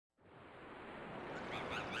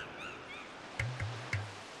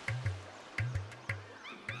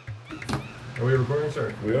Are we recording,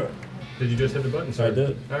 sir? We are. Did you just hit the button, sir? I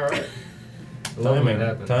did. All right.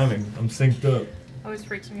 Timing. I'm synced up. Always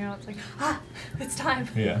freaks me out. It's like, it's time.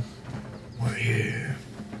 Yeah. We're here.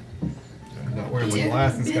 Not wearing my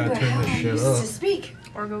glasses, gotta turn this shit up. To speak.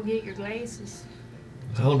 Or go get your glasses.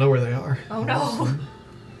 I don't know where they are. Oh no.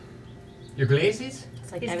 Your glasses?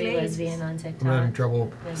 It's like His every glazes. lesbian on TikTok. I'm having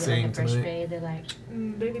trouble They get seeing on the first tonight. grade, they're like,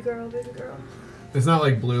 Baby girl, baby girl. It's not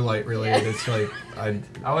like blue light related. It's like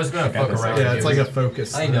I was gonna fuck around. yeah, with it's you. like a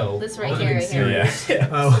focus. I know. this I right was here, being right here. serious.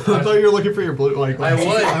 Oh, I thought you were looking for your blue light. I was,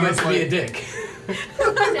 glasses. but to be a dick.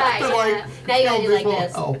 Yeah. Now you gotta do like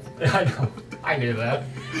this. Oh. I know. I knew that.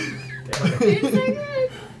 You're so good.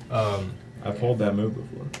 I pulled that move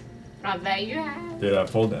before. I bet you have. Dude, I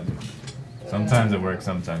pulled that move. Sometimes it works,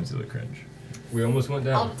 sometimes it'll cringe. We almost went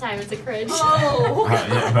All down. the time it's a cringe. Oh.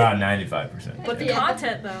 Yeah, about 95%. But the Yeah.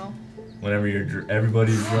 content though. Whenever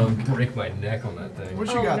everybody's drunk. Break my neck on that thing. What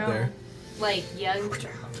you Oh, got no. there? Like young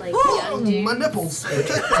Oh, dudes. my nipples. That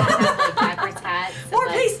have like backwards hats. and, More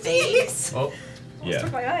like, pasties. Oh, Yeah.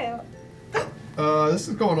 Took my eye out. This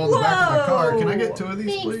is going on the back of my car. Can I get Whoa. 2 of these,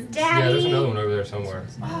 Thanks, please? Daddy. yeah, there's another one over there somewhere.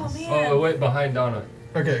 Oh man. Oh, wait, behind Donna.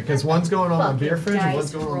 Okay, because one's going on my beer Fucking fridge and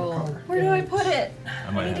one's dice going roll. on the car. Where do I put it?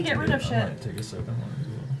 I might need to have get rid of I shit. might take a second one as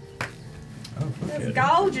well. Oh, fuck It's it.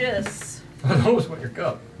 gorgeous. I almost went your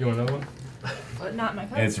cup. You want another one? But not my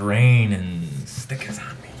cup. It's rain and stickers on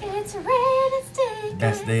me. It's a rain stick.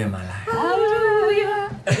 Best day of my life.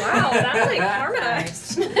 Hallelujah. Wow, that's like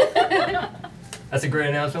harmonized. That's a great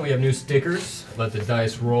announcement. We have new stickers. Let the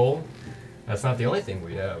dice roll. That's not the only thing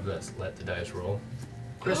we have. That's let the dice roll.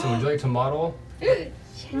 Kristen, would you like to model? This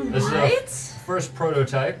is our What? first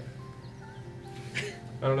prototype.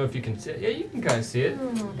 I don't know if you can see it. Yeah, you can kind of see it.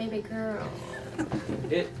 Oh, baby girl.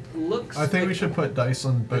 It looks I think like we should put dice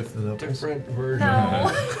on both the a nipples. different version.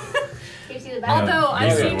 No. Can you see the back? Although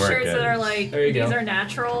I've these seen would work shirts that are good. like, There you these go. are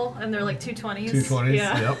natural and they're like 220s. 220s?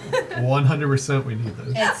 Yeah. Yep. 100% we need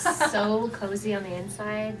those. It's so cozy on the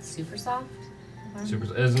inside, super soft. Super.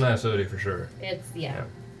 It's a nice hoodie for sure. It's, Yeah.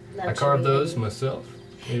 yeah. I carved those myself.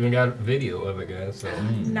 Even got a video of it, guys. So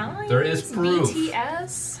Nice. There is proof.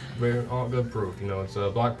 BTS. very all good proof. You know, it's a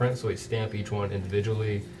block print, so we stamp each one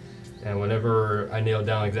individually. And whenever I nail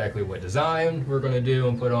down exactly what design we're gonna do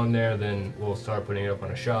and put on there, then we'll start putting it up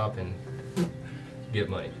on a shop and get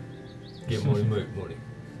money. Get money, make money.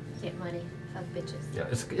 Get money. Fuck bitches. Yeah,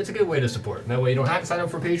 it's a good way to support. That way you don't have to sign up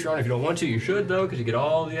for Patreon if you don't want to. You should though, because you get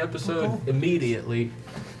all the episode immediately.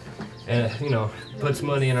 And you know, puts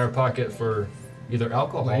money in our pocket for either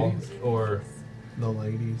alcohol Ladies. or The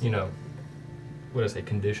ladies. you know, what did I say,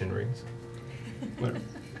 condition rings. What-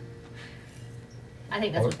 I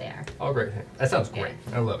think that's what they are. Oh, great. That sounds great.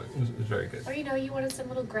 I love it. It's very good. Or you wanted some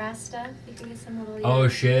little grass stuff? You can get some little Oh,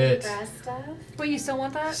 shit. grass stuff. Wait, you still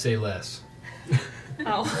want that? Say less.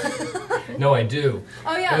 Oh. No, I do.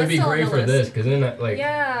 Oh yeah. It would that's be still on great the for list. this, because then I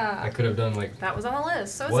Yeah. could have done like. That was on the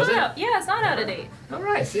list, so it's Was not it? out. Yeah, it's not out of date. All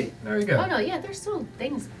right, see, there you go. Oh no, yeah, there's still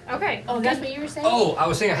things. Okay. Oh, that's what you were saying? Oh, I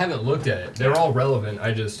was saying I haven't looked at it. They're all relevant.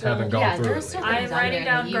 I just haven't gone yeah, through there's it. still lately. I'm things on writing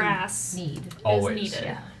there down that you grass. Need. Always. Is needed.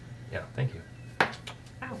 Yeah. Yeah, thank you.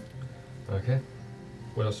 Ow. Okay.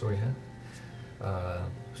 What else do we have?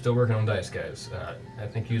 Still working on dice, guys. I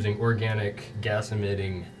think using organic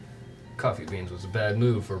gas-emitting coffee beans was a bad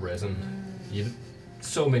move for resin.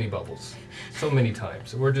 So many bubbles, so many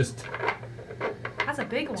times. We're just. That's a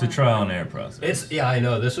big one. It's a trial and error process. It's I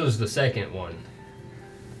know. This was the second one.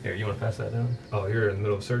 Here, you want to pass that down? Oh, you're in the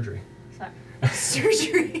middle of surgery.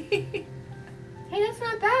 Surgery. Hey, that's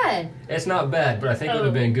not bad. It's not bad, but I think it would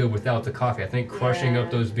have Oh. been good without the coffee. I think crushing Yeah.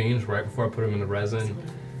 up those beans right before I put them in the resin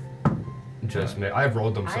just made. I've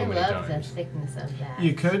rolled them so I many love the times. thickness of that.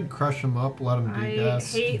 You could crush them up, let them I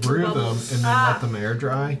degas, hate brew them, bubbles. and then Ah. let them air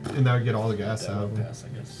dry, and that would get all the gas That out would of them. pass,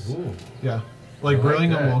 I guess. Ooh. Yeah. I Like like brewing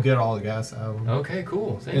them that. will get all the gas out of them. Okay,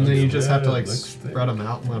 cool. Thank And then you you. just have to Yeah, like it looks thick. spread them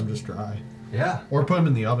out and let them just dry. Yeah, Or put them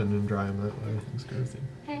in the oven and dry them that way. Everything's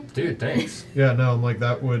girthy. dude, thanks. Yeah, no, like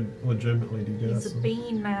that would legitimately degas He's a them.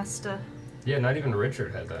 bean master. Yeah, not even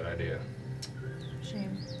Richard had that idea.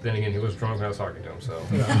 Shame. Then again, he was drunk when I was talking to him, so.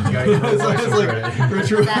 Yeah. You gotta give him It's some like, credit.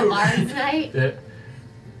 Richard, Was that Lars night?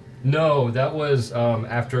 No, that was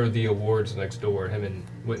after the awards next door. Him and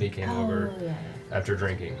Whitney came over Oh, yeah. after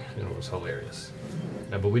drinking, and it was hilarious.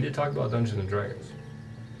 But we did talk about Dungeons and Dragons.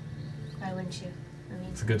 Why wouldn't you? I mean,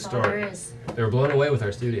 It's a good that's all start. there is. They were blown away with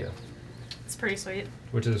our studio, It's pretty sweet.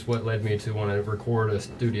 which is what led me to want to record a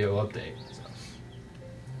studio update. So,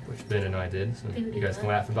 which Ben and I did. So you guys can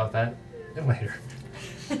laugh about that later.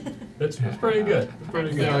 It's pretty good. It's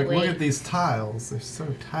pretty yeah, good. like, look Wait. at these tiles. They're so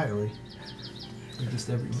tiley. They're just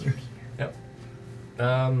everywhere. Yep.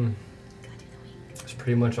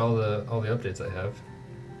 pretty much all the updates I have.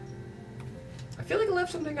 I feel like I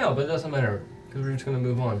left something out, but it doesn't matter because we're just gonna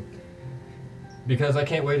move on. Because I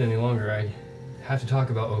can't wait any longer. I have to talk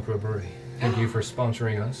about Okra Brewery. Thank you for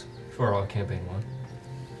sponsoring us for our campaign 1.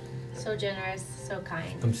 So generous, so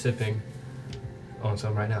kind. I'm sipping on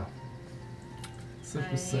some right now. I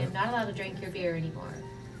am not allowed to drink your beer anymore,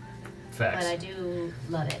 Facts. but I do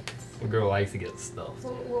love it. A girl likes to get stuffed.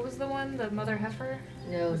 What was the one? The Mother Heifer?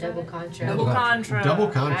 No, Was that double it? contra. Double contra. Double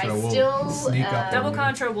contra I will still, sneak up on Double you.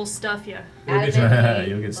 contra will stuff you. We'll get you- adamantly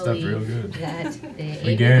You'll get stuffed real believe good. That the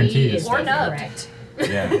We guarantee ABV it. is Or nubbed. correct.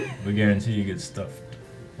 Yeah, we guarantee you get stuffed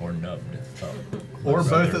or nubbed. Or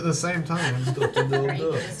both Rather. at the same time. Stuffed and Right, nubbed you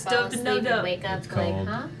up. just fall Stuffed and asleep nubbed and up. wake up It's like, called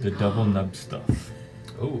huh? the double nub stuff.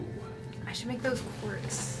 Oh, I should make those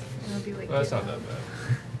quartz. It'll be like. well, that's not that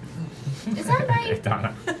bad. Is that Hey, right?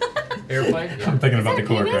 Donna. Airplane? I'm thinking about that the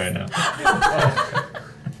cork penis? right now.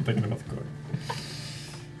 I'm thinking about the cork.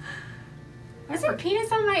 Is there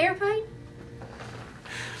penis on my airplane?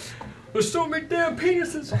 There's so many damn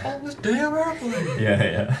penises on this damn airplane.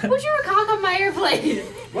 Yeah. Would you a cock on my airplane?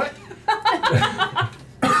 What?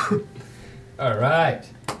 All right.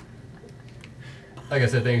 Like I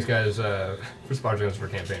said, thanks guys for sponsoring us for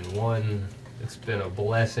campaign 1. It's been a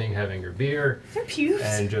blessing having your beer They're pubes.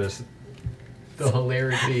 and just the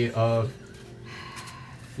hilarity of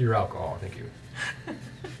your alcohol. Thank you.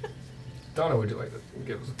 Donna, would you like to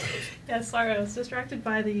give us a toast? Yeah, sorry, I was distracted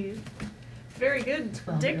by the very good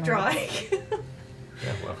 12-year-old. dick drawing.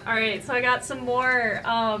 Yeah, well. All right, so I got some more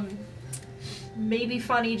maybe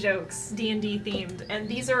funny jokes, D&D themed, and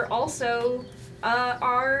these are also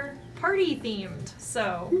our party themed.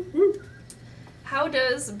 So, how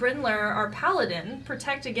does Brynler, our paladin,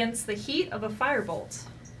 protect against the heat of a firebolt?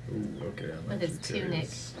 Ooh, okay. I'm With his actually tunic.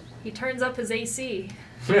 curious. He turns up his AC.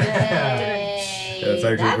 Yay. Yeah, it's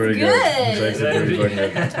actually That's pretty good. It's actually pretty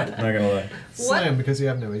fucking good. Not gonna lie. Slam because you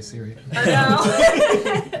have no AC right now. I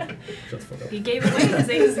know. Shut the fuck up. He gave away his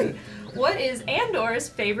AC. What is Andor's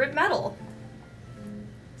favorite metal?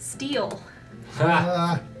 Steel.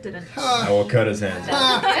 Ha! Didn't. I will cut his hands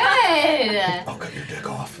off. Good. I'll cut your dick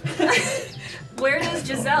off. Where does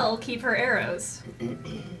Giselle keep her arrows?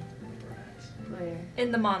 Where?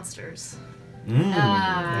 In the monsters.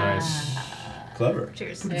 Nice. Clever.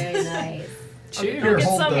 Cheers. Very nice. Cheers. Here, Get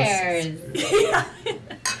hold some this. Pears.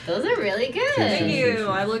 Those are really good. Thank you.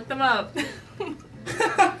 I looked them up.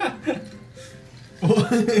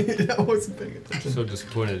 I wasn't paying attention. So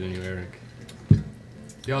disappointed in you, Eric.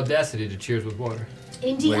 The audacity to cheers with water.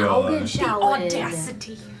 In die We all are. Augenschau.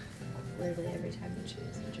 Audacity. Literally every time you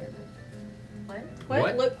choose in German. What?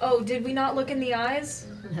 What? Look. Oh, did we not look in the eyes?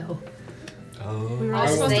 No. We were Oh. all I will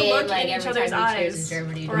supposed to say it look like in each every other's time you choose eyes. in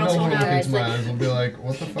Germany. Or No else one we'll will have. look into my eyes and be like,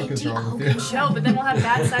 what the fuck is wrong with you? No, but then we'll have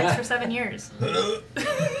bad sex for 7 years.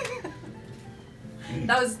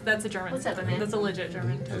 That's a German. What's up, man? That's a legit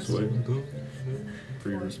German Just toast. wait. For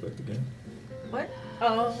your respect again. What? Oh.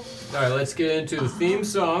 All right, let's get into the theme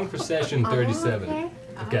song for session 37 okay.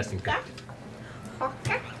 of Guesting Pick.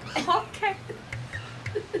 Okay. Okay.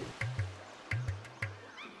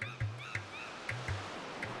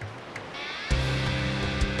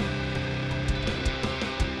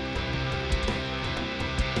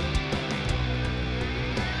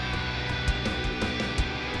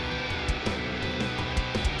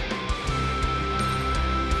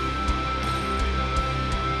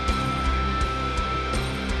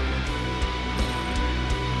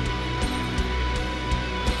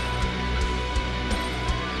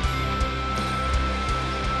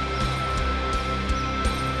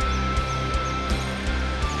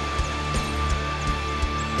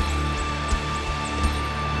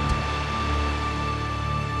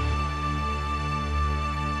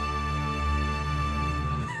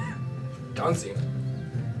 Dancing.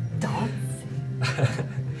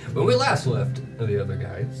 When we last left the other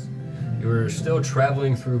guys, you were still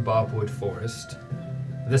traveling through Bobwood Forest,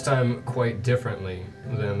 this time quite differently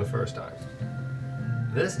than the first time.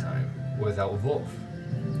 This time without Wolf,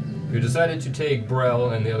 who decided to take Brell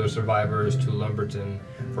and the other survivors to Lumberton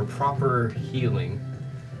for proper healing,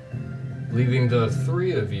 leaving the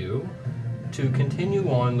three of you to continue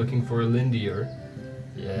on looking for Allendior.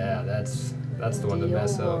 Yeah, that's the one to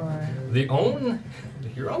mess up.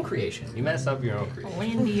 Your own creation. You mess up your own creation.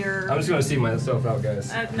 Allendior. I'm just gonna see myself out,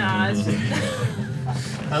 guys. Nah, it's just.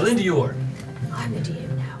 Allendior. I'm the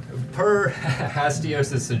DM now. Per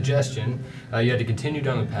Hastios' suggestion, you had to continue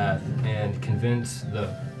down the path and convince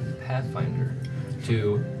the Pathfinder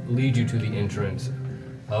to lead you to the entrance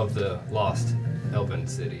of the lost Elven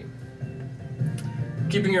city.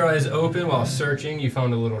 Keeping your eyes open while searching, you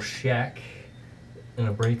found a little shack in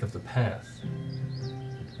a break of the path.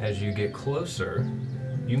 as you get closer,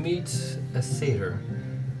 you meet a satyr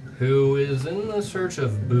who is in the search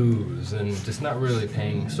of booze and just not really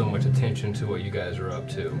paying so much attention to what you guys are up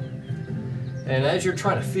to. And as you're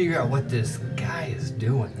trying to figure out what this guy is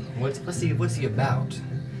doing, what's he about,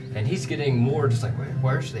 and he's getting more just like,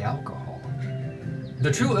 where's the alcohol?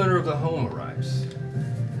 The true owner of the home arrives,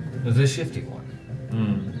 the shifty one.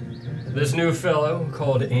 This new fellow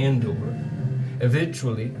called Allendior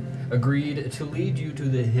eventually agreed to lead you to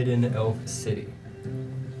the hidden elf city.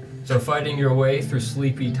 So fighting your way through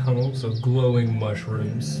sleepy tunnels of glowing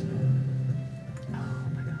mushrooms,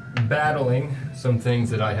 battling some things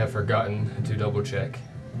that I have forgotten to double check.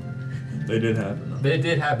 They did happen. They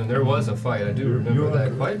did happen. There was a fight. I do remember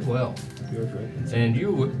that quite well. You're right. And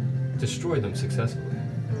you destroyed them successfully.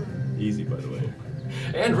 Easy, by the way.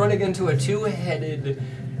 And running into a two-headed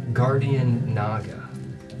guardian naga.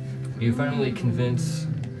 You finally convince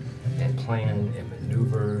and plan and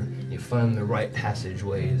maneuver. You find the right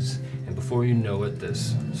passageways, and before you know it,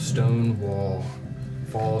 this stone wall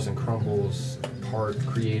falls and crumbles apart,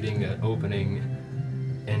 creating an opening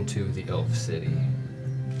into the elf city.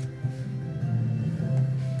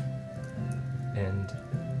 And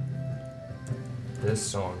this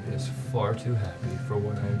song is far too happy for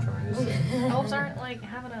what I'm trying to say. Elves aren't like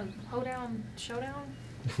having a showdown?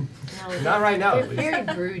 No, Not right now, they're at least. very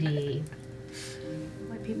broody.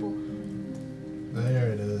 Like people. There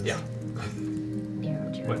it is. Yeah,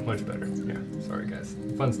 Narrow journey. much better. Yeah, sorry guys.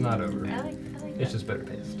 Fun's not over. I like It's that. just better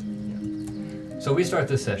paced. Yeah. So we start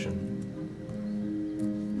this session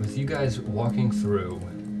with you guys walking through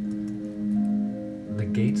the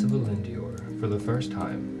gates of Allendior for the first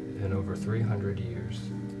time in over 300 years.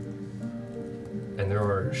 And there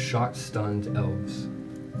are shocked, stunned elves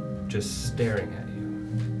just staring at you.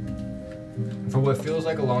 For what feels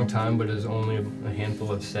like a long time, but is only a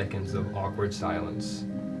handful of seconds of awkward silence,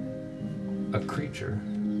 a creature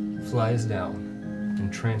flies down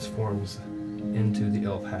and transforms into the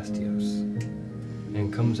elf Hastios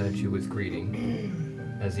and comes at you with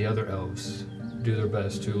greeting as the other elves do their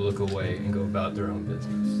best to look away and go about their own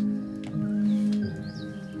business.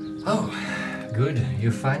 Oh, good.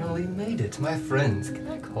 You finally made it, my friends. Can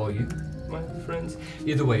I call you my friends?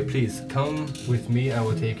 Either way, please come with me. I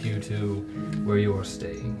will take you to where you are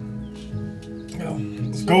staying.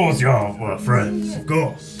 Of course, y'all friends. Of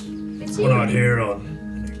course. It's We're you. not here on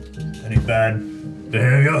any bad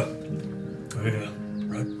behavior. Yeah,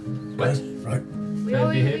 right? What? Right? We Bad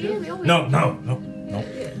always, behavior? we always, No.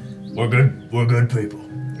 We're good people.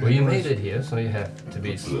 Well, you made it here, so you have to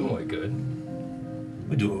be somewhat good.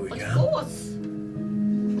 We do what we Of can. course.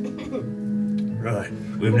 Right.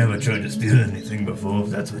 We've never tried to steal anything before, if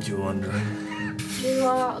that's what you're wondering. Do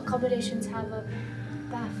our accommodations have a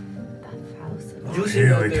bathhouse? You see Here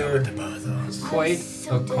that we go there- with the bathhouse. Quite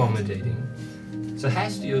So dirty. accommodating. So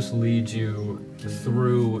Hastios leads you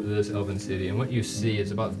through this elven city, and what you see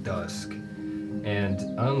is about dusk. And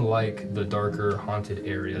unlike the darker haunted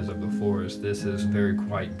areas of the forest, this is very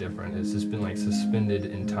quite different. It's just been like suspended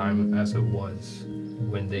in time as it was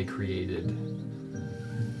when they created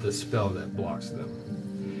the spell that blocks them.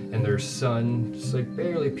 And there's sun just like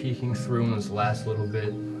barely peeking through in this last little bit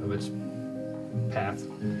of its path.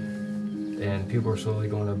 And people are slowly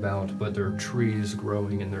going about, but there are trees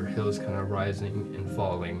growing and there are hills kind of rising and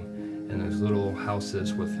falling. And there's little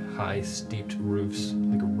houses with high steeped roofs,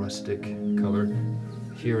 like a rustic color.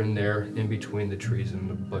 Here and there, in between the trees and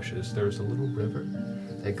the bushes, there's a little river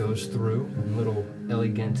that goes through, and little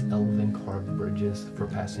elegant elven carved bridges for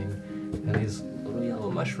passing. And these little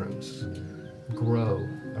yellow mushrooms grow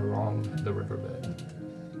along the riverbed.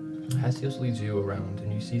 Hastios leads you around,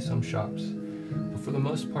 and you see some shops. But for the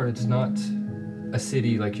most part, it's not a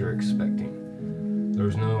city like you're expecting.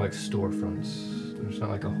 There's no like storefronts. There's not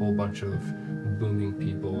like a whole bunch of booming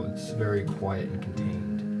people. It's very quiet and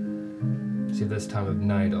contained. See, this time of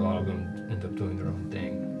night, a lot of them end up doing their own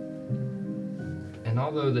thing. And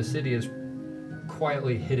although the city is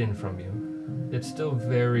quietly hidden from you, it's still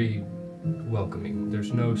very welcoming.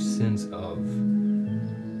 There's no sense of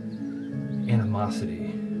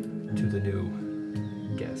animosity to the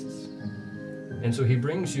new guests. And so he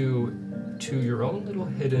brings you to your own little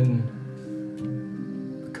hidden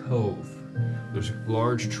cove. There's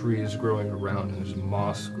large trees growing around, and there's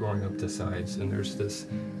moss growing up the sides, and there's this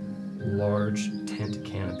large tent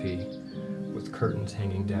canopy with curtains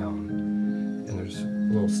hanging down. And there's a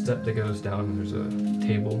little step that goes down, and there's a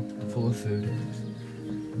table full of food.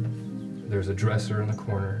 There's a dresser in the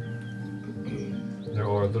corner. There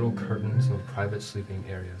are little curtains and private sleeping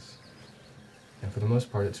areas. And for the most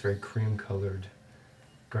part, it's very cream-colored,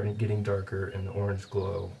 getting darker in the orange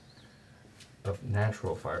glow. of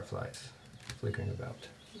natural fireflies flickering about.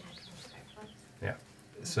 Yeah.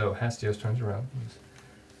 So Hastios turns around.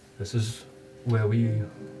 This is where we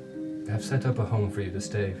have set up a home for you to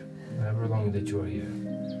stay, however long that you are here.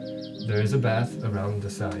 There is a bath around the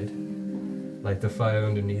side. Like the fire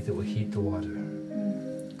underneath, it will heat the water.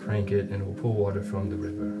 Crank it, and it will pull water from the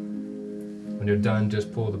river. When you're done,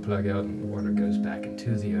 just pull the plug out, and the water goes back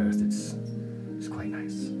into the earth. It's quite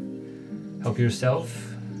nice. Help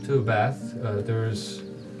yourself to a bath. There's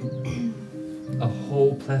a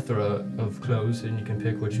whole plethora of clothes, and you can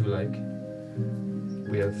pick what you like.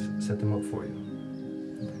 We have set them up for you.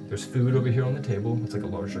 There's food over here on the table. It's like a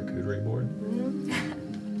large charcuterie board.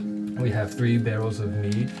 We have 3 barrels of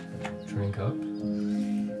mead. Drink up.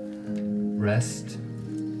 Rest.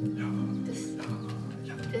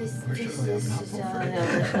 This is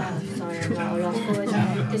sorry, I'm not lost for words.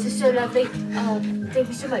 This is so lovely. Thank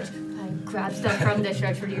you so much. I grab stuff from the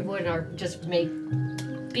charcuterie board and I'll just make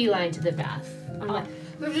beeline to the bath. I'm like,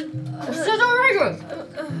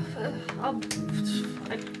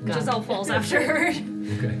 Giselle falls after her.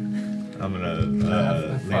 Okay. I'm gonna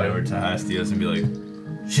lean over to Hastios and be like,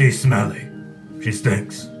 She's smelly. She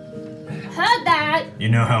stinks. heard that. You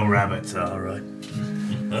know how rabbits are, right?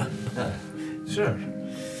 Sure.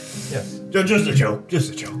 Yes. Just a joke.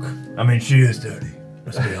 Just a joke. I mean, she is dirty.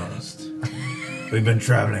 Let's be honest. We've been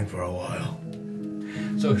traveling for a while.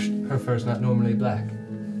 So her fur's not normally black.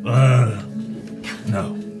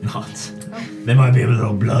 No, not. There might be a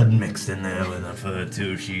little blood mixed in there with her fur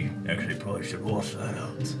too. She actually probably should wash that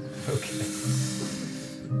out. Okay.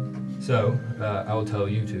 So, I will tell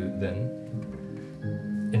you to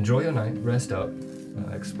then enjoy your night, rest up,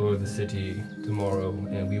 explore the city tomorrow,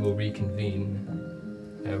 and we will reconvene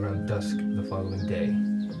around dusk the following day.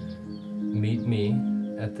 Meet me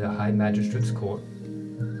at the High Magistrate's Court,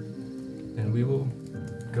 and we will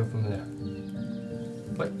go from there.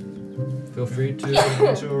 But feel free to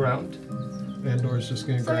venture around. Andor's just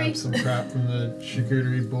gonna grab some crap from the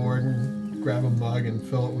charcuterie board and grab a mug and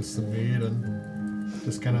fill it with some mead and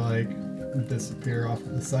just kind of like disappear off to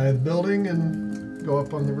the side of the building and go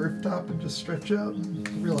up on the rooftop and just stretch out and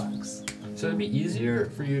relax. So it'd be easier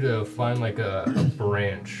for you to find like a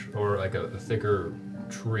branch or like a thicker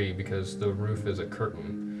tree because the roof is a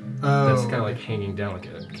curtain that's kind of like hanging down like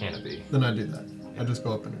a canopy. Then I do that. I just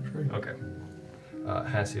go up in a tree. Okay.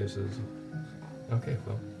 Hastios says, okay,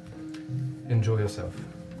 well, enjoy yourself.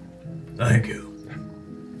 Thank you.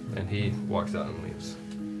 And he walks out and leaves.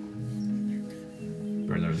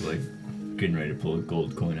 Bernard's like getting ready to pull a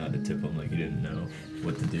gold coin out to tip him like he didn't know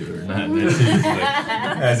what to do or not. And then he just, like,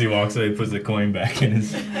 as he walks away, he puts the coin back in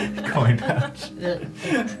his coin pouch. Yeah,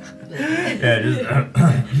 just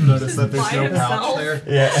Notice that there's by no himself. pouch there.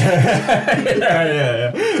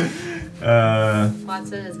 yeah.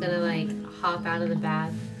 Watson is gonna like hop out of the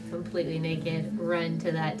bath, completely naked, run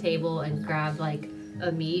to that table and grab like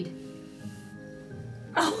a mead.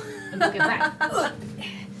 Oh. And look at that.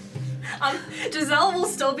 Giselle will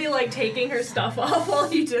still be like taking her stuff off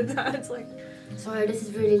while you did that. It's like, Sorry, this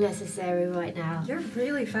is really necessary right now. you're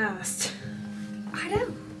really fast. I know.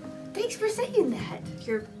 Thanks for saying that.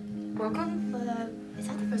 You're welcome. Is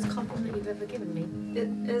that the first compliment you've ever given me?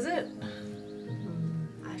 Is it?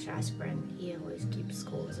 I should ask Bren. He always keeps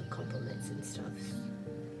scores of compliments and stuff.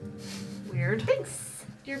 Weird. Thanks.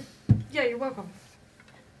 You're welcome.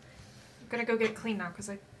 I'm gonna go get clean now because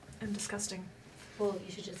I am disgusting. Well,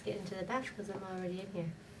 you should just get into the bath because I'm already in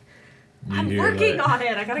here. I'm hear, working like- on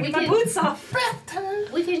it. I gotta We get my can- boots off.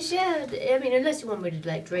 We can share. I mean, unless you want me to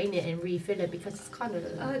like drain it and refill it because it's kind of.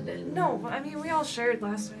 No, I mean we all shared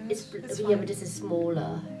last time. It's fine. yeah, but this is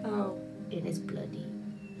smaller Oh. and it's bloody.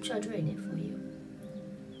 Should I drain it for you?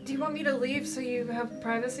 Do you want me to leave so you have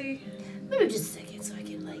privacy? Maybe just a second so I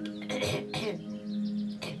can like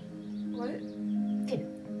What?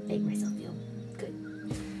 make myself feel good.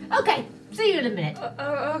 Okay, see you in a minute.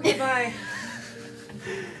 Okay, bye.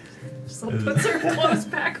 Just puts her clothes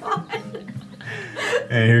back on.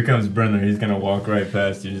 And here comes Brendan. He's gonna walk right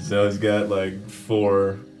past you. So he's got like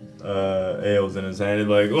 4 ales in his hand. He's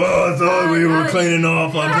like, "Oh, I thought we were cleaning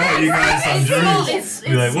off. I brought you guys some drinks." It's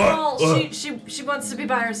Be like, small. "What?" She wants to be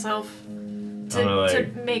by herself to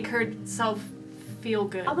like- make herself feel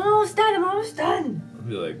good. I'm almost done. I'll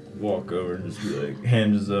be like, walk over and just be like,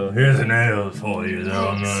 hand Giselle, "Here's an ale for you, though.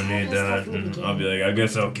 I'm gonna need that." And I'll be like, "I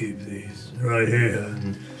guess I'll keep these right here."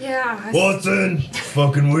 And, Yeah. Watson,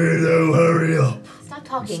 fucking weirdo, hurry up. Stop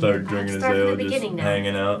talking. start drinking his Start from ale, the just beginning now.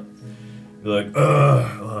 hanging out. Be like, well,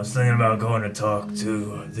 I was thinking about going to talk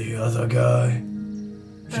to the other guy.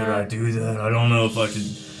 Should I do that? I don't know if I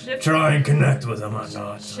should try and connect with him or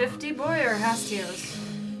not. Shifty boy or Hastios?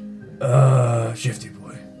 Shifty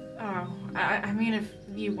boy. Oh, I mean, if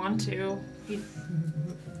you want to.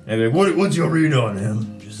 And like, what's your read on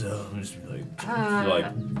him, Giselle? I'm just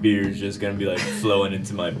like beer's just gonna be like flowing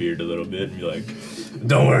into my beard a little bit, and be like,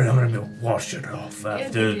 don't worry, I'm gonna wash it off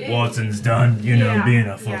after Watson's done. You know, being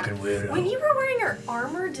a fucking weirdo. When you were wearing your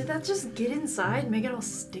armor, did that just get inside, and make it all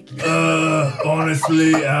sticky?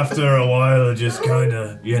 Honestly, after a while, it just kind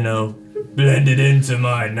of, blended into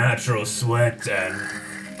my natural sweat and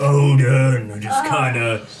odor, and just kind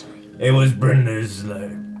of, it was Brenda's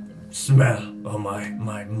like smell of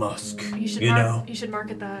my musk. You should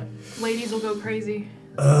market that. Ladies will go crazy.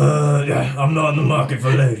 Yeah, I'm not in the market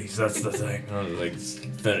for ladies. That's the thing. I'll like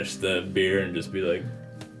finish the beer and just be like,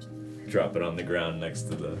 drop it on the ground next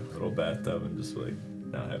to the little bathtub and just like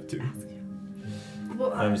not have to.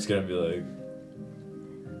 Well, I'm just gonna be like,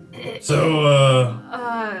 so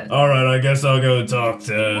all right, I guess I'll go talk to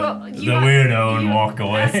the weirdo and walk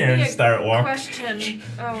away and start walking. Question.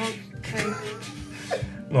 Oh, okay.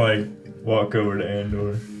 Like walk over to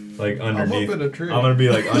Andor, like underneath. I'm up in a tree. I'm gonna be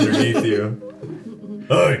like underneath you.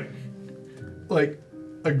 Hey. Like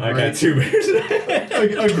a grape. I got 2 beers.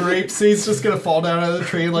 A grape seed's just gonna fall down out of the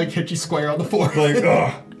tree and like hit you square on the forehead.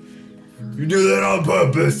 Like, you do that on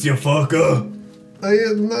purpose, you fucker.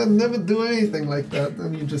 I never do anything like that.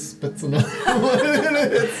 Then he just spits another one and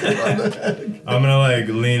it hits him on the head. I'm gonna like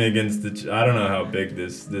lean against the. I don't know how big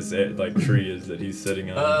this like tree is that he's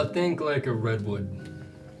sitting on. Think like a redwood.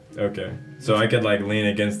 Okay, so I could like lean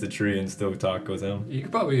against the tree and still talk with him. You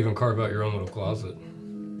could probably even carve out your own little closet.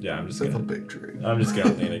 Yeah, I'm just That's a gonna. big tree. I'm just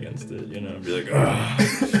gonna lean against it, and be like,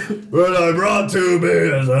 well, I brought 2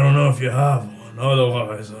 beers. I don't know if you have one.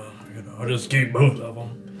 Otherwise, I'll just keep both of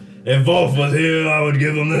them. If Wolf was here, I would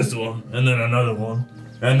give him this one, and then another one,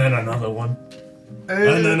 and then another one,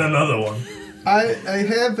 and then another one. I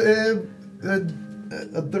have a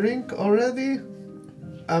drink already.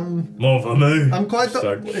 More for me. I'm quite.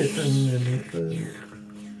 Start. Wait a minute.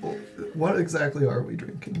 What exactly are we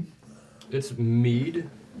drinking? It's mead.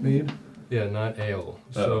 Mead. Yeah, not ale.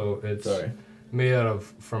 So it's made out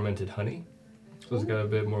of fermented honey. So it's got a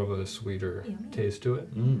bit more of a sweeter taste to it.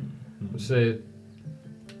 I'd say,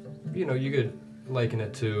 you could liken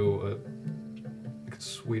it to a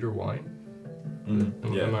sweeter wine. Am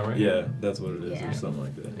I right? Yeah, that's what it is, Yeah. or something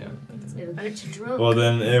like that. Yeah. It'll get you drunk. Well,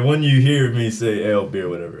 then, when you hear me say ale, beer,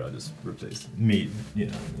 whatever, I'll just replace meat,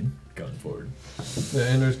 going forward. The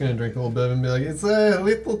Andor's gonna drink a little bit and be like, it's a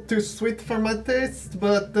little too sweet for my taste,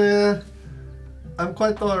 but I'm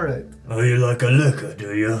quite alright. Oh, you like a liquor,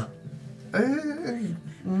 do you?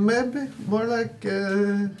 Maybe more like.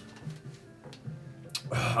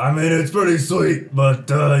 I mean, it's pretty sweet, but,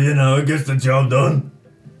 it gets the job done.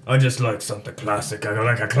 I just like something classic. I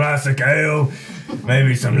like a classic ale,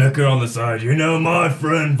 maybe some liquor on the side. My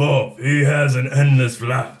friend Wolf, he has an endless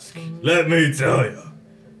flask. Let me tell you.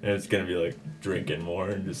 And it's gonna be like drinking more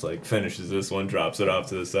and just like finishes this one, drops it off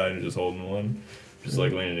to the side and just holding one. Just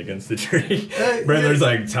like leaning against the tree. Brendan's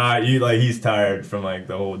like tired. He's tired from like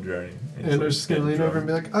the whole journey. And they're just gonna lean over and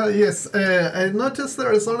be like, "Oh yes, I noticed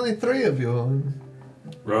there is only 3 of you."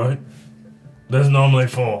 Right? There's normally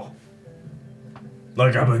 4.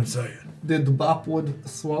 Like I've been saying. Did Bopwood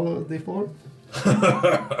swallow the 4th?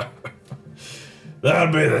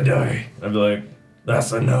 That'd be the day. I'd be like,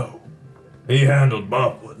 that's a no. He handled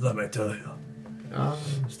Bopwood, let me tell you.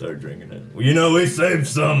 Start drinking it. Well, we saved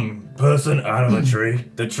some person out of a tree.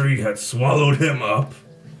 The tree had swallowed him up.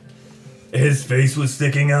 His face was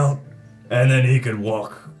sticking out, and then he could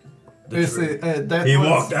walk. He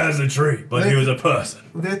walked as a tree, but he was a person.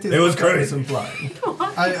 That is it was what I crazy. implying.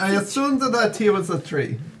 I assumed that he was a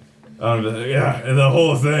tree. Yeah, and the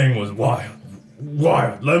whole thing was wild.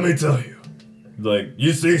 Wild, let me tell you. Like,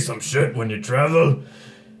 you see some shit when you travel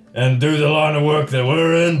and do the line of work that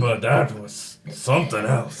we're in, but that was something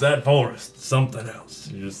else. That forest, something else.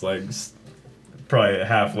 You're just like probably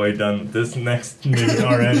halfway done with this next meeting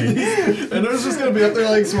already. And there's just gonna be up there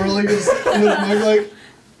like swirling his mug like.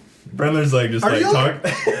 Brendan's like just like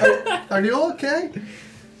talk. Are you okay?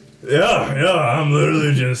 Yeah, I'm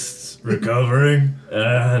literally just recovering,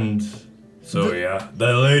 and so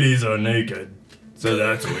the ladies are naked, so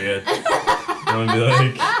that's weird. I'm gonna be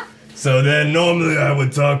like, so then normally I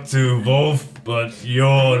would talk to Wolf, but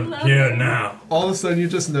you're here now. All of a sudden you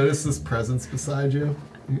just notice this presence beside you.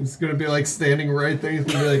 He's gonna be like standing right there. He's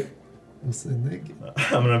gonna be like, "What's that naked?"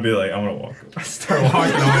 I'm gonna be like, I'm gonna walk. Start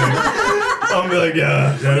walking away. I'm gonna be like,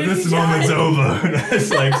 yeah, this moment's over. And I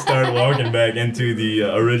just like start walking back into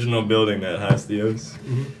the original building that Hastios.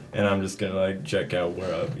 And I'm just gonna like check out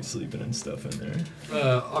where I'll be sleeping and stuff in there.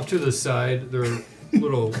 Off to the side, there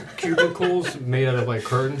little cubicles made out of like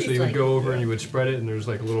curtains. So He's you would like- go over and you would spread it, and there's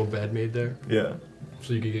like a little bed made there, Yeah.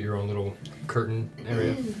 so you could get your own little curtain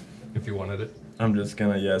area if you wanted it. I'm just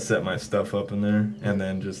gonna set my stuff up in there and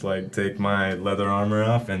then just like take my leather armor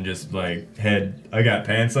off and just like head. I got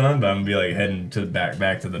pants on, but I'm gonna be like heading to the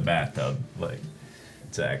back to the bathtub, like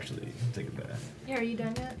to actually take a bath. Yeah, are you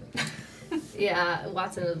done yet? Yeah,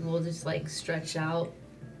 Watson will just like stretch out.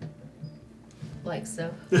 Like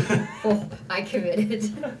so. Oh, I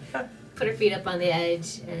committed. Put her feet up on the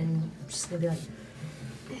edge and just gonna be like,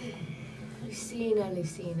 Lucina,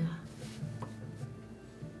 Lucina.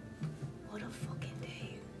 What a fucking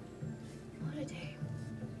day. What a day.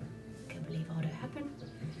 Can't believe all that happened.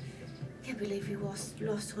 Can't believe we lost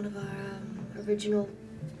one of our original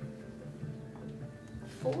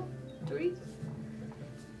 3.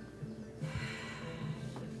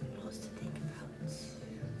 Lots to think about.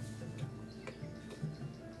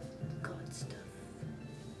 God stuff.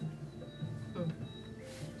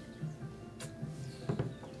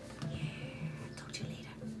 Yeah, talk to you later.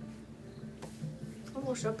 I'll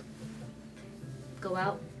wash up. Go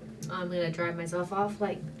out. I'm gonna dry myself off,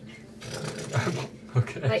 like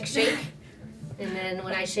Okay. shake. And then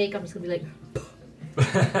when I shake, I'm just gonna be like,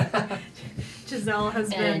 Giselle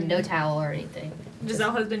has and been no towel or anything.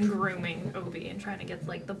 Giselle has been grooming Obi and trying to get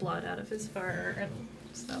like the blood out of his fur and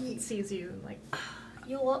stuff. And sees you like,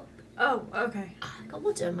 You what? oh, okay, I got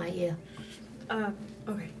water in my ear.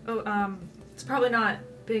 okay. Oh, it's probably not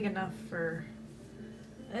big enough for.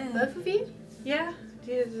 Both of you? Yeah.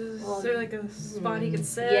 Is there like a spot he could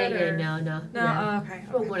sit? Yeah, or? no. No. Okay.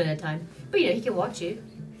 Well, one at a time. But you know, he can watch you.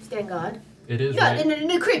 Stand guard. It is. Not Right, in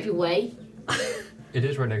a creepy way. it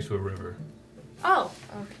is right next to a river. Oh.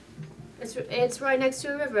 Okay. It's right next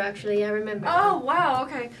to a river, actually. I remember. Oh wow.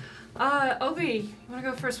 Okay. Obi, you wanna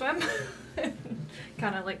go for a swim?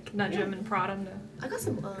 Kind of like nudge him and prod him to. I got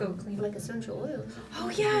some Go clean. like essential oils. Oh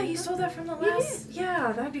yeah, you stole that from the last.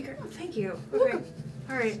 Yeah, that'd be great. Thank you. Okay.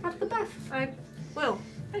 All right. Out of the bath. I will.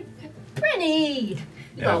 Brenny! You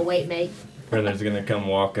Yeah. gotta wait, mate. Brendan's gonna come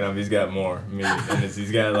walking up. He's got more meat in his.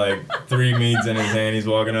 He's got like 3 meats in his hand. He's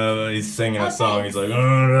walking up and he's singing a song. He's like,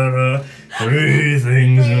 3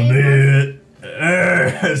 things a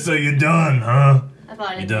bit. So you done, huh? I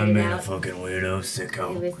thought You I'd done get being it a out. fucking weirdo,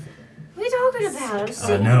 sicko. What are you talking about?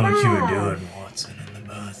 I know what you were doing, Watson, in the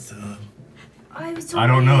bathtub. I was I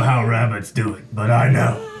don't know how rabbits do it, but I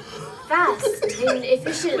know. fast and With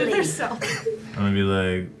efficiently. herself. I'm gonna be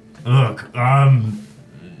like, look,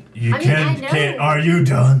 you I mean, I know. can't, are you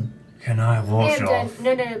done? Can I Yeah, wash I'm off?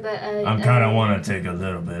 done. No, but I'm kind of want to take a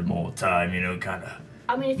little bit more time, kind of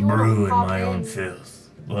I mean, if you want brew to in hop my in, own filth.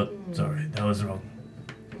 What? Sorry, that was wrong.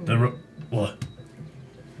 What?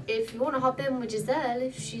 if you want to hop in with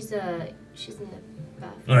Giselle, she's in the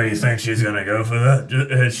bath. Oh, you think she's gonna go for that?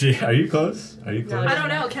 Is she? Are you close? Are you No, close? I don't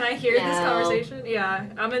know. Can I hear this No. conversation? Yeah,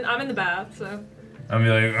 I'm in the bath. So. I'm be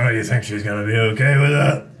like, oh, you think she's gonna be okay with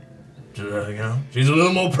that? She's a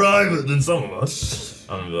little more private than some of us.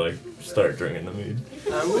 I'm gonna like start drinking the mead.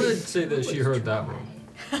 I would say that she heard that one.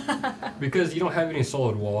 Because you don't have any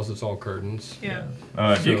solid walls, it's all curtains. Yeah.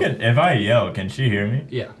 If I yell, can she hear me?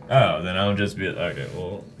 Yeah. Oh, then I'll just be okay.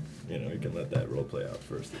 Well, you can let that role play out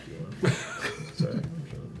first if you want. Sorry.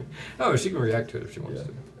 Oh, she can react to it if she wants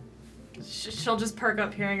Yeah. to. She'll just perk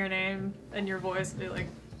up hearing her name and your voice and be like,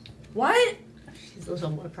 "What?" She's a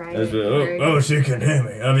little more private. That's what- Oh, she can hear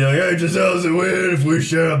me. I'll be like, hey, Giselle, is it weird if we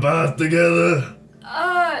share a bath together?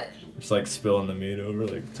 Just like spilling the meat over,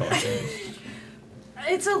 like talking.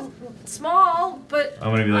 It's a small, but I'm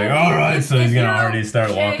gonna be like, I mean, all right. if- So he's if gonna you're already start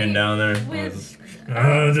okay walking down there. with-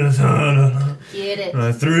 Get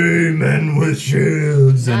it. 3 men with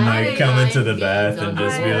shields. And like come into the Nice. bath and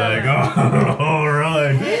just be Nice. like, oh, all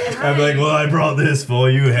right. I'd be like, well, I brought this for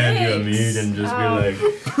you. Hand you a Thanks. meat and just be like,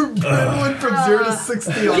 Brent went from 0 to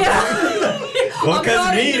 60 on well,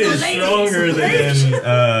 because meat is stronger than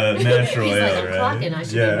natural He's like, ale, I'm right? clocking. I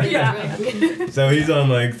should Yeah. be drunk. So he's on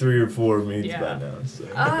like 3 or 4 meats Yeah. by now. So.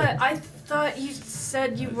 I thought you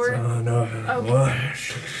said you were. No, Okay.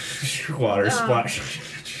 what? Water splash.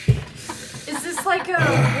 Is this like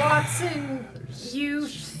a Watson you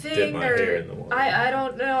Dip thing my or hair in the water. I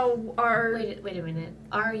don't know. Are Wait a minute.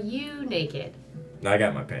 Are you naked? I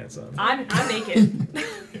got my pants on. I'm naked.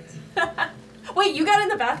 Wait, you got in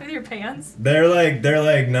the bath with your pants? They're like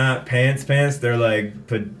not pants. They're like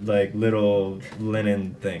little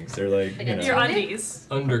linen things. They're like Like you a know Your undies.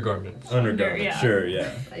 Undergarments. undergarments. yeah. Sure,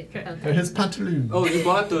 yeah, Like, Okay. They're his pantaloons. Oh, you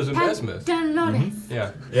bought those in Besmith. Pantalones.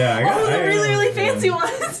 Yeah. yeah. I got, Oh, the I- really yeah. fancy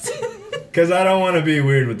ones. Because I don't want to be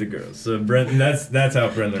weird with the girls. So that's how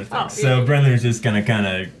Brendler thinks. Oh, So yeah. Brendler's just gonna kind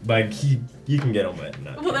of like you can get him wet.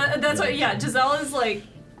 Not Well, that's what. Yeah, Giselle is like,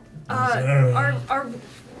 are.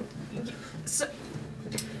 So,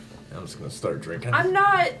 I'm just gonna start drinking. I'm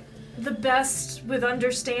not the best with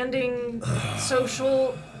understanding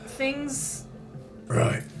social things.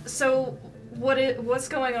 Right. So what's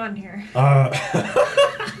going on here? Sorry.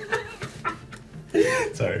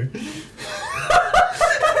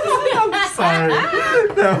 I'm sorry.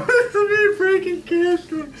 That was me breaking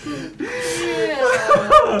character.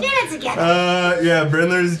 Get it together. Yeah,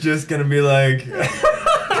 Brendler's just gonna be like,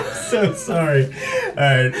 I'm so sorry.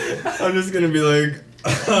 Alright, I'm just gonna be like,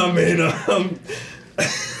 I mean,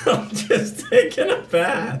 I'm just taking a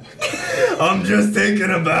bath. I'm just taking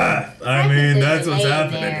a bath. I mean, that's what's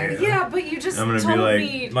happening here. Yeah, but you just I'm gonna told be like,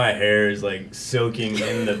 me. my hair is like soaking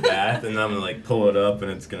in the bath, and I'm gonna like pull it up, and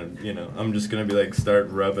it's gonna, I'm just gonna be like, start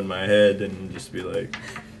rubbing my head, and just be like,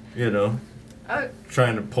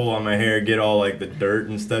 trying to pull on my hair, get all like the dirt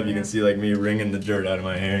and stuff. You can see like me wringing the dirt out of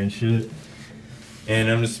my hair and shit. And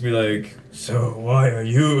I'm just be like, So why are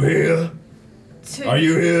you here? Are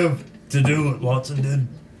you here to do what Watson did?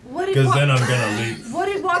 What did Because then I'm gonna leave. What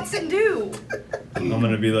did Watson do? I'm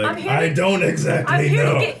gonna be I'm like, here. I don't exactly I'm here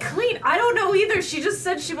know. to get clean. I don't know either. She just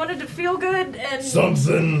said she wanted to feel good and.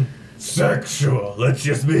 Something sexual. Let's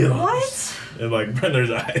just be honest. What? and like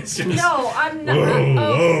Brendler's eyes just No, I'm not.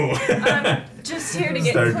 Whoa, I'm just here to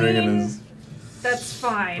get start drinking clean. his. That's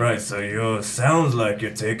fine. Right, so you sounds like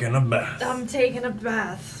you're taking a bath. I'm taking a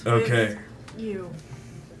bath. Okay. With you.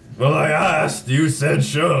 Well, I asked. You said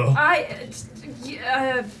sure.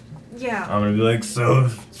 Yeah. I'm gonna be like, So,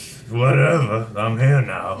 whatever. I'm here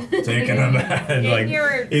now. Taking a bath. and In like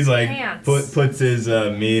your he's like pants. puts his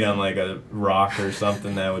meat on like a rock or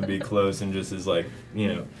something that would be close, and just is like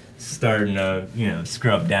starting to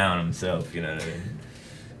scrub down himself. You know what I mean?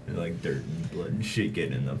 And, like dirt and blood and shit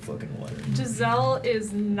getting in the fucking water. Giselle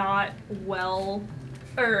is not well,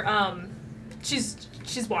 or she's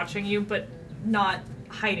watching you, but not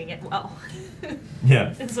hiding it well.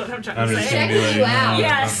 Yeah. That's what I'm trying I'm to just say. gonna be like, you out.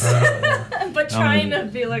 Yes, but trying to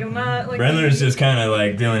be like I'm not like. Brendler's just kind of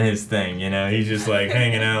like doing his thing, He's just like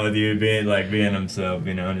hanging out with you, being himself,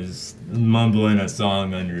 just mumbling a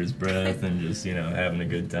song under his breath and just having a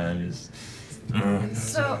good time. Just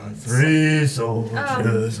So 3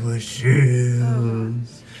 soldiers with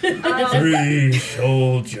shields. 3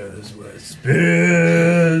 soldiers with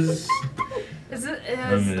spears.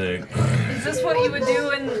 I'm like, Is this what you would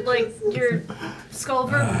do in like your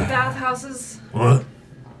Skullver bathhouses What?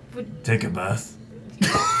 Would- Take a bath.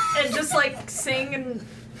 and just like sing and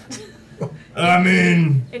I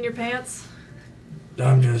mean, in your pants?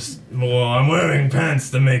 I'm wearing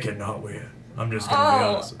pants to make it not weird. I'm just gonna be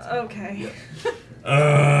honest with you. Okay.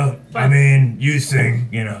 I mean, you sing,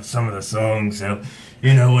 some of the songs,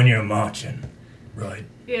 when you're marching, right?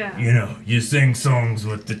 Yeah. You sing songs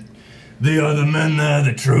with the other men there,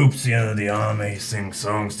 the troops, the army sing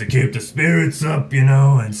songs to keep the spirits up,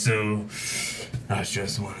 and so that's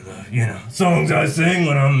just one of the, songs I sing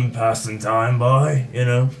when I'm passing time by, Did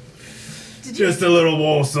you, Just a little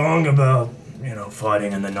war song about,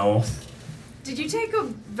 fighting in the north. did you take a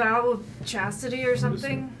vow of chastity or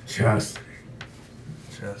something? Chastity.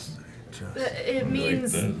 It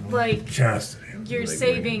means the- like Chastity. you're like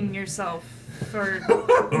saving yourself for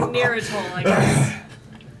Neritol, I guess.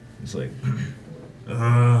 it's like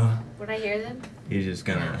Would I hear them? he's just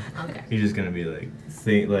gonna Okay.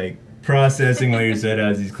 be like processing what you said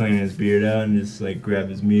as he's cleaning his beard out, and just like grab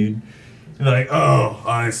his mead. Like, oh,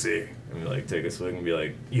 I see. And like take a swig and be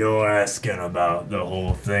like, You're asking about the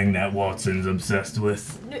whole thing that Watson's obsessed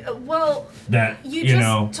with. Well, That, you you just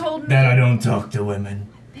know, told me. that I don't talk to women.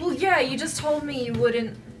 Well, yeah, you just told me you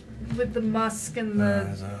wouldn't with the musk and the.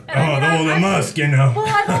 Oh, the musk, Well,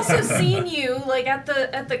 I've also seen you like at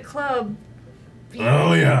the club.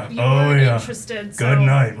 Oh, yeah. You Oh, weren't yeah. interested. So. Good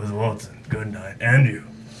night with Watson. Good night. And you.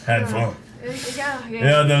 Had fun. Yeah.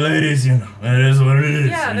 Yeah, the ladies, it is what it is.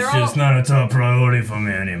 Yeah, they're it's just not a top priority for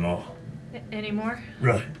me anymore. Anymore?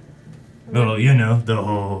 Right. Well, the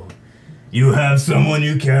whole, you have someone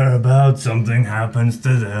you care about, something happens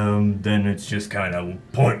to them, then it's just kind of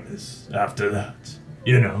pointless after that,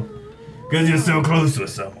 because you're so close with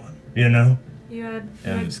someone, You had.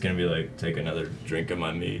 and I'm just gonna be like, take another drink of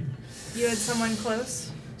my mead. You had someone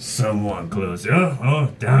close. Someone close.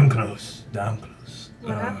 Oh, damn close. Damn close.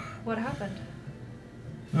 What happened?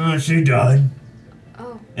 She died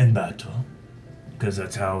Oh. in battle, because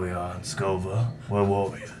that's how we are in Skova. We're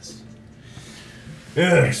warriors.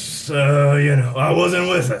 Yes, I wasn't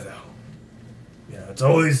with her though. it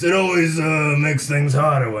always makes things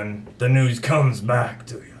harder when the news comes back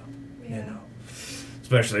to you. Yeah. You know,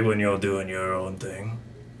 especially when you're doing your own thing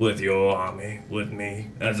with your army. With me,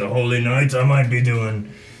 as a holy knight, I might be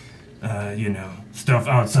doing, stuff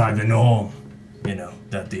outside the norm.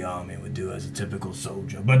 That the army would do as a typical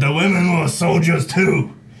soldier. But the women were soldiers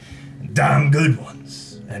too, damn good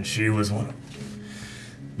ones, and she was one of them.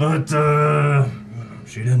 But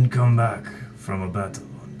she didn't come back from a battle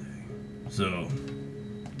one day. So,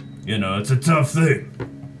 it's a tough thing.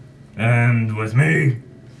 And with me,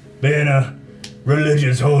 being a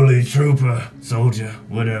religious holy trooper, soldier,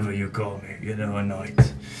 whatever you call me, a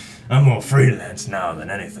knight, I'm more freelance now than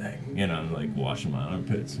anything. I'm like washing my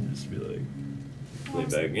armpits and just be like, lay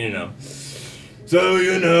back, So,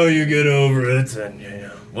 you get over it and,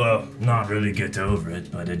 well, not really get over it,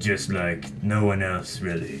 but it just like no one else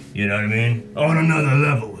really, you know what I mean? On another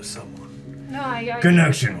level with someone. No, I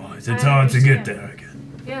Connection-wise, it's I hard to get understand. there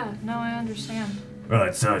again. Yeah, no, I understand.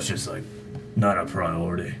 Right, so it's just like not a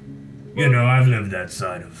priority. I've lived that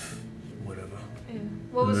side of whatever. Yeah.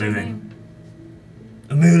 What was her Living. name?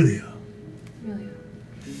 Amelia. Amelia.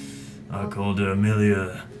 I called her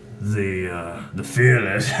Amelia the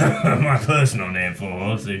Fearless, my personal name for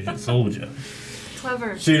her, so she's a soldier.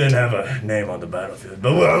 Clever. She didn't have a name on the battlefield,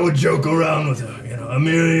 but I would joke around with her,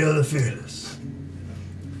 Amelia the Fearless.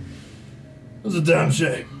 It was a damn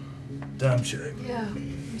shame. Damn shame. Yeah,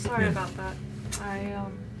 I'm sorry Yeah. about that.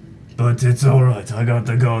 But it's alright, I got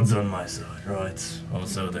the gods on my side, right? Or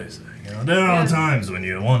so they say. There are Yeah. times when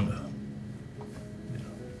you wonder,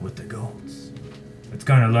 with the gods. It's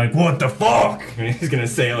kind of like, what the fuck? And he's gonna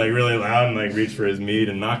say it like really loud and like reach for his meat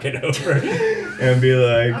and knock it over and be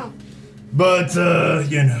like, Oh. but,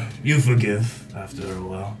 you forgive after a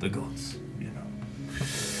while, the gods,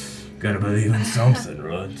 Gotta believe in something,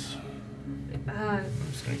 right? I'm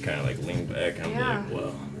just gonna kind of like lean back and Yeah. be like,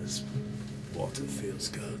 well, this water feels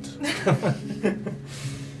good.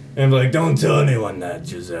 And be like, don't tell anyone that,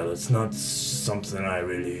 Giselle. It's not something I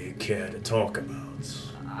really care to talk about.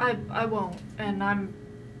 I won't, and I'm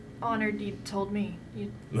honored you told me.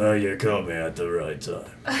 Well, you caught me at the right time.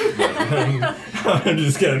 I'm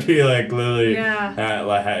just gonna be like literally,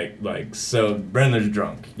 so Brenda's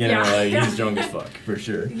drunk. Yeah. He's drunk as fuck for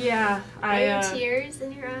sure. Yeah, Are there tears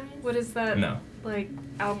in your eyes? What is that? No. Like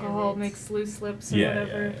alcohol makes loose lips or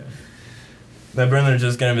whatever. That Brenda's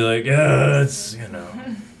just gonna be like, yeah, it's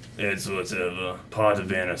it's whatever. Part of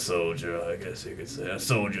being a soldier, I guess you could say, a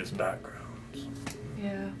soldier's background.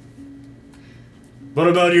 Yeah. What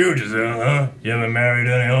about you, Giselle, huh? You haven't married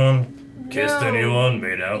anyone? Kissed No. anyone?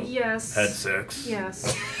 Made out? Yes. Had sex?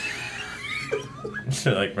 Yes.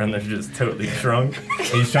 So, like, Brenda's just totally drunk.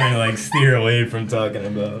 He's trying to, like, steer away from talking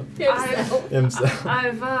about himself.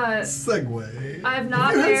 I've Segue. I've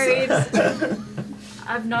not married.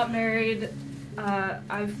 I've not married.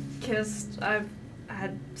 I've kissed. I've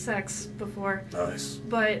had sex before. Nice.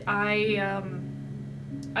 But I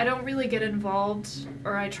don't really get involved,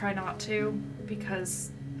 or I try not to,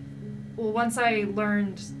 because, well, once I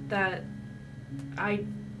learned that I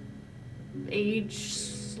age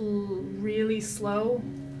really slow,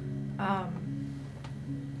 I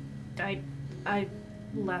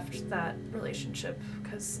left that relationship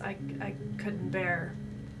because I couldn't bear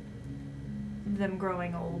them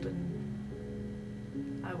growing old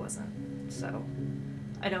and I wasn't. So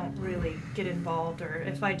I don't really get involved, or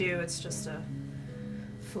if I do, it's just a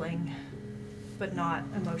fling, but not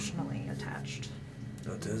emotionally attached.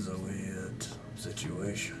 That is a weird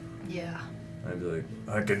situation. Yeah. I'd be like,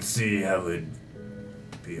 I can see how it'd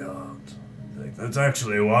be hard. Like, that's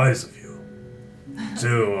actually wise of you.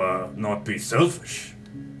 To, not be selfish.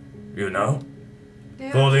 Yeah.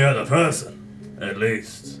 For the other person, at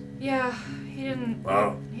least. Yeah, he didn't.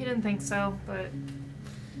 Wow. He didn't think so, but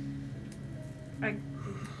I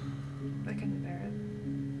couldn't bear it.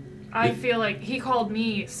 I feel like he called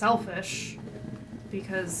me selfish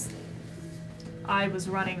because I was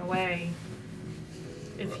running away.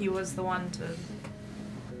 If he was the one to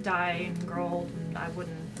die and grow old, and I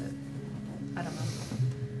wouldn't. But I don't know.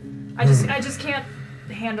 I just can't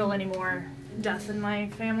handle any more death in my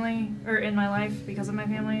family or in my life because of my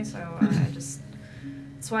family. So that's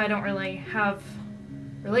why I don't really have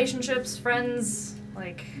relationships, friends.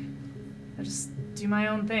 Like, I just do my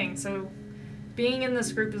own thing. So being in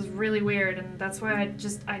this group is really weird, and that's why I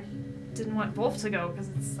didn't want Wolf to go, because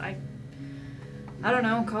it's I don't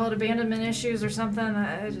know, call it abandonment issues or something.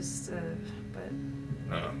 I just but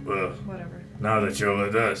Well, whatever. now that you're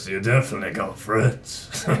with us, you definitely got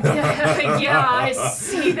friends. Yeah, I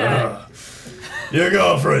see that. You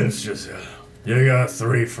got friends, Giselle. You got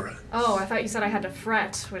 3 friends. Oh, I thought you said I had to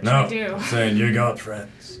fret, which No, I do. I'm saying you got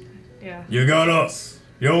friends. Yeah. You got us.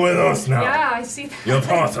 You're with us now. Yeah, I see that. You're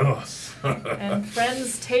part of us. And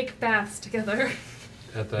friends take baths together.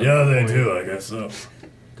 At that Yeah, they point, do, I guess so.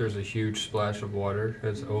 There's a huge splash of water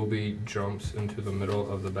as Obi jumps into the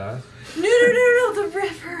middle of the bath. No, the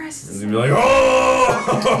river is. And they'd be like,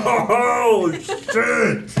 oh,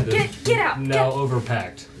 shit. Get out. Now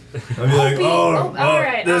overpacked. I'd be like, Opie. oh,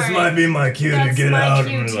 alright, this alright. might be my cue That's to get my out.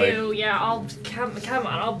 cue And like, too. Yeah, I'll come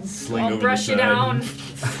on. Sling I'll over brush the you side down. and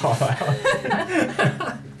fall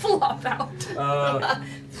out. Flop out.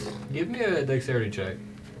 Give me a dexterity check.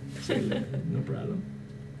 No problem.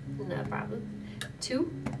 No problem.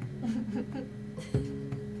 2.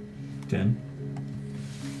 10.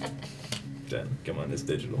 10. Come on, it's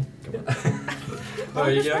digital. Come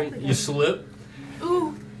on. You slip,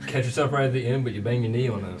 Ooh. catch yourself right at the end, but you bang your knee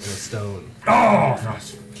on a stone. oh,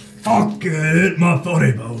 fuck it, hit my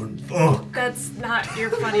funny bone. Fuck. That's not your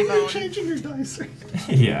funny bone. Changing your dice.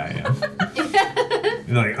 Yeah, I am.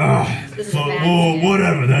 You're like, oh, This is fuck, bad, whoa, yeah.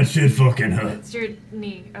 whatever, that shit fucking hurts. It's your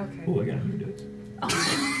knee. Okay. Oh, I got a new dice.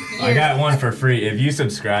 I got one for free. If you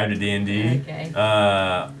subscribe to D&D, Okay.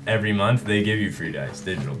 every month they give you free dice,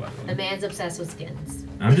 digital by the A way. man's obsessed with skins.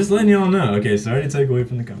 I'm just letting y'all know. Okay, sorry to take away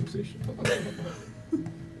from the conversation.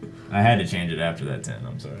 I had to change it after that 10.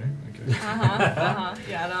 I'm sorry. Okay. Yeah,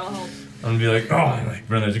 that'll help. I'm gonna be like, oh, and like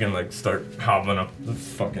Brenda's gonna like start hobbling up the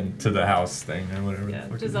fucking to the house thing or whatever. Yeah, the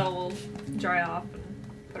fuck Giselle will dry off and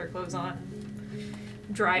put her clothes on.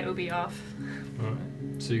 Dry Obi off. Alright.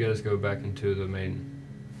 So you guys go back into the main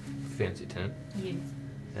fancy tent. Yeah.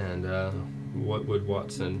 And what would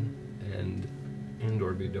Watson and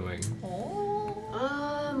Endor be doing?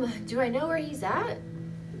 Do I know where he's at?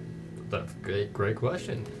 That's a great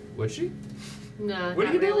question. Would she? No. What are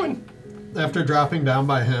not you really. doing? After dropping down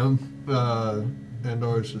by him,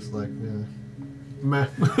 Endor's just like, yeah. Meh.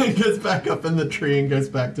 He gets back up in the tree and goes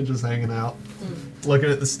back to just hanging out.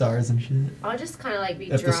 Looking at the stars and shit. I'll just kind of like be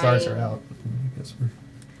If drying, the stars are out. I guess we're...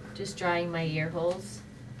 just drying my ear holes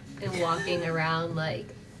and walking around like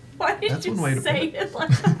Why did That's you one way to say put it like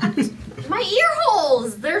that? my ear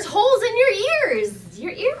holes. There's holes in your ears.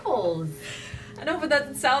 Your ear holes. I know, but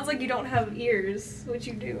that sounds like you don't have ears, which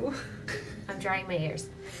you do. I'm drying my ears.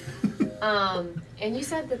 And you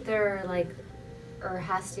said that there are like, or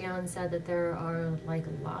Hastion said that there are like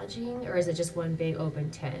lodging, or is it just one big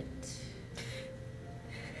open tent?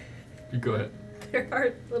 You go ahead. There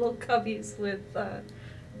are little cubbies with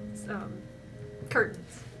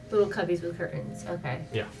curtains. Little cubbies with curtains. Okay.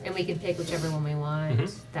 Yeah. And we can pick whichever one we want.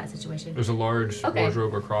 Mhm. That situation. There's a large Okay.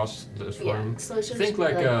 wardrobe across this Yeah. room. So it should Think just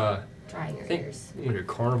be like drying your think ears. like a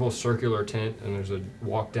carnival circular tent, and there's a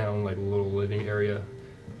walk down like a little living area,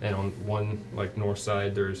 and on one like north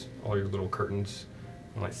side there's all your little curtains,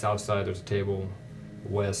 on like south side there's a table,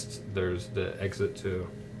 west there's the exit to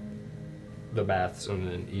the baths, and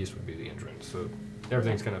then east would be the entrance. So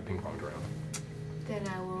everything's kind of ping ponged around. Then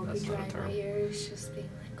I will That's be not a drying term. my ears, just being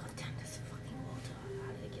like, God damn, this fucking water.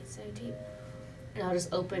 How did it get so deep? And I'll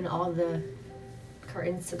just open all the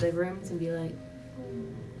curtains to the rooms and be like,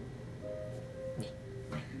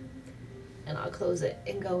 and I'll close it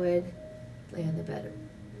and go in, lay on the bed,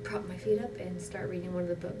 prop my feet up, and start reading one of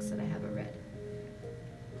the books that I haven't read.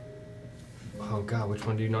 Oh God, which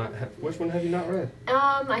one have you not read?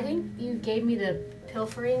 I think you gave me the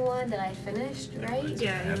pilfering one that I finished, right? I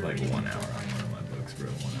Yeah, had you like were 1 hour on one of my books, bro.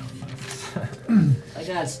 1 hour left. I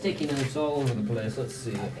got sticky notes all over the place. Let's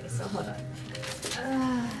see. Okay, so hold on.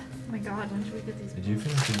 Oh my God, when should we get these? Did you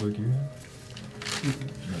finish the book you had?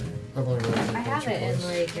 I've only read it a I have bunch it of in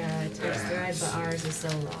twice. like text thread, but ours is so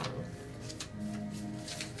long.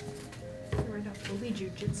 Right off the Lee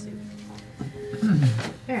Jujitsu.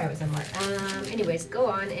 There I was on mark. Anyways, go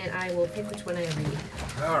on and I will pick which one I read.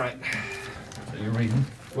 All right. So you're reading.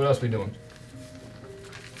 What else we doing?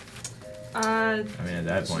 I mean, at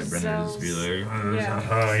that point, Brendan would just be like,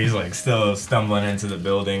 Yeah. he's like still stumbling into the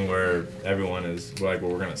building where everyone is like, where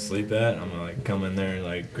we're gonna sleep at. I'm gonna like come in there and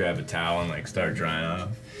like grab a towel and like start drying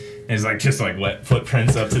off. And it's like just like wet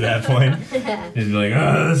footprints up to that point. He's like,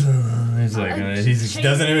 he's like, he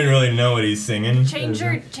doesn't even really know what he's singing. Change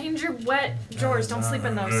your wet drawers. Don't sleep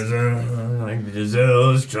in those. Like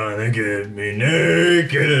Giselle's trying to get me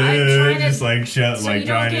naked. I'm trying to- just like So like you don't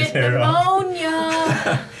drying his get hair off.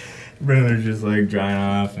 pneumonia. Brendan's just like drying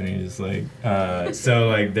off, and he's just like, so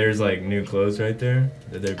like there's like new clothes right there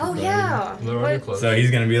that they're Oh providing. yeah. There are What- your clothes. So he's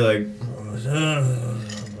gonna be like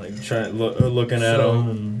looking at So- him.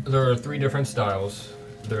 And There are 3 different styles.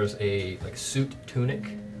 There's a like suit tunic,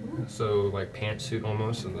 So like pantsuit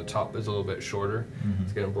almost, and the top is a little bit shorter.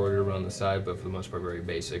 It's got embroidered around the side, but for the most part, very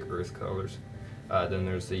basic earth colors. Then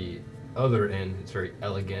there's the other end. It's very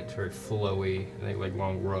elegant, very flowy. I think like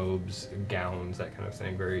long robes, gowns, that kind of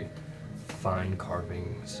thing. Very fine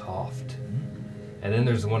carving, soft. And then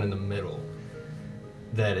there's the one in the middle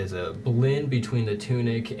that is a blend between the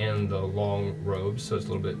tunic and the long robes. So it's a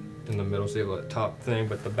little bit in the middle, so you have that top thing,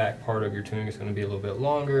 but the back part of your tunic is going to be a little bit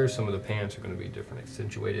longer. Some of the pants are going to be different,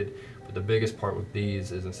 accentuated. But the biggest part with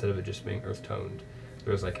these is instead of it just being earth toned,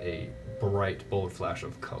 there's like a bright, bold flash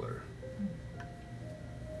of color.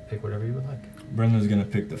 Pick whatever you would like. Brenda's gonna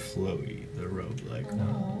pick the flowy, the robe-like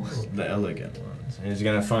one, the elegant ones. And he's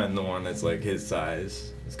gonna find the one that's like his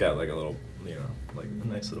size. It's got like a little, you know, like a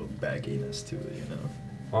nice little bagginess to it, you know.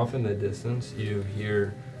 Off in the distance, you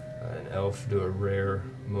hear an elf do a rare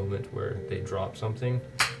moment where they drop something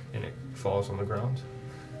and it falls on the ground.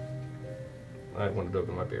 I wanted to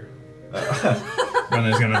open my beer.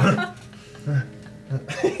 Brenda's gonna.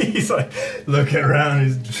 He's like looking around.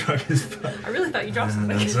 He's drunk as fuck. I really thought you dropped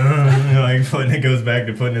something. Like putting it goes back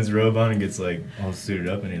to putting his robe on and gets like all suited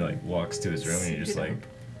up, and he like walks to his room and he's just like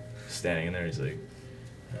standing in there. He's like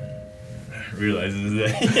realizes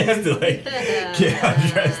that he has to like get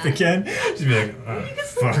undressed again. Just be like, oh,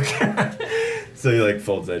 fuck. So he like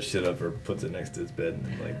folds that shit up or puts it next to his bed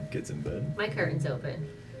and like gets in bed. My curtain's open.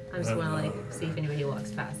 I'm just wanna like see if anybody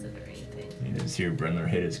walks past it or anything. You just hear Brenda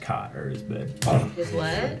hit his cot or his bed. His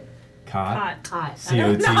what? Cot. Cot.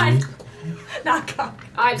 C-O-T. Not cock.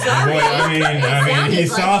 I'm sorry. Well, I mean, sounded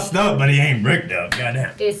he's like- sauced up, but he ain't bricked up.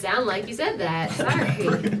 Goddamn. It sounded like you said that. Sorry.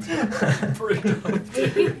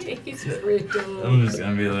 He's bricked up. I'm just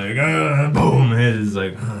gonna be like, boom, hit is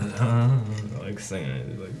like singing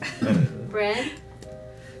it. Like, Brent,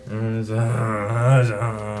 you're you're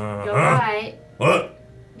right. What?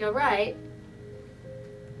 You're right.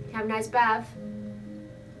 Have a nice bath.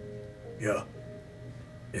 Yeah.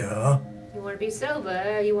 Yeah? You want to be sober?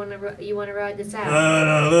 Or you want to ride this out?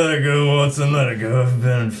 No, let it go, Watson, let it go. I've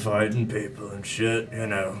been fighting people and shit, you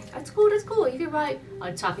know. That's cool. That's cool. You can ride.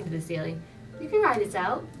 I'm talking to the ceiling. You can ride this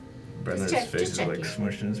out. Brenda's check- face just is like checking.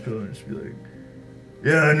 smushed in his pillow and just be like,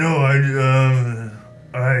 Yeah, no,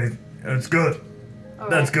 it's good. All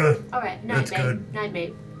That's right. good. All right. Night, That's mate. good. Night,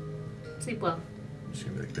 mate. Sleep well. I'm just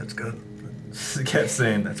gonna be like, that's good. kept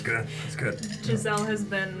saying that. That's good. That's good. Giselle has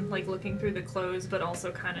been like looking through the clothes, but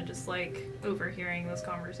also kind of just like overhearing this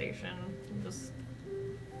conversation, just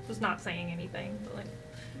not saying anything. But like,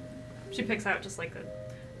 she picks out just like a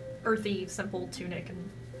earthy, simple tunic and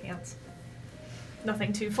pants.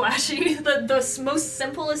 Nothing too flashy. The most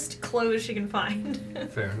simplest clothes she can find.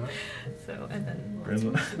 Fair enough. So and then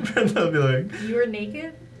Brenda will be like, you were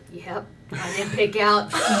naked. Yep. I didn't pick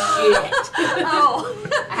out shit. I Oh.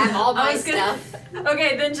 have all my I was gonna- stuff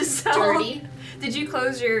Okay, then Giselle. dirty. Did you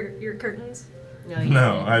close your curtains? No, you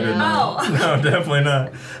no, didn't. I did not. Oh. No, definitely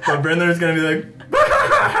not. But Brenda's gonna be like,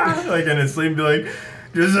 like in his sleep, be like,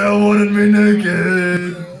 Giselle wanted me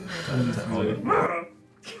naked.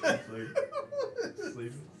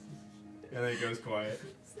 sleep. And then it goes quiet.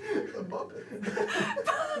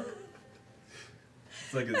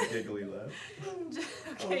 It's like a giggly laugh.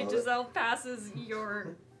 Okay, Giselle passes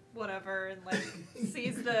your whatever and like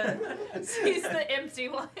sees the empty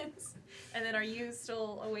ones. And then are you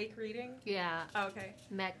still awake reading? Yeah. Oh, okay.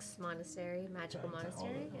 Mex Monastery, Magical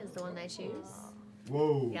Monastery is the one I choose.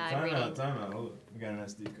 Whoa, Yeah, I'm reading. time out. Hold it. We got an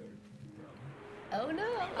SD card. Oh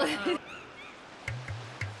no.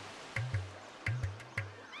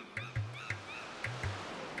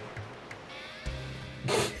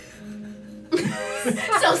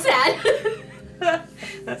 So sad.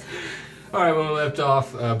 All right, when we left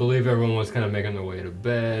off, I believe everyone was kind of making their way to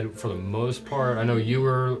bed for the most part. I know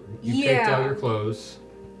you picked out your clothes.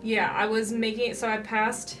 Yeah, I was making so I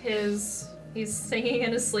passed his. He's singing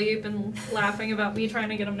in his sleep and laughing about me trying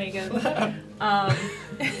to get him naked.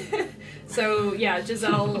 So yeah,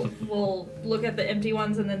 Giselle will look at the empty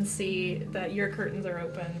ones and then see that your curtains are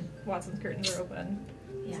open. Watson's curtains are open.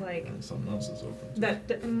 He's Yeah. like, And something else is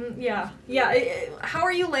open. yeah. How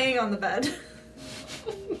are you laying on the bed?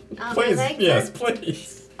 My Please, legs yes, are,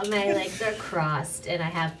 please. my legs are crossed and I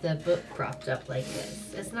have the book propped up like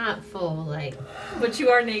this. It's not full, like. But you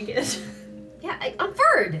are naked. Yeah, I'm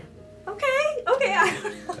furred. Okay. I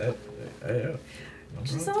don't know. Yeah.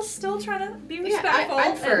 Giselle's still trying to be Yeah, respectful.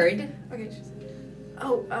 I'm and- furred. Okay.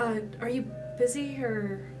 Oh, are you busy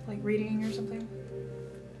or like reading or something?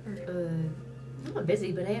 I'm not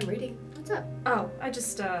busy, but I am reading. What's up? Oh, I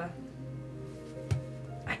just I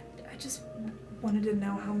just wanted to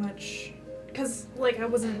know how much, cause like I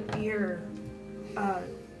wasn't here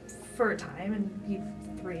for a time and you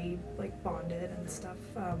three like bonded and stuff.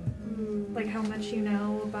 Like how much you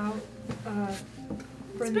know about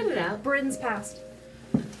Spit it out. Bryn's past.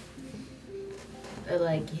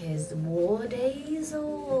 Like his war days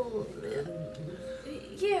or...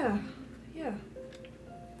 Yeah.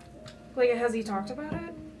 Like, has he talked about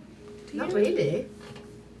it? To Not you? really.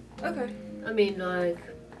 Okay. I mean, like,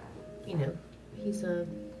 you know, he's a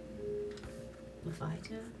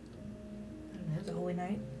fighter. I don't know. The Holy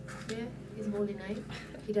Knight. Yeah, he's a holy knight.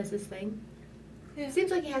 He does his thing. Yeah.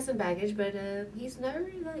 Seems like he has some baggage, but he's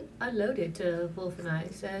never like unloaded to Wolf and I.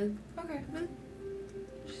 So Okay.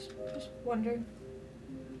 Just wondering.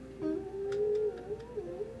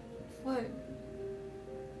 What?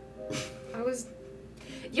 I was.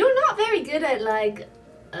 you're not very good at like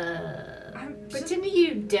I'm just- pretending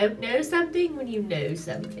you don't know something when you know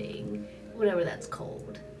something, whatever that's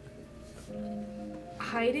called.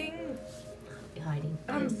 hiding. Hiding.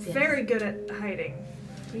 I'm Yes, yes. very good at hiding.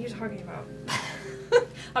 What are you talking about?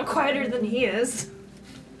 I'm quieter than he is.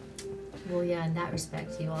 Well, yeah, in that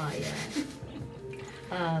respect, you are.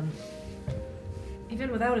 Yeah.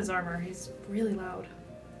 Even without his armor, he's really loud.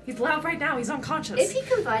 He's loud right now. He's unconscious. If he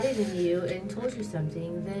confided in you and told you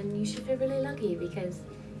something, then you should feel really lucky because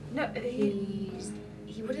No, he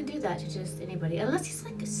wouldn't do that to just anybody unless he's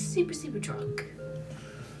like super super drunk.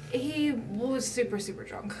 he was super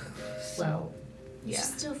drunk. So, Well, you yeah.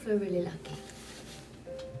 should still feel really lucky.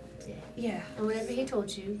 Yeah. Yeah. And whatever he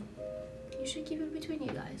told you, you should keep it between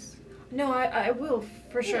you guys. No, I will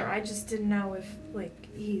for sure. Yeah. I just didn't know if like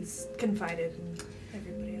he's confided in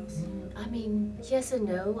everybody else. I mean, yes and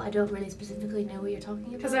no. I don't really specifically know what you're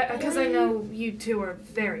talking about. Because I know you two are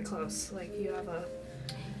very close. Like you have a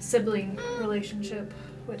sibling relationship,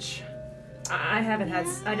 which I haven't had.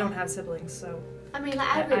 I don't have siblings, so I mean, like,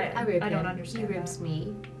 I rib I don't him. understand He ribs that.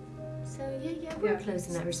 me. So yeah, we're Yeah. close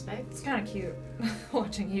in that respect. it's kind of cute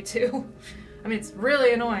watching you two. I mean, it's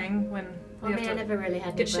really annoying when Well, you I mean, I have to. never really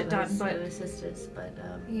had get any shit done, brothers but- or sisters, but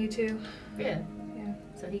You two. yeah. Yeah.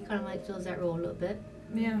 So he kind of like fills that role a little bit.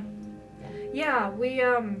 Yeah. Yeah, we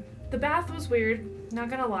the bath was weird, not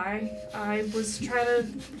gonna lie. I was trying to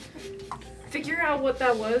figure out what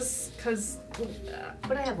that was cuz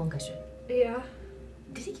But I have one question. yeah.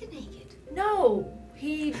 Did he get naked? No,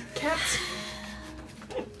 he kept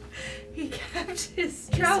his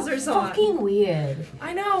trousers on. Fucking weird.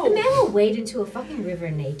 I The know. man will wade into a fucking river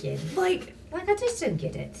naked. Like Like, I just don't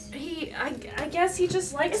get it. I guess he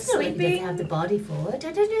just likes It's not like he sleeping. doesn't have the body for it.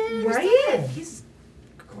 I don't Right? understand. He's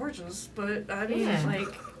gorgeous, but I mean Yeah.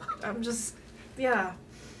 like I'm just yeah.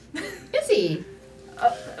 Is he?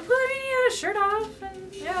 Well, I mean, he had his shirt off,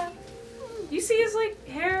 and yeah. You see his like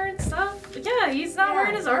hair and stuff. Yeah, he's not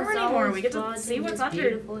wearing his armor it's anymore. always We get to blonde see and what's just under.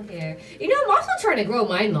 Beautiful hair. You know, I'm also trying to grow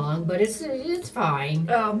mine long, but it's fine.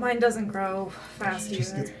 Oh, mine doesn't grow fast It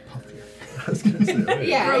just either. gets puffier. I was gonna say that.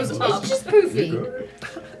 Yeah, grows it's up. just poofy.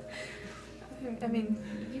 I mean,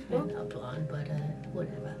 You've been a blonde, but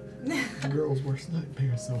whatever. The girl's worst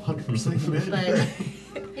nightmare, so 100% men.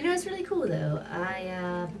 But you know, it's really cool though.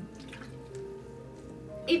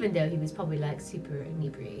 Even though he was probably like super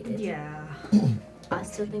inebriated, yeah. I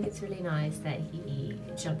still think it's really nice that he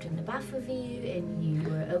jumped in the bath with you and you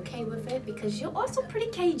were okay with it because you're also pretty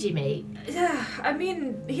cagey, mate. Yeah, I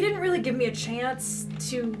mean, he didn't really give me a chance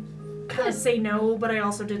to kind of say no, but I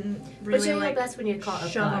also didn't But really you're like best when you're caught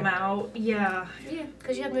off shove him guard. out. Yeah. Yeah,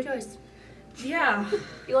 because you have no choice. Yeah.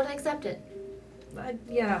 You gotta accept it.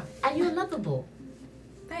 Yeah. And you're lovable.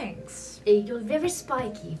 Thanks. You're very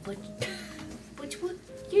spiky, but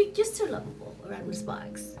you're still lovable around the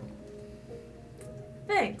spikes.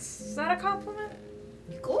 Thanks. Is that a compliment?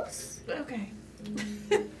 Of course. Okay.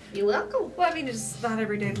 You're welcome. Well, I mean, it's not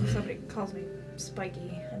every day somebody calls me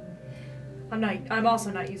spiky, and I'm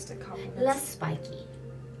also not used to compliments. Less spiky.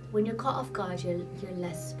 When you're caught off guard, you're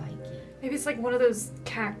less spiky. Maybe it's like one of those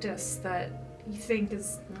cactus that you think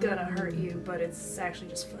is gonna hurt you, but it's actually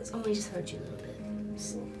just fuzzy. Oh, it just hurt you a little bit.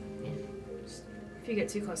 Just a little bit. Yeah. Just if you get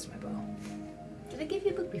too close to my bow. Did I give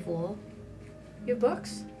you a book before? You have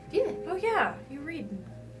books? Yeah. Oh yeah, you read.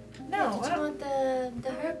 No, Yeah, I did you don't. want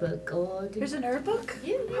the herb book or did There's an herb book?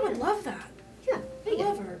 Yeah, I would love that. Yeah, I there you go.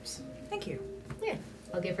 love herbs. Thank you. Yeah.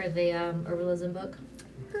 I'll give her the herbalism book.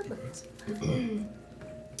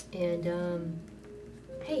 And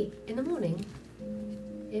hey, in the morning,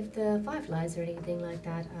 if the fireflies or anything like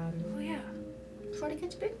that, Oh yeah, try to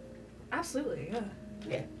catch a bit. absolutely. Yeah.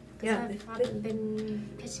 Yeah. 'Cause Yeah. I haven't been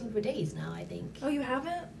catching for days now, I think. Oh, you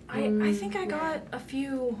haven't? I think I got a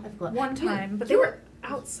few I've got one you- time, but you they were- were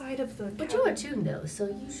outside of the. But cabin. you're attuned though, so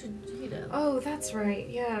you should, you know, Oh, that's right.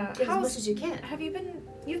 Yeah. get as much as you can. Have you been?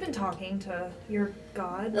 You've been talking to your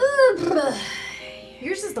god.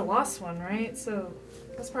 Yours is the lost one, right? So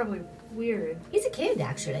that's probably weird. He's a kid,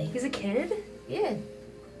 actually. He's a kid? Yeah.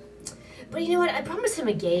 But you know what? I promised him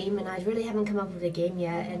a game, and I really haven't come up with a game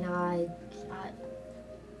yet. And I'm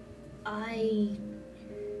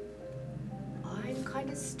kind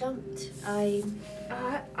of stumped. I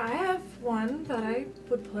have one that I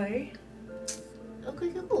would play.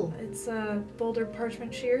 Okay, cool. It's Boulder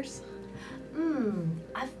Parchment Shears. In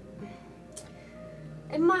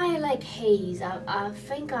my like haze, I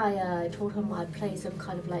think I told him I'd play some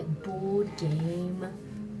kind of like board game.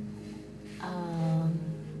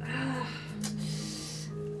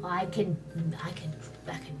 I can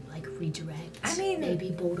like redirect. I mean, maybe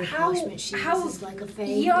Boulder how Parchment Shears is like a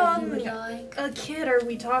thing that he would like. a kid are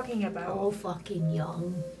we talking about? Oh, fucking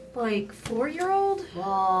young. Like 4-year-old?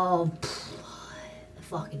 Oh,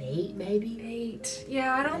 fucking 8 maybe. 8.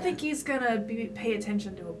 Yeah, I don't think he's gonna pay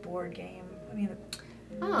attention to a board game. I mean,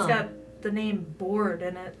 it's got the name board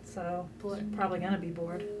in it, so probably gonna be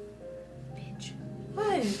bored. Bitch.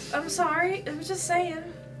 What? I'm sorry. I was just saying.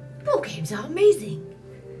 Board games are amazing.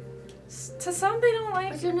 To some, they don't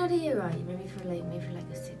like. But you're not here, right? Maybe for like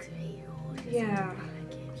a 6 or 8-year-old. Yeah.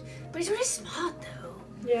 But he's really smart though.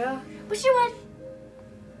 Yeah. But you know what?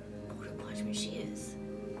 Boulder Parchment Shears.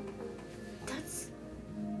 That's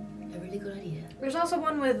a really good idea. There's also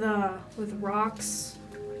one with rocks,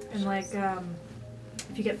 and like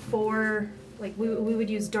if you get 4, like we would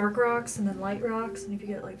use dark rocks and then light rocks, and if you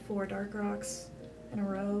get like 4 dark rocks in a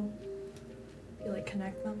row, you like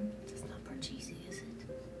connect them. That's not Parcheesi, is it?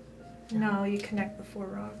 No, you connect the 4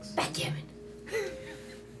 rocks. Backgammon.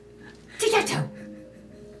 Tic-tac-toe.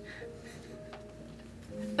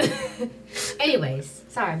 Anyways,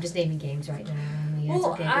 sorry, I'm just naming games right now. Yeah,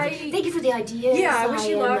 Well, okay. Thank you for the ideas. Yeah, I wish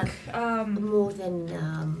you luck. More than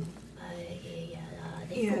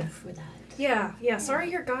thankful for that. Yeah.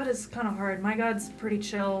 Sorry, your god is kind of hard. My god's pretty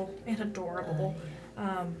chill and adorable.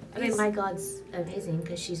 I mean, my god's amazing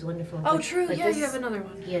because she's wonderful. Oh, but, true. but Yeah, this, you have another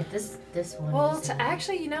one. Yeah, this one. Well, is,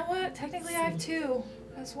 actually, you know what? Technically, I have 2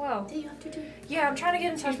 as well. do you have to do? Yeah, I'm trying to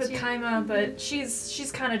get in touch with Two. Kaima, but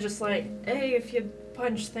she's kind of just like, hey, if you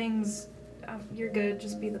punch things, you're good.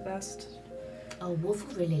 Just be the best. Oh, Wolf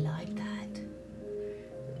would really like that.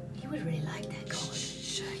 He would really like that god.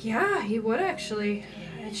 Yeah, he would actually.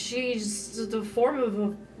 She's the form of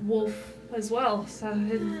a wolf as well, so Oh, I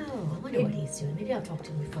wonder what he's doing. Maybe I'll talk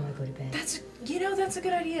to him before I go to bed. that's a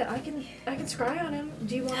good idea. I can scry on him.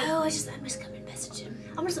 Do you want? No, I must come and message him.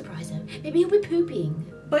 I'm gonna surprise him. Maybe he'll be pooping.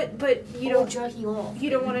 But you or don't jerking off. you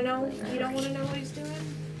don't want to know. You don't want to know what he's doing.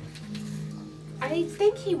 I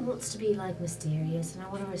think he wants to be like mysterious, and I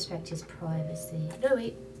want to respect his privacy. No,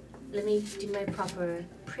 wait. Let me do my proper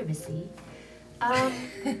privacy.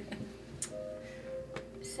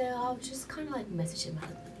 So I'll just kind of like message him out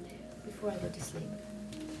of the blue before I go to sleep.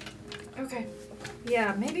 Okay.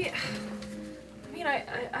 Yeah, maybe. I mean,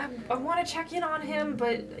 I want to check in on him,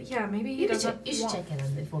 but yeah, maybe he doesn't. You should check in on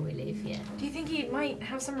him before we leave. Yeah. Do you think he might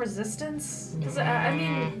have some resistance? Because Nah. I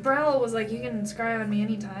mean, Brell was like, you can scry on me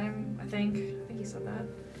anytime. I think he said that.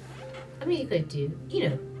 I mean, you could do. You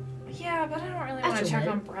know. Yeah, but I don't really want to After check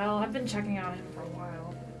what? on Brell. I've been checking on him for a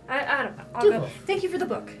while. I don't know. I'll Do go. both. Thank you for the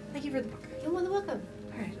book. Thank you for the book. You're more than welcome.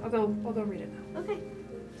 All right, I'll go read it now. Okay.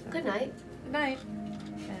 Good night. Good night.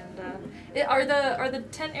 And are the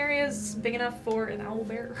tent areas big enough for an owl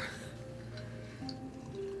bear?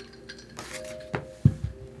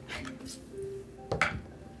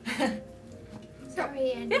 Sorry,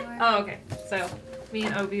 Allendior. Oh, okay. So me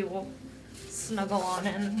and Obi will snuggle on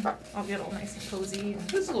in. I'll get all nice and cozy.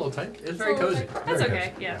 And It's a little tight. It's very a little cozy. tight. That's Very okay.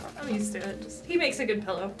 cozy. Yeah, I'm used to it. He makes a good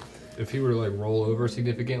pillow. If he were to like roll over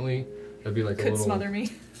significantly, that'd be like a Could little. smother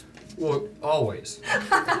me. Well, always.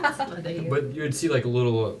 Smother you. But you'd see like a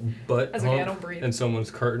little butt That's okay. I hump don't breathe. in someone's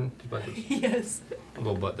curtain. Just like Yes. a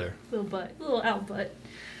little butt there. Little butt. Little owl butt.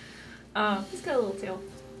 He's got a little tail.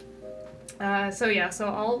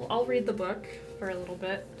 So I'll read the book for a little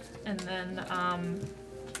bit, and then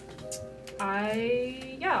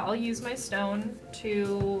I'll use my stone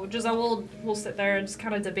to Giselle will sit there and just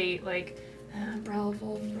kind of debate like Brell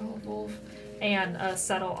Wolf, and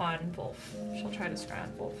settle on Wolf. She'll try to scry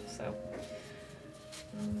on Wolf. So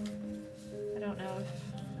I don't know if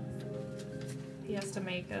he has to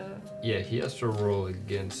make a. Yeah, he has to roll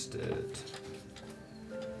against it.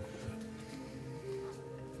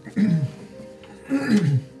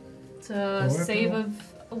 It's a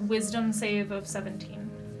wisdom save of 17.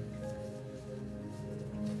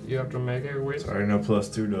 You have to make a wisdom. Sorry, no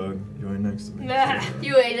 +2, dog. You ain't next to me. Nah.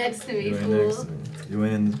 You ain't next to me, You ain't next fool. to me. You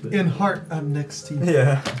ain't in this bit. In heart, I'm next to you.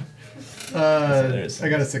 Yeah. I got a This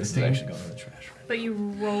is 16. actually going in the trash. But you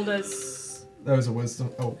rolled a That was a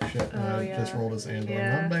wisdom. Oh shit! Oh, I yeah. just rolled as Andor.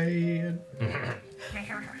 Yeah. My bad.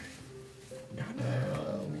 Let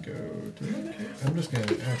me go to. I'm just gonna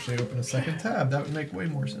actually open a second tab. That would make way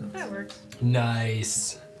more sense. That works.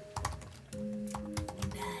 Nice.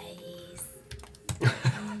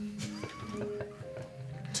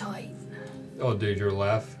 Tight. Oh, dude, your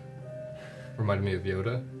laugh reminded me of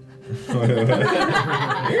Yoda.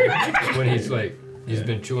 When he's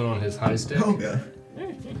been chewing on his high stick. Oh god.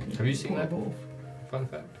 Have you seen that? Fun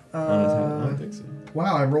fact. I don't think so.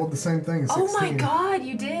 Wow, I rolled the same thing. 16. Oh my god,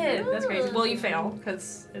 you did! That's crazy. Well, you fail,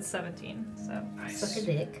 because it's 17, so. Suck a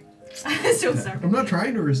dick. Still sorry. I'm not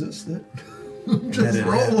trying to resist it. I'm just Let it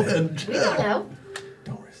rolling. We don't know.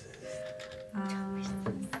 Don't resist.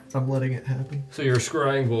 I'm letting it happen. So you're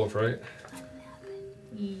scrying Wolf, right?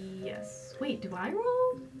 Yes. Wait, do I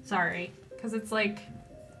roll? Sorry, because it's like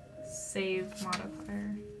save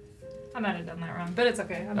modifier. I might have done that wrong, but it's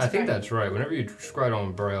okay. I think that's right. Whenever you scried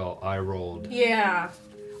on Braille, I rolled. Yeah.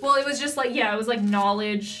 Well, it was just like, yeah, it was like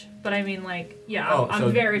knowledge, but I mean, like, yeah, Oh, I'm so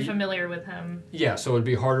very familiar with him. Yeah, so it'd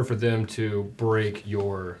be harder for them to break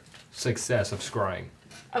your success of scrying.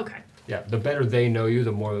 Okay. Yeah, the better they know you,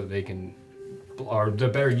 the more that they can, or the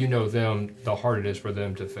better you know them, the harder it is for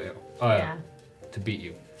them to fail. Yeah. To beat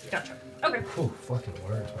you. Gotcha. Okay. Oh, fucking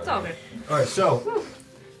words. It's all good. All right, so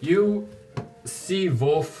you see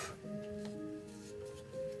Wolf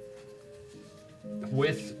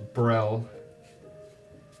with Brell.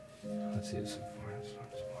 Let's see. It's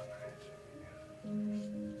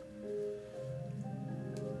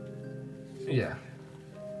yeah.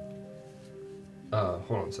 Hold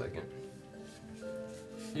on a second.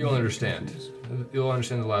 You'll understand. You'll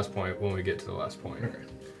understand the last point when we get to the last point. Okay.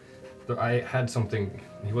 I had something.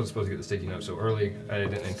 He wasn't supposed to get the sticky note so early. I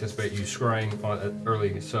didn't anticipate you scrying on it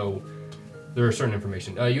early, so there are certain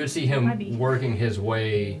information. You would see him working his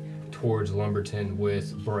way towards Lumberton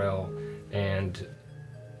with Burrell, and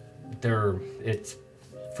it's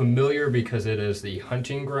familiar because it is the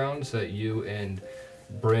hunting grounds that you and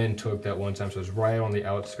Bryn took that one time. So it's right on the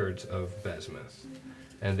outskirts of Besmith,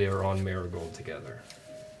 and they were on Marigold together.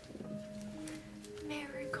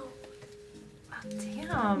 Marigold. Oh,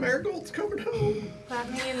 damn. Marigold's coming home. That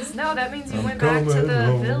means you went back to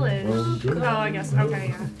the village. Oh, I guess. Okay,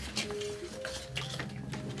 yeah.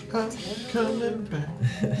 I'm coming back.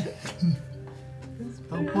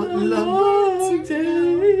 I want love.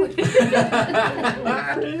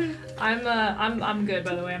 I'm good,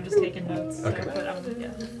 by the way. I'm just taking notes. Okay. So, but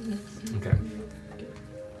yeah. Okay.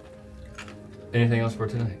 Anything else for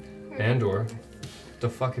tonight? Andor, the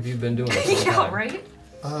fuck have you been doing this whole Yeah, time? right?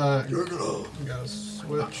 Gotta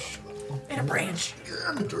switch. In a branch.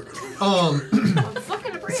 Fucking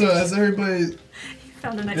a branch. So as everybody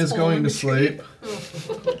Found a nice is hole going in to the tree. sleep,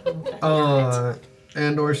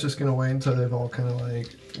 Andor's just gonna wait until they've all kind of like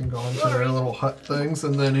gone to their little hut things,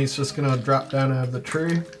 and then he's just gonna drop down out of the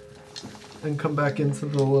tree and come back into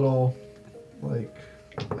the little, like,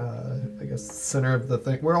 I guess center of the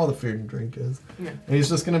thing where all the food and drink is. Yeah. And he's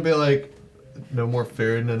just gonna be like, no more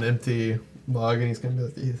food and an empty mug, and he's gonna be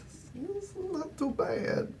like, it's not too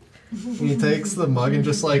bad. And he takes the mug and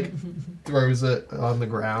just like throws it on the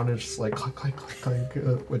ground and just like clink, clink, clink,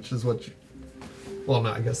 clink, which is what you, well,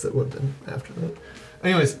 no, I guess it would have been after that.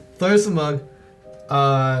 Anyways, throws the mug,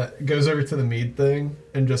 goes over to the mead thing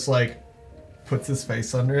and just like puts his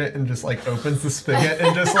face under it and just like opens the spigot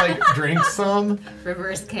and just like drinks some.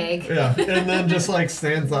 Reverse keg. Yeah, and then just like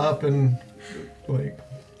stands up and like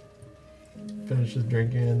finishes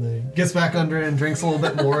drinking and then gets back under it and drinks a little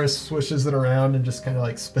bit more, swishes it around and just kind of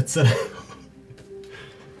like spits it out.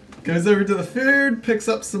 Goes over to the food, picks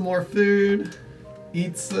up some more food,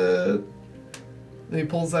 eats it. Then he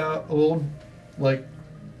pulls out a little like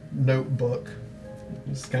notebook.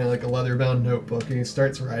 It's kind of like a leather-bound notebook, and he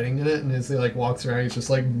starts writing in it. And as he like walks around, he's just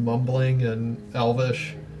like mumbling in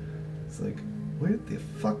Elvish. It's like, "Where the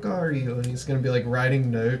fuck are you?" And he's gonna be like writing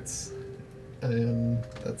notes, and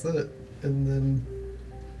that's it. And then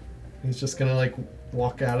he's just gonna like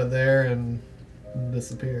walk out of there and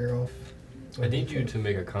disappear off. I need you to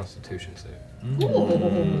make a Constitution save.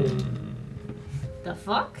 Ooh. The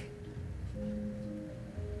fuck?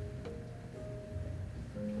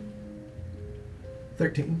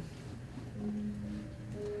 $13.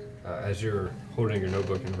 As you're holding your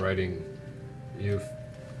notebook and writing, you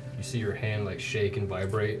see your hand like shake and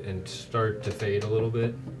vibrate and start to fade a little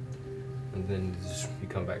bit, and then you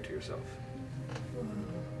come back to yourself.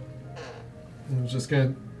 I'm just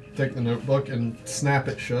gonna take the notebook and snap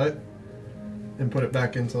it shut and put it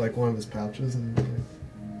back into like one of his pouches and be like,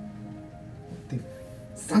 the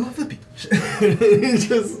son of a bitch. He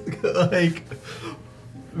just like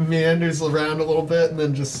meanders around a little bit and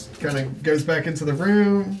then just kind of goes back into the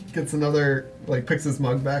room, gets another, like, picks his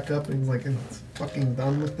mug back up and he's like, I'm fucking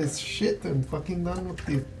done with this shit. I'm fucking done with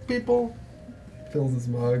these people. Fills his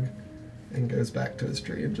mug and goes back to his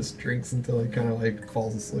tree and just drinks until he kind of, like,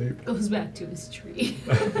 falls asleep. Goes back to his tree.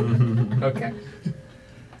 Okay.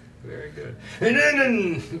 Very good. And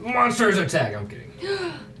then monsters attack. I'm kidding.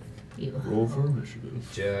 Roll for initiative.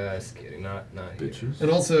 Just kidding. Not here. Bitches.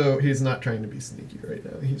 And also, he's not trying to be sneaky right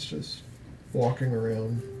now. He's just walking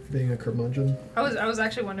around being a curmudgeon. I was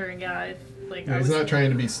actually wondering, if like Yeah, I he's was, not trying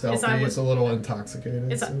to be stealthy. I He's was- a little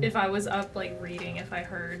intoxicated. So. if I was up like reading, if I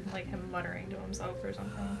heard like him muttering to himself or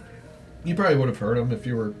something. You probably would have heard him if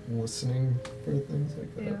you were listening for things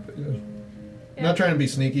like that. Yeah. But yeah. Yeah. Not trying to be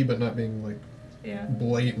sneaky, but not being like Yeah.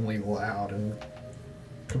 blatantly loud and.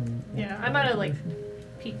 Yeah, I might have like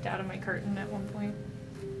peeked out of my curtain at one point.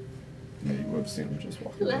 Yeah, you would have seen him just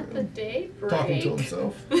walking Let the around, day break. talking to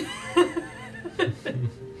himself.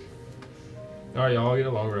 All right, y'all get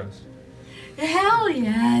a long rest. Hell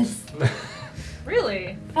yes.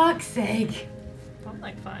 Really? Fuck's sake. I'm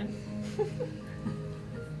like fine.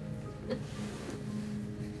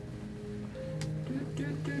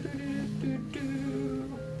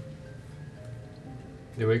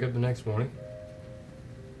 You wake up the next morning.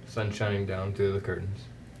 Sun shining down through the curtains,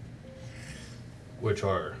 which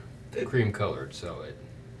are cream colored, so it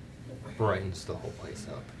brightens the whole place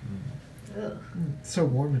up. Ugh, So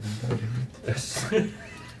warm and inviting.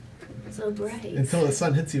 so bright. Until the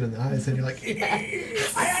sun hits you in the eyes and you're like,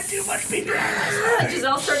 I had too much pizza.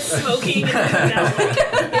 Giselle starts smoking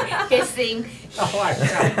and Hissing. Oh my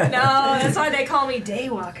god. no, that's why they call me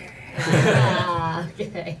Daywalker. Ah,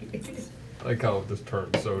 okay. I like how this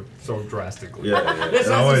turns so drastically. Yeah, This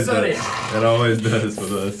it house always is sunny. does. It always does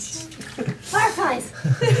with us. Fireflies.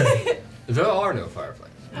 There are no fireflies,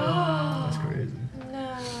 That's crazy.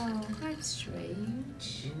 No. That's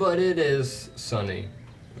strange. but it is sunny.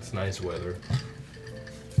 It's nice weather.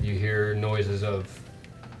 You hear noises of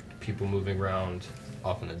people moving around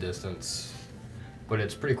off in the distance, but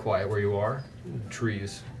it's pretty quiet where you are.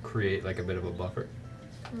 Trees create like a bit of a buffer,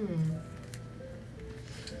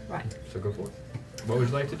 Right. so go for it. What would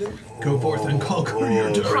you like to do? Go forth and conquer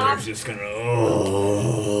your Brother's just gonna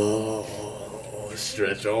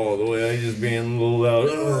stretch all the way. He's just being a little loud.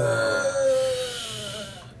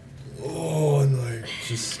 And like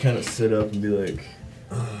just kind of sit up and be like,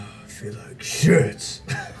 I feel like shit.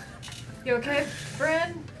 You okay,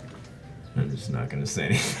 Bryn? I'm just not gonna say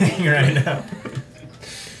anything right now.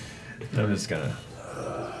 I'm just gonna.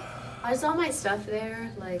 Is all my stuff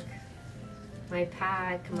there? Like my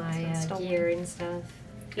pack, my Stolen. gear and stuff?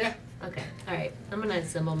 Yeah. Okay. Alright. I'm gonna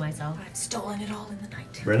assemble myself. I've stolen it all in the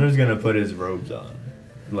night. Brendan's gonna put his robes on,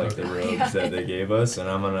 like the robes Yeah. that they gave us, and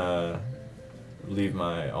I'm gonna leave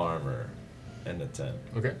my armor in the tent.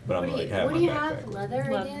 Okay. But I'm What do like you, have what my do you backpack. have? Leather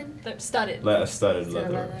again? They're studded. A studded Studded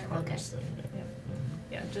leather. leather, harness okay. thing,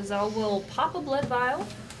 yeah. Yeah, Giselle will pop a blood vial.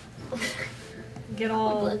 Get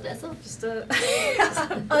all Blood vessel? just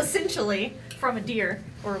essentially from a deer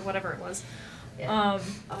or whatever it was. Yeah.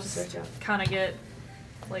 I'll Just search up. kind of get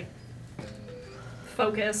like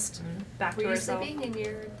focused and back Were to you herself. sleeping in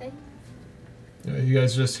your thing? Yeah, you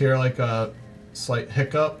guys just hear like a slight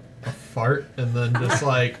hiccup, a fart, and then just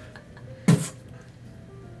like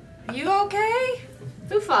You okay?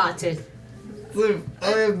 Who farted?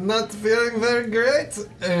 I am not feeling very great.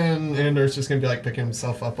 And Andor's just gonna be like picking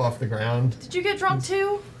himself up off the ground. Did you get drunk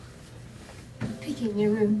too? Peeking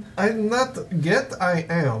your room. I'm not yet. I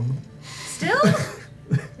am. Still?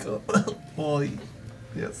 Well,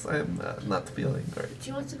 yes, I am not feeling great. Do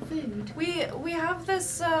you want some food? we have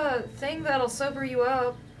this thing that'll sober you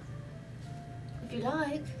up. If you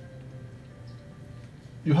like.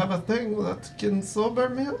 You have a thing that can sober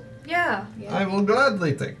me up? Yeah. I will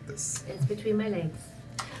gladly take this. It's between my legs.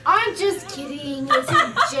 I'm just kidding. It's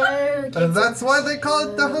a joke. And that's why they call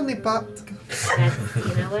it the honey pot. That's,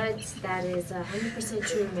 you know what? That is 100%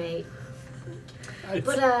 true, mate.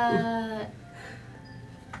 But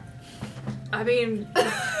I mean,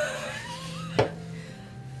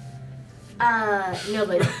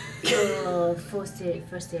 no, but for serious,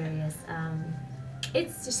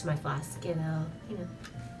 it's just my flask, you know.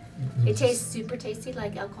 It tastes super tasty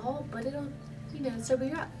like alcohol, but it'll, sober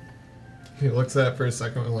you up. He looks at it for a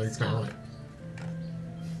second and like kind of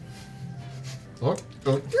like, oh,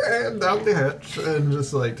 okay, and down the hatch, and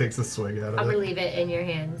just like takes a swig out I'm of gonna it. leave it in your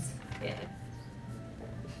hands. Yeah.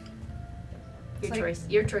 Your like- choice.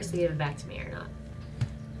 Your choice to give it back to me or not.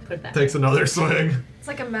 Put it back. Takes another swig. it's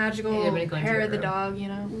like a magical Yeah, I'm gonna go into hair your of the room.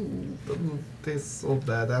 dog, Doesn't taste so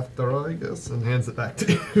bad after all, I guess, and hands it back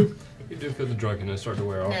to you. You do feel the drunkenness start to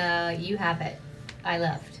wear off. No, you have it. I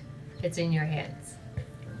left. It's in your hands.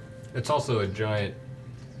 It's also a giant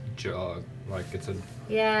jug. Like, it's a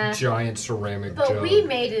Yeah. giant ceramic But jug. we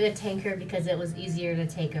made it a tanker because it was easier to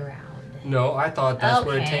take around. No, I thought that's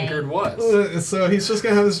what a Okay. tankard was. So he's just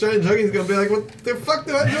gonna have this giant jug. He's gonna be like, "What the fuck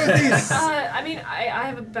do I do with these?" I mean, I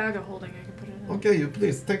have a bag of holding. I can put it in. Okay, you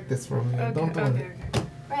please take this from me. Okay, Don't do okay, it. okay.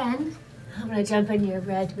 Friend, I'm gonna jump in your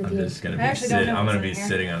bed with I'm you. just gonna I be actually don't know I'm what's gonna in be here.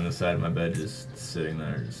 sitting on the side of my bed, just sitting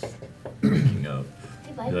there, just waking up.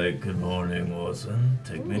 Hey, Be bud. like, good morning, Watson.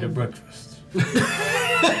 Take me to breakfast.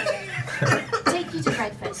 Take you to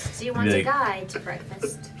breakfast. Do you want Be a like, guide to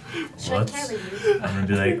breakfast? Should what? I carry you? I'm gonna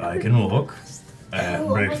be like, I can walk. Oh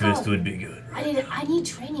my Breakfast God. would be good. I need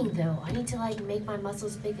training though. I need to like make my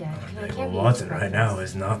muscles bigger. Can I Like, carry well, you Watson, to right breakfast? now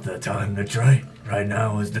is not the time to train. Right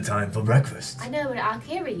now is the time for breakfast. I know, but I'll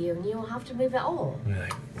carry you and you won't have to move at all. I'm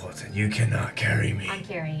like, Watson, you cannot carry me. I'm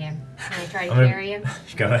carrying him. Can I try to I'm gonna- carry him?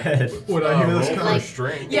 Go ahead. Would I hear this roll for coming?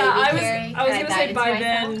 strength. Yeah, Baby I was carry. I was Can I gonna say guide it by to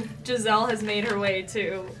then Giselle has made her way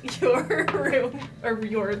to your room or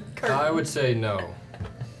your curtain. I would say no.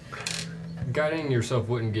 Guiding yourself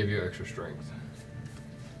wouldn't give you extra strength.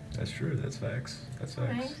 That's true. That's facts. That's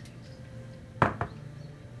facts. Right.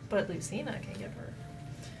 But Lucina can give her.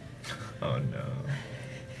 Oh no.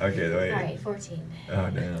 Okay, wait. Alright, 14. Oh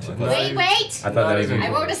damn. I thought, Wait! I thought that was even I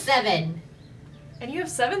gonna rolled a 7. And you have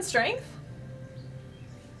 7 strength?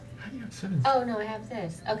 How do you have 7? Oh no, I have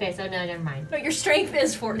this. Okay, so no, never mind. No, your strength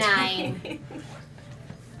is 14. 9.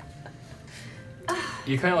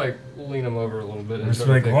 You kind of like lean him over a little bit. I'm and just start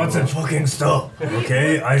like, thinking Watson, about- fucking stop.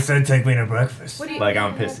 Okay? I said take me to breakfast. What do you like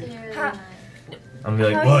I'm pissy. Ha- I'm gonna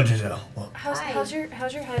be like, How what, Giselle? What? Hi. how's your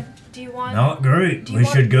head? Do you want Not great. Do you We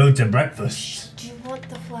want- should go to breakfast. Do you want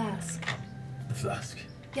the flask? The flask.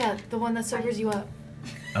 Yeah, the one that sobers you up.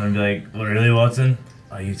 I'm gonna be like, well, really, Watson?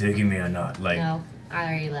 Are you taking me or not? Like, No, I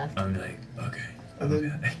already left. I'm like, okay. And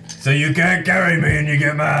then So you can't carry me and you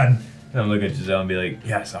get mad. And I'm looking at Giselle and be like,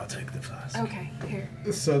 yes, I'll take the flask. Okay, here.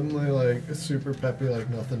 suddenly, like, super peppy, like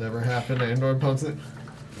nothing ever happened. Andor pumps it.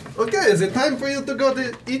 Okay, is it time for you to go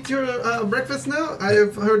to eat your breakfast now? I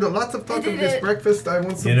have heard lots of talk of this breakfast. I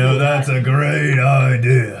want some. You know, that's a great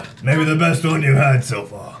idea. Maybe the best one you've had so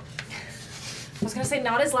far. I was gonna say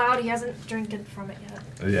not as loud. He hasn't drinking from it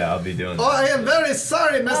yet. Yeah, I'll be doing Oh, I am very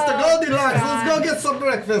sorry, Mr. Oh, Goldilocks. God. Let's go get some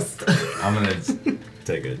breakfast. I'm gonna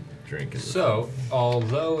take a drink. So,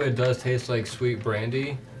 although it does taste like sweet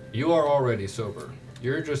brandy, you are already sober.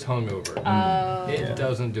 You're just hungover. It Yeah.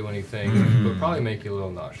 doesn't do anything, but probably make you a little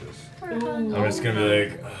nauseous. I'm just gonna be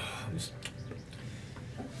like,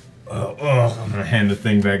 I'm gonna hand the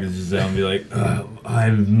thing back to Giselle and be like, I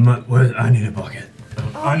need a bucket.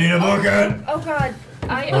 I need a bucket. Oh God.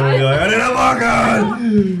 I'm gonna be like, I need a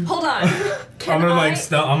bucket. Hold on. Can I'm gonna I?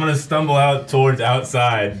 I'm gonna stumble out towards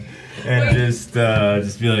outside and Wait. just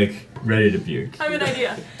be like ready to puke. I have an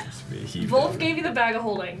idea. Just be heaved Wolf over. gave you the bag of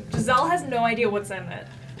holding. Giselle has no idea what's in it,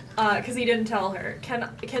 because he didn't tell her.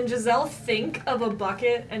 Can Giselle think of a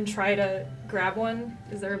bucket and try to grab one?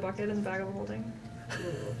 Is there a bucket in the bag of holding?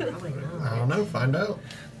 Probably I not. don't know. Find out.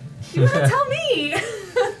 You gotta tell me.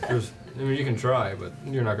 I mean, you can try, but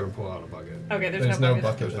you're not going to pull out a bucket. Okay, There's no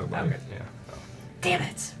bucket. There's no bucket. Yeah. Oh. Damn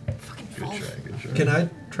it. Fucking Good Wolf. try, good try. Can I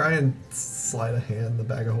try and slide a hand the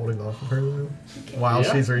bag of holding off of her though, while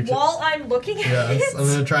Yeah. she's reaching? While I'm looking at Yes, it. I'm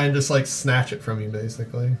gonna try and just like snatch it from you,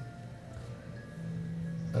 basically.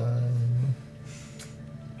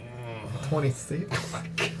 26.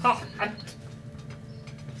 God.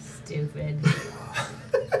 Stupid.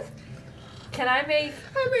 Can I make?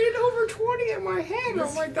 I made it over 20 in my head.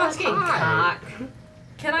 This fucking cock.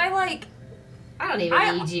 Can I like? I don't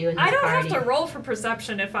even need you in this I don't party. have to roll for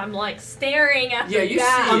perception if I'm like staring at Yeah, the you see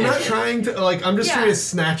bag. I'm it. not trying to like. I'm just Yeah. trying to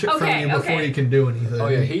snatch it from Okay, you before okay. you can do anything. Oh,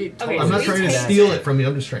 yeah, he Okay, totally I'm so not he trying to takes steal it. it from you.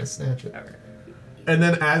 I'm just trying to snatch it. Okay. And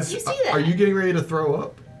then as You see that? are you getting ready to throw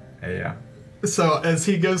up? Hey, yeah. So as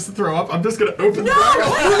he goes to throw up, I'm just gonna open the bag.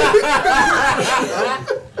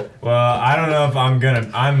 Well, I don't know if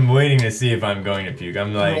I'm waiting to see if I'm going to puke.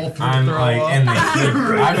 I'm Roll like, through I'm throw like up. in the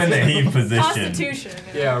heat. I'm in the heat position. Constitution.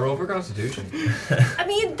 Yeah, roll for Constitution. I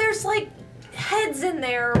mean, there's like heads in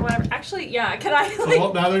there or whatever. Actually, yeah. Can I like?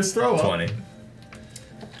 Well, now there's throw up. 20.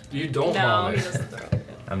 You don't No, he vomit. doesn't throw. it.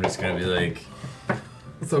 I'm just gonna be like,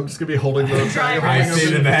 So I'm just gonna be holding the Try bag. and I Right.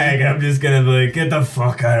 see the bag. I'm just gonna be like, get the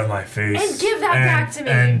fuck out of my face. And give that back to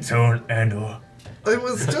me. Andor. I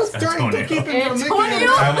was just trying to Antonio. keep him from making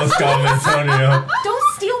Antonio? I almost called him Antonio.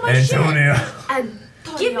 Don't steal my Antonio. shit.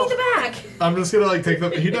 Give me the bag. I'm just gonna like take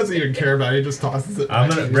the. He doesn't even care about it. He just tosses it. I'm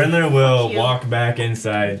back gonna. to me. Brendler will you. walk back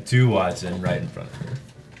inside to Watson right in front of her.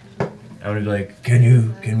 I'm gonna be like,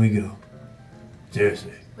 can we go?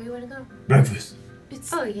 Seriously. Where you wanna go? Breakfast.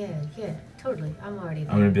 Oh yeah, totally. I'm already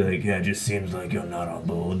there. I'm gonna be like, yeah, it just seems like you're not on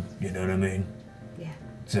board. You know what I mean? Yeah.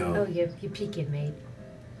 So. Oh, you're peeking, mate.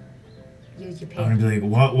 You I'm pay. gonna be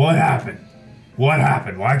like, what happened? What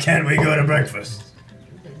happened? Why can't we go to breakfast?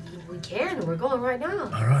 We can. We're going right now.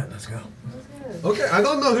 All right, let's go. Okay, I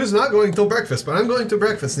don't know who's not going to breakfast, but I'm going to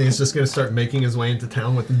breakfast, and he's just going to start making his way into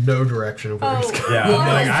town with no direction of where he's going. Yeah, I'm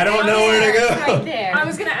like, I don't know where to go. Right there. I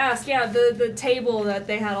was gonna ask, yeah, the table that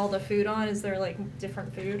they had all the food on, is there like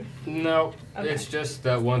different food? No, Okay. it's just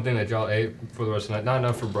that one thing that y'all ate for the rest of the night. Not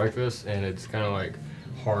enough for breakfast, and it's kind of like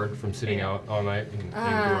hard from sitting out all night and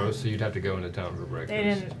gross. So you'd have to go into town for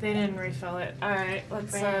breakfast. They didn't refill it. All right,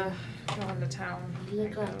 let's go into town. You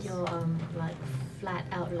look like you're like flat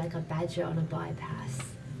out like a badger on a bypass.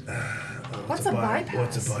 What's a bypass?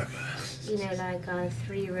 What's a bypass? You know, like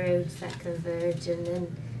 3 roads that converge and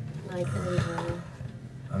then like over.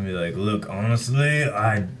 I'll be like, look, honestly,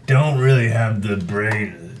 I don't really have the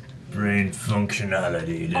brain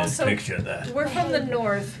functionality to Also, picture that. We're from the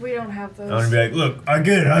north. We don't have those. I'm gonna be like, look, I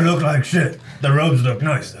get it, I look like shit. The robes look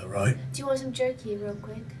nice though, right? Do you want some jerky real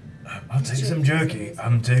quick? I'll take some jerky.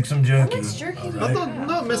 I'm take some jerky. How much jerky do you alright? have?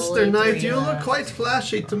 No, Mr. Knight, you look quite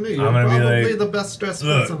flashy to me. You're I'm gonna be probably like, the best dressed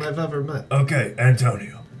look. person I've ever met. Okay,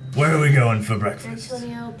 Antonio, where are we going for breakfast?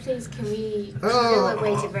 Antonio, please, can we Oh. go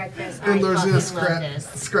away to breakfast? And I there's fucking gonna love this.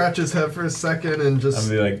 scratch his head for a second and just. I'll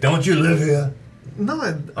be like, don't you live here? No,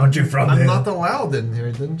 Aren't you from I'm here? not allowed in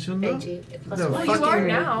here, didn't you know? AG, plus No, one Well, you are fucking-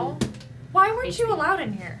 now. Why weren't you HP. allowed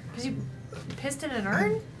in here? Because you pissed in an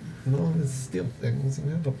urn? No, it's steal things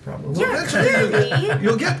and have a problem. Yeah, Eventually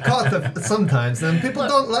you'll get caught sometimes, and people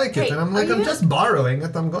Look, don't like it. hey, And I'm like, are I'm you- just borrowing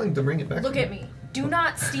it. I'm going to bring it back. Look at me. Do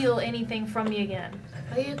not steal anything from me again.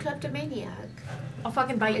 Are you a kleptomaniac? I'll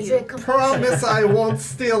fucking bite Is you. it compulsion? Promise I won't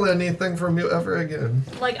steal anything from you ever again.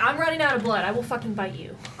 Like, I'm running out of blood. I will fucking bite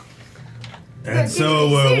you. And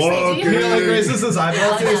so we're Seriously, do you walking. He like raises his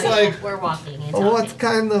eyebrows and he's like, we're walking. And what talking.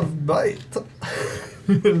 kind of bite?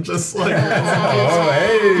 And just like Oh,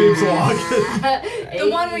 hey. keeps walking.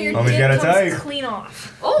 The one where your Always dick gotta comes take. clean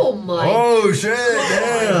off. Oh my! Oh shit!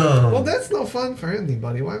 Damn. Well, that's no fun for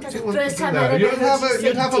anybody. Why would That's you the want to first do time that? I've You'd ever have heard you a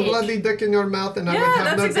you'd say have a dick. bloody dick in your mouth, and I would Yeah, have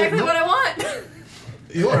that's no exactly dick. what I want.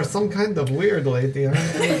 You are some kind of weird lady. Aren't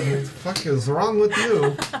you? What the fuck is wrong with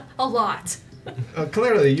you? A lot.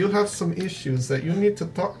 Clearly, you have some issues that you need to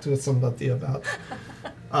talk to somebody about.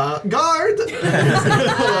 Guard!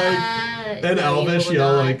 Like, in No, you Elvish, will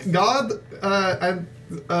yell not. like, God,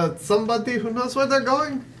 and somebody who knows where they're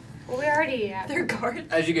going? Well, we already at Their guard.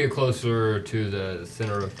 As you get closer to the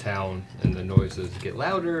center of town and the noises get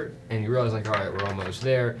louder, and you realize, like, all right, we're almost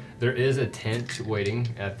there. There is a tent waiting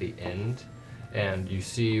at the end, and you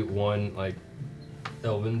see one, like,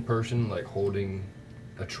 elven person, like, holding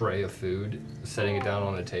a tray of food, setting it down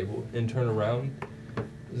on a table, and turn around.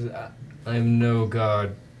 I am no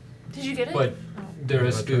god, Did you get it? but there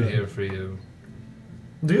is I'll food try. here for you.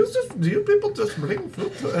 Do you people just bring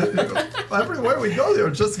food to everywhere we go?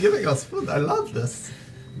 You're just giving us food. I love this.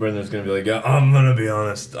 Brendan's gonna be like, yeah, I'm gonna be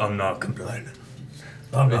honest, I'm not complaining.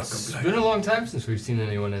 I'm not It's complaining. been a long time since we've seen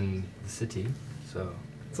anyone in the city, so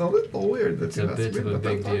It's a little weird that It's you a asked bit me, of a but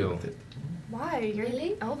I'm big fine deal. with it. Why? You're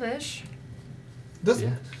Really? Elvish. Just,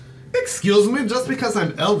 yeah. excuse me, just because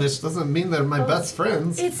I'm Elvish doesn't mean they're my best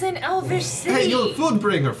friends. It's an Elvish city. Hey, you food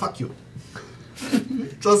bringer, fuck you.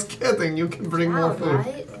 Just kidding, you can bring more Wow, food.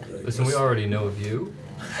 right? Listen, we already know of you.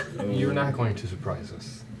 You're not going to surprise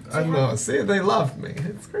us. I know, see, they love me.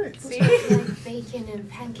 It's great. See? Like bacon and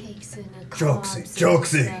pancakes and a Choksy, carbs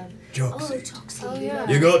Choksy, and Choksy. Oh, Choksy. Oh, yeah.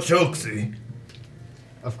 You got Choksy.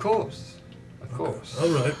 Of course. Of course.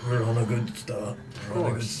 Alright, we're on a good start. We're on a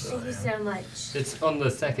good course. Thank you start. so much. It's on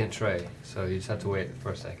the second tray, so you just have to wait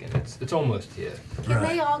for a second. It's almost here. Can Right.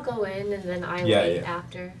 they all go in and then I Yeah, wait yeah.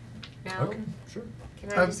 after? No? Okay, sure.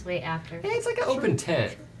 Can I just wait after? Yeah, it's like an open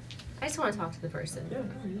tent. I just want to talk to the person.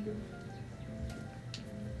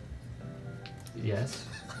 Yes.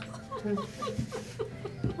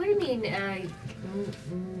 What do you mean,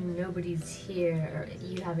 nobody's here, or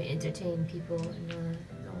you haven't entertained people in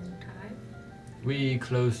a long time? We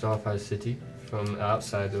closed off our city from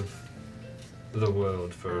outside of the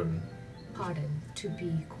world for Pardon, to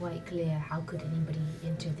be quite clear, how could anybody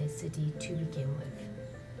enter this city to begin with?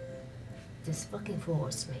 This fucking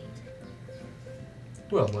force, mate.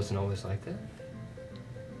 well, it wasn't always like that.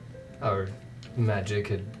 Our magic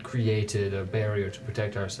had created a barrier to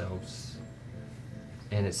protect ourselves,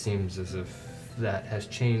 and it seems as if that has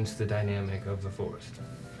changed the dynamic of the forest.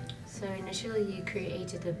 So initially you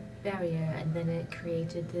created a barrier and then it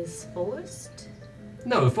created this forest?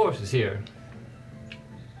 No, the forest is here.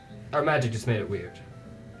 Our magic just made it weird.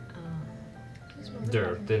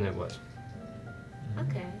 Oh, Than it was.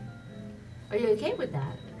 okay. Are you okay with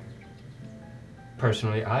that?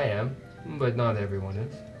 Personally, I am, but not everyone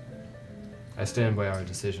is. I stand by our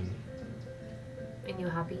decision. And you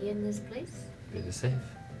happy in this place? It is safe.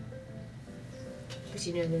 But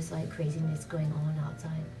you know there's like craziness going on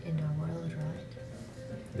outside in our world,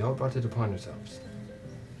 right? We all brought it upon ourselves.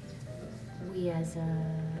 We as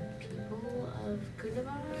people of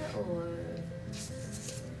Kunivar, or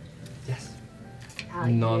Yes. how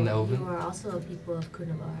Non-elven. You are also a people of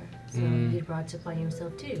Kunivar, so Mm. you brought it upon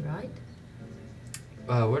yourself too, right?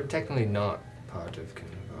 We're technically not part of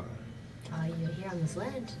Kunivar. You're here on this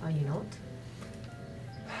land, are you not?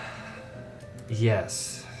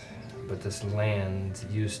 Yes, but this land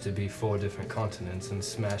used to be 4 different continents and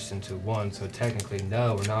smashed into one, so technically,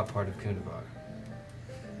 no, we're not part of Kunivar.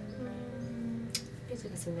 It's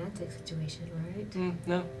like a semantic situation, right?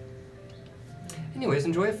 No. Anyways,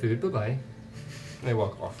 enjoy your food. Bye-bye. They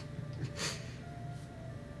walk off.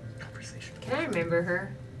 Conversation. Can I remember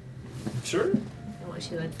her Sure. and what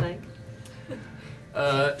she looks like?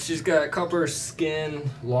 She's got copper skin,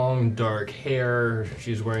 long dark hair.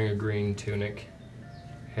 She's wearing a green tunic.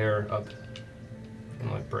 Hair up in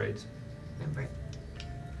like braids. Remember it.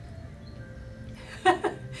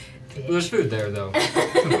 Well, there's food there though.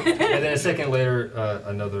 And then a second later,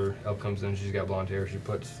 another elf comes in. She's got blonde hair. She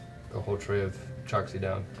puts a whole tray of choxy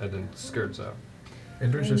down and then skirts out.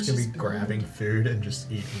 Andrew's just gonna be She's grabbing blind. food and just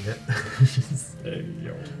eating it. Hey,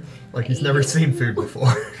 yo. Like he's never seen food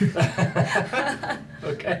before.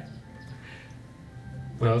 Okay.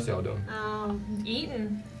 What else y'all doing?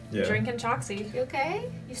 Eating, Yeah. drinking choxy. You okay?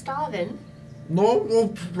 You starving? No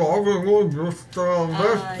problem. Just very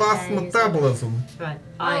fast okay, so- metabolism. Right.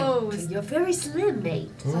 Oh, is- You're very slim,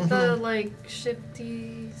 mate. Is that the like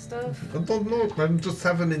shifty stuff? I don't know. I just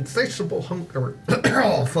have an insatiable hunger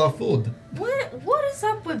for food. What is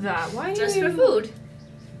up with that? Why Just do for you food.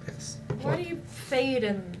 Yes. Why do you fade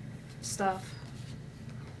and stuff?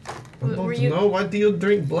 I Were don't you- know. Why do you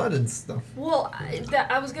drink blood and stuff? Well,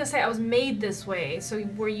 I was gonna say I was made this way. So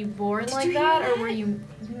were you born Did like you that, hear or were you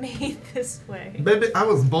made this way? Baby, I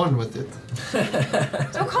was born with it.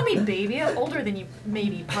 Don't call me baby. I'm older than you,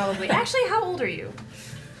 maybe, probably. Actually, how old are you?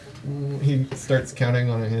 He starts counting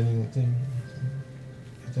on a hand.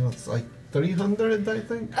 I think it's like 300, I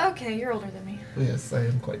think. Okay, you're older than me. Yes, I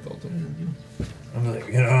am quite older than you. I'm like,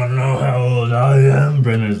 you don't know how old I am.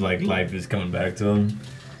 Brenner's like life is coming back to him.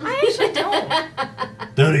 I actually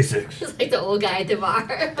don't. 36. It's like the old guy at the bar.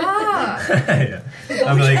 Ah. Yeah.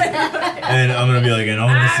 I'm like, and I'm gonna be like, and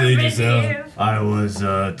honestly, I'm with Giselle, you. I was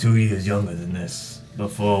 2 years younger than this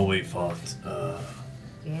before we fought.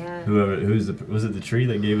 Yeah. who's was it the tree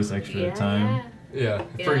that gave us extra Yeah. time? Yeah,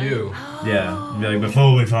 for Yeah. you. Yeah. Be like,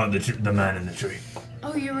 Before we fought the man in the tree.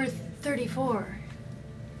 Oh, you were 34.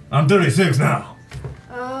 I'm 36 now.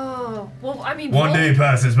 Oh, well, I mean, One Wolf, day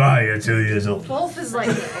passes by, you're 2 years old. Wolf is like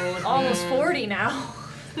Old almost man. 40 now.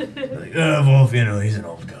 Like, Wolf, you know, he's an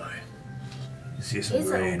old guy. You see some He's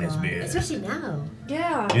an gray old in his guy, beard. especially now.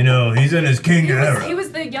 Yeah. You know, he's in his king era. He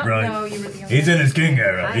was the young. Right. No, you were the young. He's in his king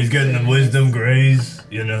era. He's getting the wisdom grays,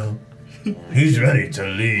 you know. He's ready to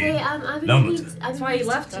lead. Hey, I've Number been two. That's why he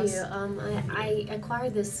left to us. you. I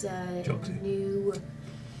acquired this Jonesy. new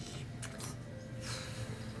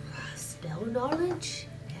spell knowledge,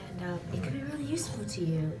 and it could be really useful to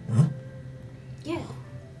you. Huh? Yeah.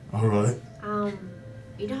 All right.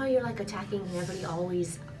 You know how you're like attacking and everybody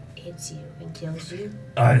always hits you and kills you?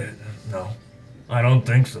 No. I don't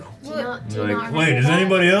think so. Do you not Like, remember wait, does that?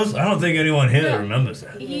 anybody else? I don't think anyone here No. remembers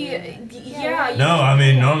that. Yeah. No, I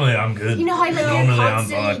mean, normally I'm good. You know how like you're Normally I'm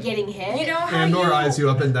constantly fine. getting hit? You know how Andor you eyes you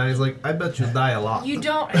up and down. He's like, I bet you die a lot. you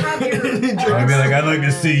don't have your. I'd be like, I'd like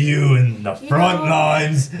to see you in the You front know-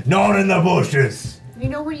 lines, not in the bushes. You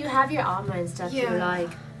know when you have your armor and stuff, Yeah. you're like,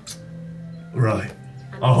 Right.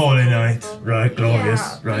 I'm A holy knight. invincible. Right, glorious.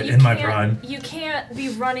 Yeah, but Right, you in my can't- prime. You can't be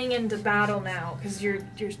running into battle now because you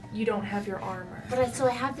don't have your armor. So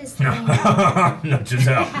I have this thing. Not just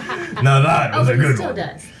how. Now that Oh, was but a he good still one.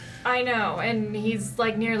 does. I know, and he's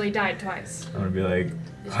like nearly died twice. I'm gonna be like,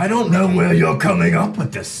 I don't know where you're coming up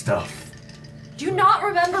with this stuff. Do you not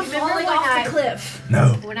remember Remember falling when off I- the cliff?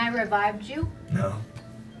 No, When I revived you. no.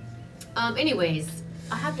 Anyways,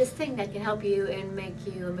 I have this thing that can help you and make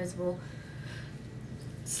you invisible.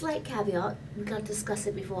 Slight caveat: we gotta discuss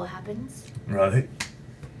it before it happens. Right.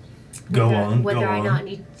 Go Whether- on, Whether go or on. not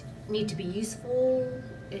need to be useful.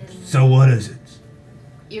 In So what is it?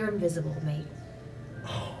 you're invisible, mate,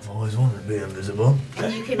 Oh, I've always wanted to be invisible.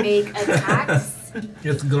 and you can make attacks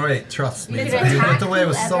It's great, trust me. You You can get attack away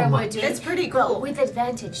with so whoever we're much. doing- It's pretty But cool. with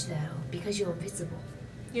advantage, though, because you're invisible.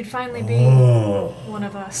 You'd finally be Oh. one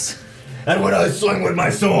of us. And when I swing with my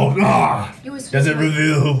sword, You was does it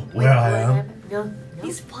reveal where I am? No.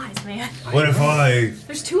 He's flies, man. What if I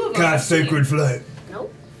There's two of cast us. Sacred Flame?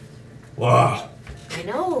 Nope. Wow. I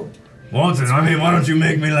know. Watson, I mean, why don't you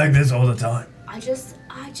make me like this all the time? I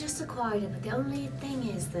just acquired it, but the only thing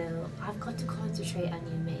is, though, I've got to concentrate on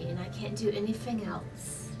you, mate, and I can't do anything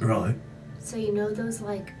else. Right. So you know those,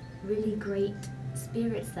 like, really great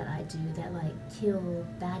spirits that I do that, like, kill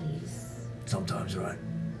baddies? Sometimes, right.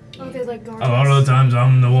 Oh, they're like A lot of the times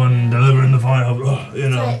I'm the one delivering the final, you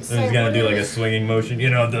know. So And he's gonna what do are like the- a swinging motion, you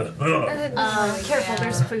know, the. Careful, yeah.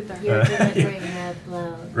 there's food there. You're delivering the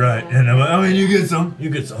blow. Right, Yeah. and I mean, you get some.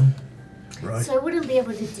 Right. So I wouldn't be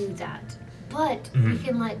able to do that, but we Mhm.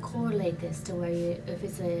 can like correlate this to where you, if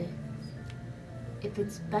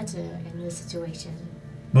it's better in this situation.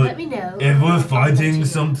 But let me know. if we're I'll fighting let you know.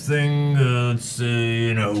 something, let's say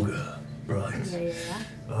an ogre, right?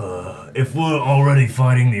 Yeah. If we're already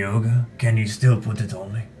fighting the ogre, can you still put it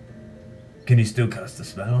on me? Can you still cast a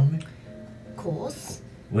spell on me? Course,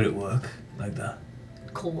 Would it work like that?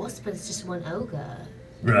 but it's just one ogre.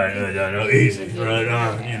 Right, no, easy,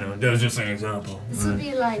 right? You know, that was just an example. This would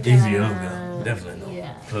be like Easy ogre, definitely not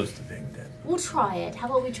Yeah. close to being dead. We'll try it. How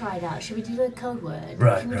about we try it out? Should we do the code word?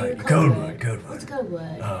 Right, Can we do right. a Code word? word, code word. What's code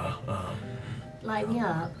word? Light me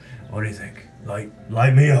up. What do you think?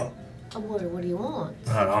 Light me up. What do you want?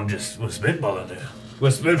 We're spitballing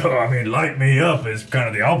here. I mean, light me up is kind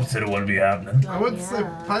of the opposite of what'd be happening. I would say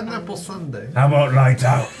pineapple sundae. How about lights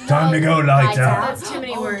out? Time to go lights out. That's too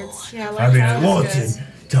many words. Yeah, I lights mean, out is Watson,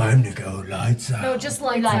 time to go lights out. good. No, just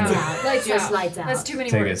lights, Lights out. out. Lights Just out. lights out. That's too many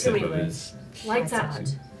Take a words. sip many of words. his. Lights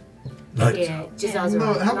out. Lights Yeah, out. Giselle's No,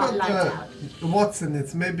 right. how Not about lights out. Watson?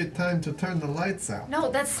 It's maybe time to turn the lights out.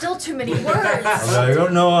 No, that's still too many words. I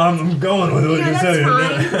don't know. I'm going with what Yeah, you're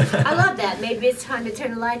that's saying. fine. I love that. Maybe it's time to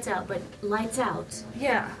turn the lights out, but lights out.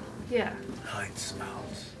 Yeah, yeah. Lights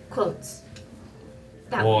out. Quotes.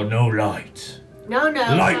 That Or one. no light. No.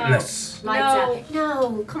 Lightless. Lights No. out.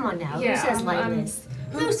 No, come on now. Yeah, Who says I'm- lightless?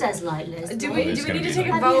 Who says lightless? Do No. we It's gonna need to be take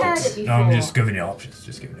a like- Have you heard vote? it before? No, I'm just giving you options.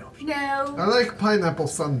 No. I like pineapple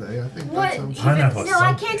sundae. I think What? that sounds. Pineapple. No,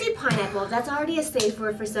 I can't do pineapple. That's already a safe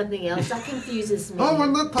word for something else. That confuses me. Oh, we're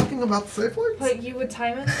not talking about safe words. But you would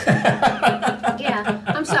time it? Yeah,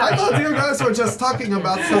 I'm I sorry. thought you guys were just talking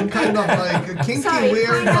about some kind of like a kinky, Sorry, weird,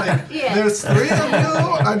 pineapple, like, yeah. there's three of you,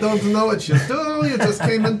 I don't know what you do, you just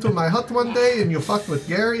came into my hut one day and you fucked with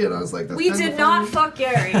Gary, and I was like, that's We kinda did not funny. fuck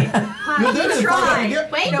Gary. You didn't fuck with Gary.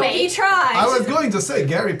 Wait, No, he wait. tried. I was going to say,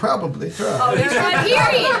 Gary probably tried. Oh, There's yeah. a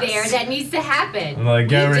period there that needs to happen. I'm like, We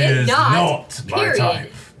Gary did is not my Period.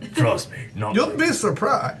 type. Trust me, not. You'd be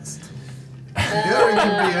surprised. Gary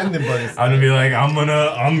can be anybody's. I'm gonna be like, I'm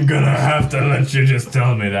gonna have to let you just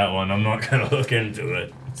tell me that one. I'm not gonna look into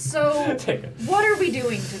it. So, Take it. what are we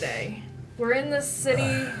doing today? We're in the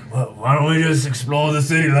city. Well, why don't we just explore the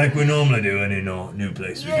city like we normally do any new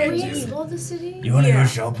place we Yeah, get We to? explore the city? You wanna Yeah. go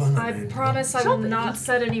shopping? I mean, promise I will not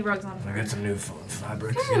set any rugs on I fire. get some new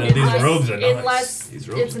fabrics. Yeah, You know, these unless- robes are nice. Unless These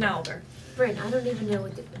robes it's are an nice. elder. Bryn, I don't even know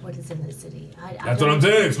what is in the city. I That's what don't- I'm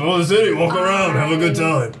saying. Explore the city. Walk around. Have a good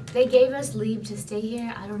time. They gave us leave to stay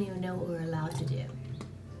here. I don't even know what we're allowed to do.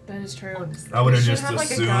 That is true. Honestly. I would have should just have,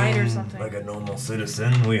 like, a guide or assumed, something. like a normal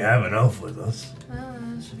citizen, we have an elf with us. Oh,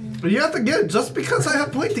 that's true. But you have to get, just because I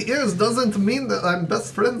have pointy ears doesn't mean that I'm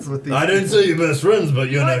best friends with these I didn't people. say you're best friends, but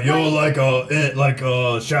you know, But, you're like- like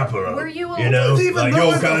a chaperone. Were you You know, don't even like know you're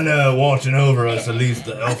where the- kind of watching over us, at least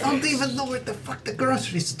the I elf. don't is. even know where the fuck the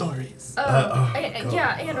grocery store is.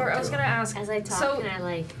 Yeah, Andor, I was gonna ask. As I talk, So- and I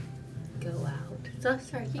like go out. So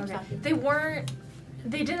sorry, keep Okay. talking.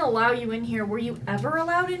 They didn't allow you in here. Were you ever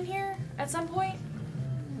allowed in here at some point?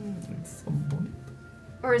 At some point.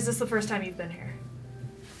 Or is this the first time you've been here?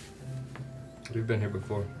 We've been here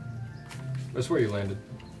before. That's where you landed.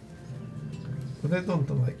 But they don't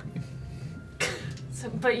like me. So,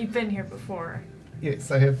 but you've been here before. Yes,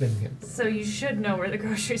 I have been here. So you should know where the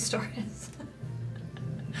grocery store is.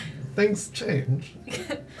 Things change.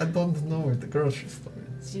 I don't know where the grocery store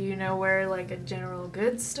is. Do you know where like a general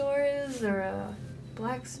goods store is or a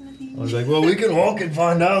blacksmithy? I was like, well, we can walk and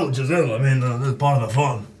find out, Giselle. I mean, that's part of the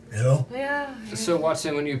fun, you know? Yeah. So,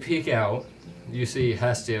 Watson, when you peek out, you see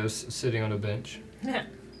Hastios sitting on a bench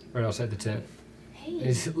right outside the tent. Hey.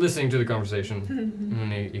 He's listening to the conversation,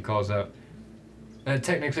 and he calls out,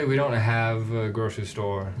 technically, we don't have a grocery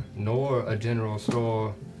store, nor a general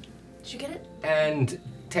store, Did you get it? and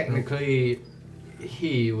technically,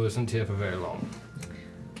 he wasn't here for very long.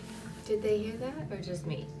 Did they hear that or just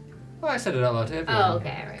me? Well, I said it out loud to everyone. Oh,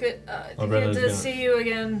 okay, alright. Good. My Good brother's to gonna- see you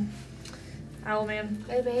again, Owlman.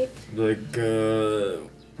 Bye, babe. Like,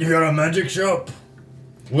 you got a magic shop?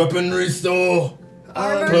 Weaponry store?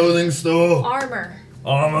 Armor. Clothing store? Armor.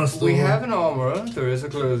 Armor store? We have an armor. There is a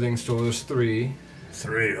clothing store. There's 3.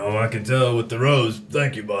 3. Oh, I can tell with the rose.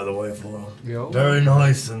 Thank you, by the way, for Yo. very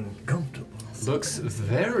nice and comfortable. Looks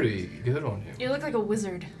very good on you. You look like a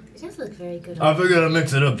wizard. It does look very good. I figured I'd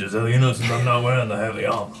mix it up, Giselle. You know, since I'm not wearing the heavy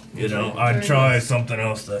armor. You know, I'd try something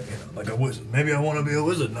else that, you know, like a wizard. Maybe I want to be a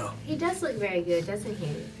wizard now. He does look very good, doesn't he?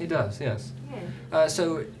 He does, yes. Yeah.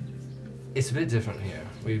 So, it's a bit different here.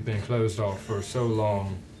 We've been closed off for so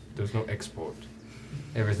long, there's no export.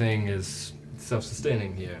 Everything is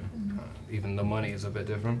self-sustaining here. Even the money is a bit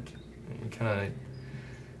different. You kind of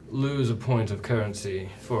lose a point of currency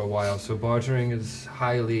for a while, so bartering is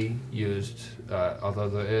highly used, although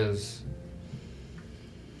there is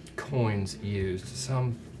coins used.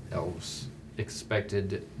 Some elves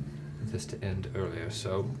expected this to end earlier,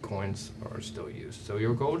 so coins are still used. So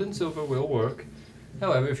your gold and silver will work.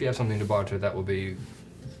 However, if you have something to barter, that will be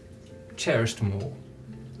cherished more.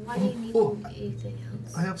 Why do you need Oh. anything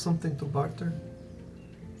else? I have something to barter.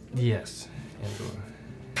 Yes, Andor.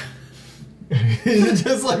 He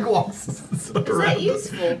just like walks Is around. that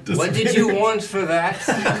useful? What did you want for that?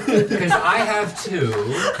 Because I have 2.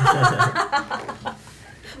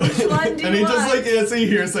 Which one do And he you just want? like, as he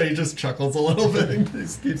hears that, he just chuckles a little bit and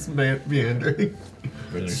just keeps meandering.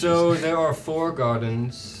 Brother's So there are 4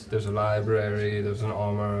 gardens. There's a library. There's an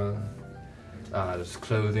armor. There's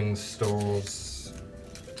clothing stores.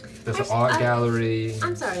 There's an Actually, art gallery.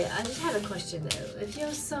 I'm sorry, I just have a question though. If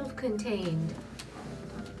you're self-contained,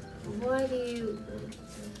 why do you...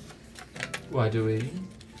 Why do we?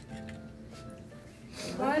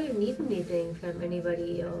 Why do you need anything from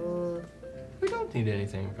anybody, or... We don't need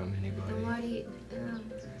anything from And anybody. why do you...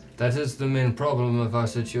 That is the main problem of our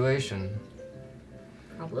situation.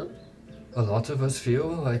 problem? A lot of us feel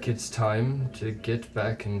like it's time to get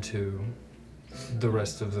back into the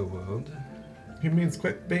rest of the world. He means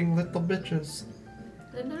quit being little bitches.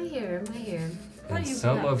 And I hear him, I hear him. And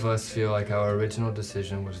some of us feel like our original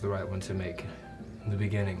decision was the right one to make in the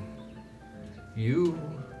beginning. You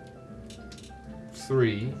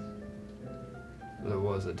 3, there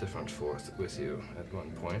was a different 4th with you at one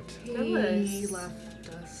point. He left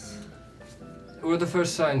us. Were the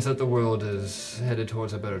first signs that the world is headed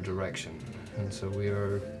towards a better direction, and so we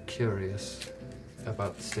are curious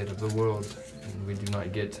about the state of the world, and we do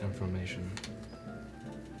not get information.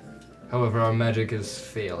 However, our magic is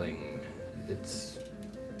failing. It's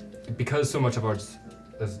because so much of ours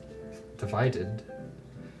is divided.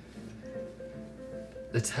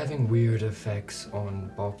 It's having weird effects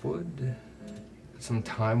on Bopwood. Some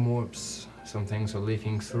time warps. Some things are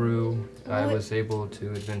leaking through. I What? was able to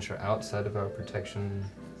adventure outside of our protection.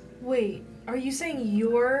 Wait, are you saying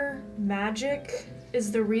your magic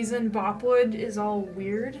is the reason Bopwood is all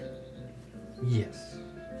weird? Yes.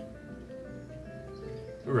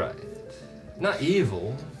 Right. Not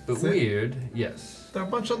evil, but See? weird, yes. They're a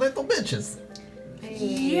bunch of little bitches.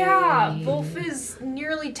 Yeah, Wolf is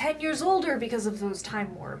nearly 10 years older because of those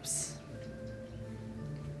time warps.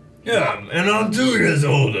 Yeah, and I'm 2 years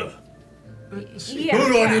older. Yeah.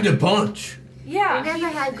 Who do I need to punch? He Yeah. never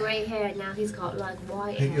had gray hair, now he's got like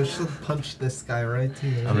white Hey, hair. you should punch this guy right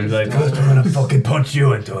here. I'm like, I'm gonna fucking punch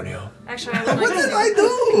you, Antonio. Actually, I would like What to did see- I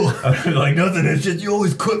do? I'm like, nothing, it's just you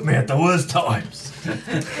always quit me at the worst times.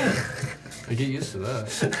 I get used to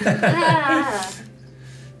that. Ah,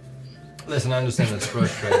 Listen, I understand that's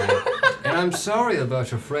frustrating. And I'm sorry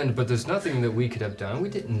about your friend, but there's nothing that we could have done. We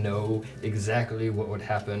didn't know exactly what would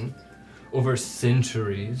happen over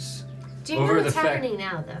centuries. do you know Over what's the fact- happening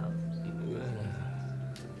now, though?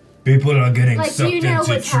 People are getting Like, do sucked you know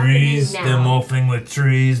into what's trees. happening They're now? morphing with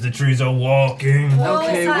trees. The trees are walking. Well,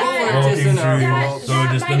 Okay, besides well, that- it Walking isn't our trees. fault. So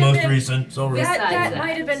That just the might have most been- recent. Sorry. That, Besides that that.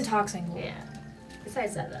 might have been toxin. Yeah.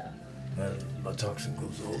 Besides that, though. My toxin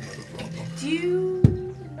goes all the problem. Do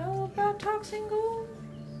you know about toxin gold?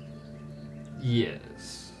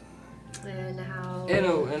 Yes. And how... In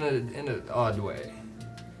an odd way.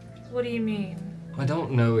 What do you mean? I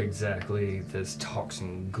don't know exactly this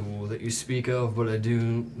toxin ghoul that you speak of, but I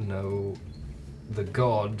do know the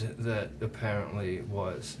god that apparently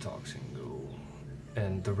was toxin ghoul,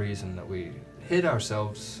 and the reason that we hid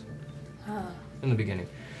ourselves Huh. in the beginning.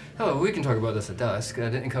 Oh, we can talk about this at dusk. I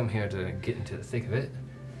didn't come here to get into the thick of it.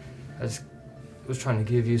 I just was trying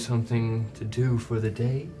to give you something to do for the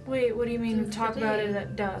day. Wait, what do you mean Since talk the about day. it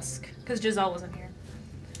at dusk? Because Giselle wasn't here.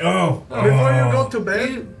 Oh. Before you go to You- bed,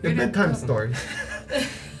 you your didn't bedtime come. story.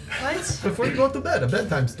 What? Before you go to bed, a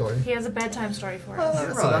bedtime story. He has a bedtime story for us.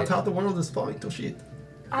 Yeah, so that's how the world is falling to shit.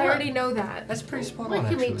 I already know that. That's pretty spot What on,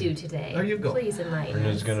 can we actually. do today? There you go. Please enlighten And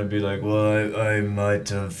us. it's gonna be like, well, I might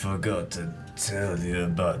have forgot to tell you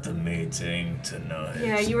about the meeting tonight.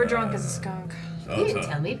 Yeah, you were drunk as a skunk. You didn't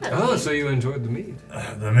tell me about Oh, it. so you enjoyed the mead?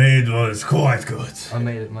 The mead was quite good. I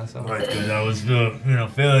made it myself. Quite good. I was,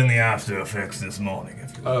 feeling the after effects this morning.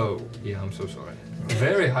 If you will. Oh, yeah, I'm so sorry.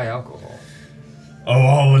 Very high alcohol. Oh,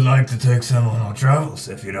 I would like to take some on our travels,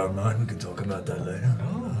 if you don't mind. We can talk about that later.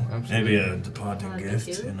 Oh, absolutely. Maybe a departing Thank gift.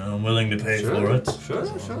 you. I'm willing to pay for it. Sure, of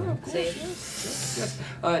course. Same. Yes.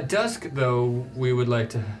 Dusk, though, we would like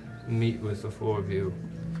to meet with the four of you.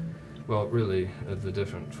 Well, really, the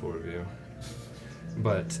different four of you.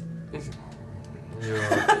 But you're...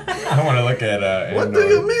 I want to look at. What do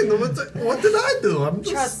Andor. you mean? What did I do? I'm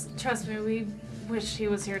just. Trust me, we wish he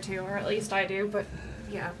was here too, or at least I do, but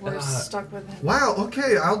yeah, we're stuck with him. Wow.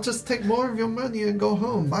 Okay, I'll just take more of your money and go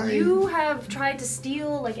home. Bye. You have tried to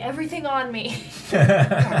steal like everything on me.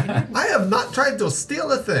 I have not tried to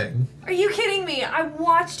steal a thing. Are you kidding me? I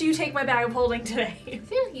watched you take my bag of holding today. I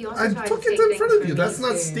feel like you also I tried took to it take in front things of you. from That's me,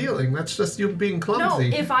 not too. stealing. That's just you being No,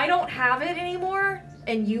 clumsy. if I don't have it anymore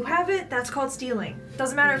and you have it, that's called stealing.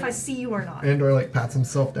 Doesn't matter if I see you or not. Andor like pats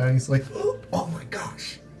himself down. He's like, oh my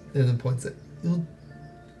gosh, and then points it.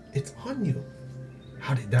 It's on you.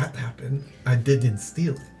 How did that happen? I didn't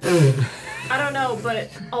steal it. I don't know, but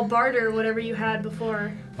I'll barter whatever you had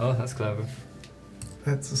before. Oh, that's clever.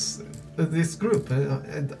 That's this group.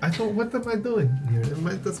 And I don't. What am I doing here? I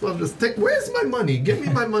might as well just take. Where's my money? Give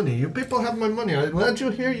me my money. You people have my money. I led you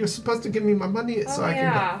here. You're supposed to give me my money so I can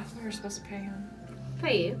yeah, we were supposed to pay him.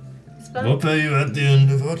 Pay you. We'll pay you at the end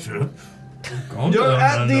of our trip. go. You're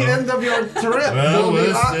at the end of your trip. Well,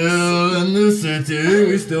 we're still in the city.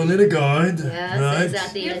 We still need a guide. Yes, right?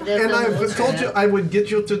 exactly. And I've told you I would get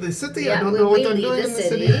you to the city. I don't when know what we I'm leave doing the in the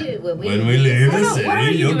city. When we leave the What city, are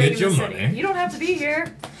you you'll doing get in your the city? money. You don't have to be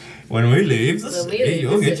here. When we leave the When we city, leave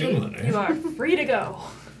you'll the get city. your money. You are free to go.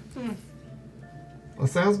 Well,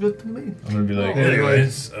 sounds good to me. I'm gonna be like, Oh.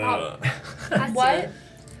 Anyways, What?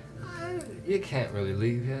 You can't really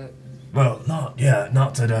leave yet. well,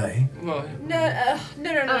 not today. Well, No.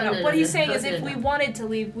 no, What no, he's saying no, is if no, we no. wanted to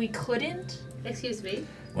leave, we couldn't. Excuse me.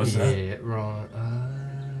 What's yeah, that? wrong.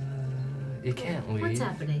 You can't leave. What's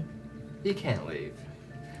happening? You can't leave.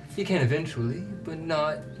 You can eventually, but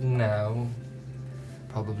not now.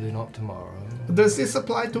 Probably not tomorrow. Does this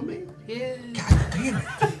apply to me? Yeah. God damn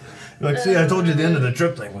it. Like, see, I told you the end of the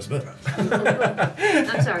trip thing was better.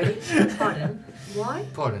 I'm sorry. Pardon. Why?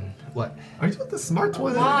 Pardon. What? Are you the smart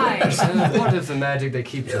one? Why? What if the magic that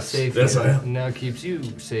keeps us safe yes, I here am. now keeps you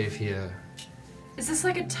safe here? Is this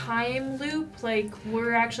like a time loop? Like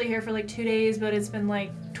we're actually here for like 2 days, but it's been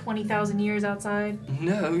like 20,000 years outside?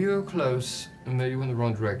 No, you're close. Maybe you're in the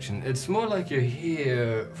wrong direction. It's more like you're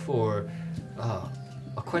here for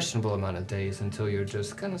a questionable amount of days until you're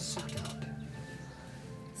just kind of sucked out.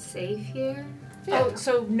 Safe here? Yeah. Oh,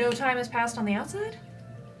 so no time has passed on the outside?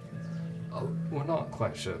 Oh, we're not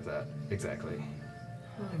quite sure of that exactly.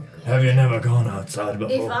 Have you never gone outside If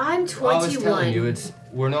before? I'm I was telling you, 21,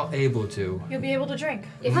 we're not able to. You'll be able to drink.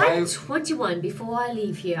 if my- I'm 21 before I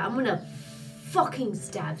leave here, I'm gonna fucking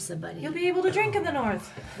stab somebody. You'll be able to drink in the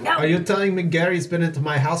north. No. Are you telling me Gary's been into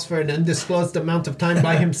my house for an undisclosed amount of time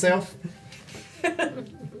by himself?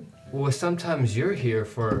 Well, sometimes you're here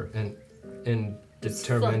for an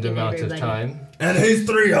indeterminate fucking amount everybody. of time. And he's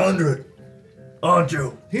 300, aren't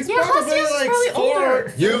you? He's Yeah, probably Husky's like probably four.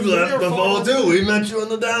 older. You've three left or before four. too. We met you in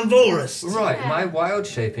the damn forest. Right, Yeah. my wild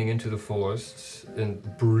shaping into the forests and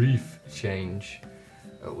brief change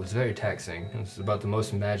was very taxing. It's about the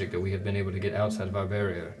most magic that we have been able to get outside of our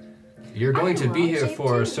barrier. You're going to be wild here shape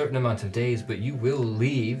for too. a certain amount of days, but you will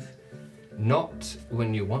leave. Not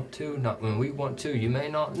when you want to, not when we want to. You may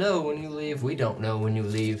not know when you leave. We don't know when you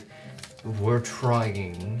leave. We're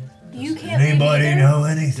trying. You can't Anybody leave either? know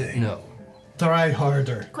anything? No. Try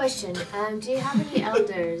harder. Question, do you have any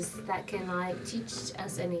elders that can like teach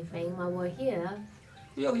us anything while we're here?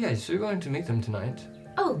 Oh, yes, you're going to meet them tonight.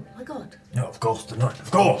 Oh my god. No, of course tonight. Of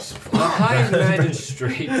course. The High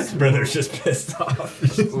Magistrates brother's just pissed off.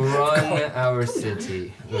 run our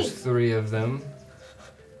city. There's 3 of them.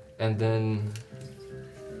 And then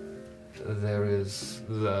there is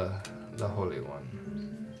the Holy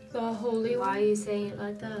One. The Holy Why One? are you saying it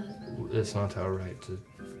like that? It's not our right to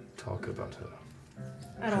talk about her.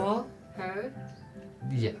 At all? Her?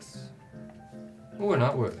 Yes. We're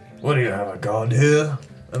not worthy. What do you have, a god here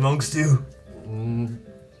amongst you?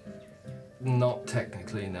 Not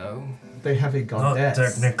technically, no. They have a Not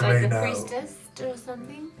goddess. technically, Like a no. priestess or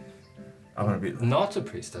something? I'm gonna be. Not a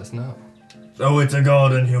priestess, no. Oh, it's a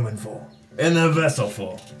god in human form. In a vessel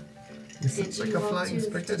form. This Did looks you like a want flying to?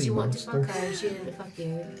 spaghetti Did you want to monster. fuck her and she didn't fuck you?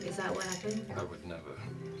 Is that what happened? I would never.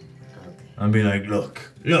 Okay. I'd be like, look.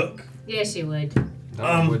 Yes, you would. No,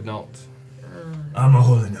 I would not. I'm a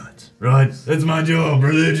holy knight, right? It's my job,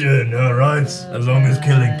 religion, alright? As long as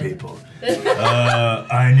killing people.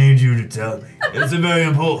 I need you to tell me. It's very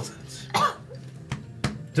important.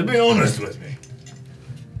 To be honest with me.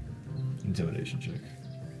 Intimidation check.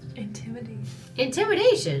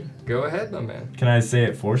 Intimidation. Go ahead, my man. Can I say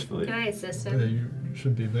it forcefully? Can I assist Yeah, him? you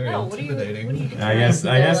should be very No, what do you- intimidating. what do you- I guess Go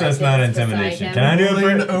that's like not this intimidation. beside Can I do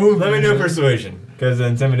Rolling it? over. Let me do persuasion, because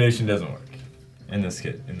intimidation doesn't work. In this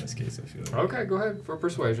case, I feel like. Okay, go ahead for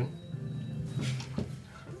persuasion.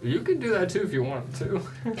 You can do that too if you want to.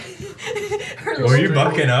 Were you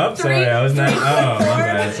bucking up? Sorry, I was not. Oh, my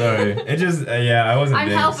bad. Sorry. It just, yeah, I wasn't I'm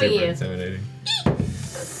being helping super you. intimidating.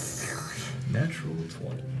 Natural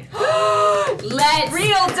 20. Let's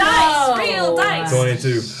Real go. dice! Real dice!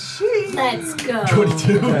 22. Let's go.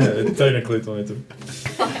 22. Technically 22.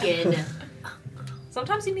 Fucking.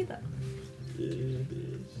 Sometimes you need that.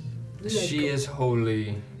 She is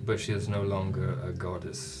holy, but she is no longer a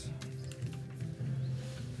goddess.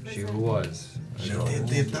 She was. a She goddess.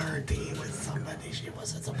 did the dirty with somebody she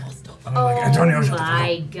wasn't supposed to. Oh Antonio, shut the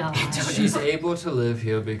my god. She's able to live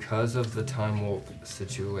here because of the time warp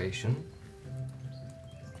situation.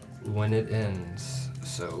 When it ends,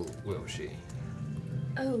 so will she.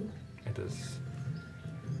 Oh. It is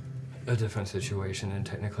a different situation, and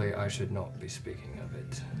technically I should not be speaking of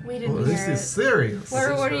it. We didn't Oh, hear this it. is serious. This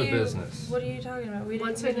is What her are you? business. What are you talking about? We didn't.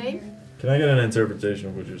 What's we her didn't name? hear Can I get an interpretation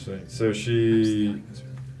of what you're saying? So she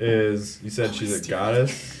is, you said she's a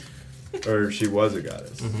goddess? Or she was a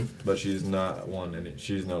goddess, Mhm. but she's not one, and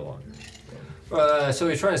she's no longer. So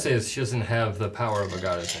what he's trying to say is she doesn't have the power of a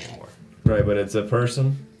goddess anymore. Right, but it's a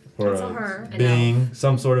person or It's a a her. An being,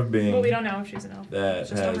 some sort of being Well, we don't know if she's an elf. that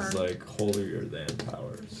Just a has her. like holier than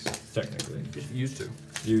powers, technically. Used to.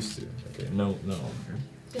 Used to. Okay, no longer.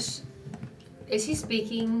 Is he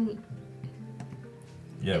speaking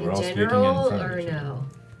Yeah, in we're all speaking in general front of or each other. no?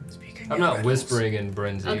 I'm not whispering in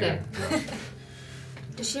Bren's Okay. ear. No.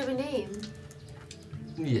 Does she have a name?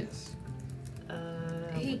 Yes.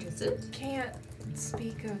 He- What is it? Can't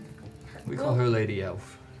speak of. We call her Lady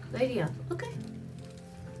Elf. Lady Elf. Okay.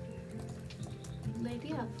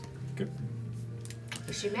 Lady Elf. Good.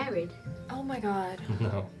 Is she married? Oh my god.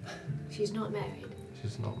 No, She's not married.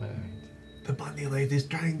 she's not married. The bunny lady's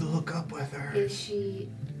trying to hook up with her. Is she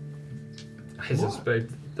I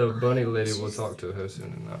suspect the bunny lady will talk to her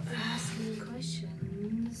soon enough. asking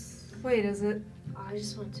questions? Wait, is it? I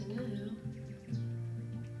just want to know.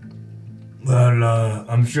 Well,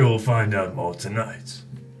 I'm sure we'll find out more tonight.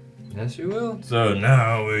 Yes, you will. So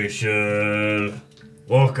now we shall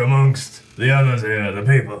walk amongst the others here, the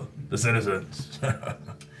people, the citizens.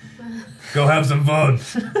 Go have some fun.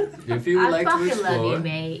 If you would I like to fucking love explore. you,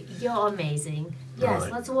 mate. You're amazing. Yes,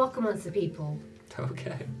 Alright. let's walk amongst the people.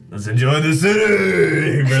 Okay. Let's enjoy the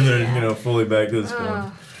city. Brother, fully back to this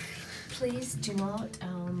point. Please do not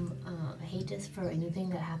hate us for anything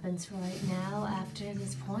that happens right now after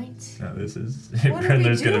this point. Now this is. What are we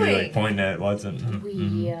Brenda's gonna be doing? like pointing at Watson.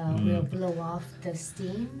 We will blow off the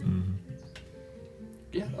steam.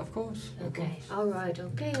 Yeah, of course. of Okay. course. All right.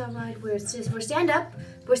 We're stand up.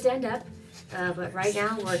 We're stand up. But right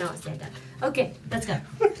now we're not stand up. Okay, let's go.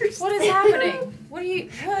 What is happening? What are you?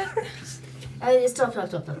 What? Stop. All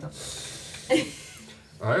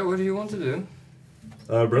right, what do you want to do?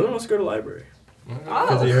 Brother wants to go to the library. Okay.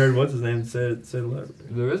 Because he heard what's his name say the library.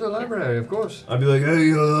 There is a library, of course. I'd be like,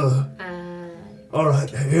 hey, Alright.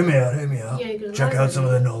 hear me out. Yeah, go to the Check out some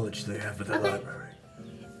of library. the knowledge they have at the Okay. library.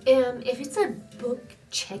 If it's a book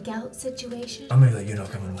checkout situation, I mean, like, you're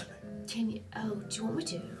not coming with me. can you? Oh, do you want me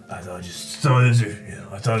to? I thought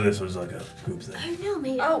I thought this was like a group thing. Oh no,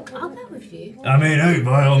 mate. Oh. I'll go with you. I mean, hey,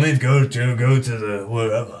 by all means, go to the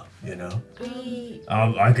wherever, you know. We.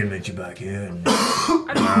 I can meet you back here in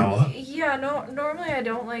an hour. Yeah. No. Normally I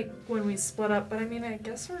don't like when we split up, but I mean I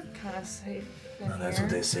guess we're kind of safe in Well, that's here.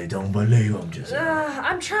 what they say. Don't believe them, just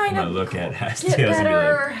I'm trying I'm to gonna look at get Hastios and be like,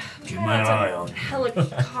 better. keep my eye on you.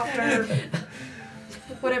 Helicopter.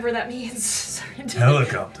 Whatever that means. Sorry.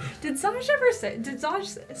 Helicopter. Did Zaj ever say? Did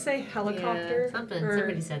Zaj say helicopter? Yeah, something. Or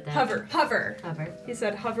Somebody said that. Hover. Cover. He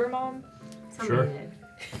said hover, mom. Somebody Sure. did.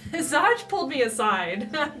 Zaj pulled me aside.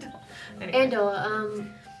 Anyway. Andor,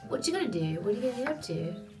 what you gonna do? What are you gonna get up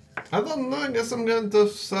to? I don't know. I guess I'm going to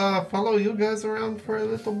follow you guys around for a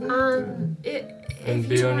little bit. And if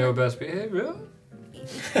be you on wanna- your best behavior.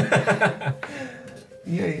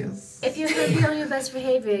 Yes. If you're going to be on your best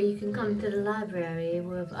behavior, you can come to the library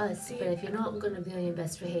with us. But if you're not going to be on your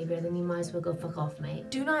best behavior, then you might as well go fuck off, mate.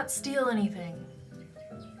 Do not steal anything.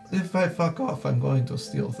 If I fuck off, I'm going to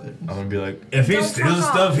steal things. I'm gonna be like, if he Don't steals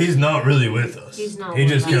fuck stuff, off. he's not really with us. He's not He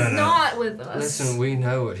with just us. He's kind of. not with us. Listen, we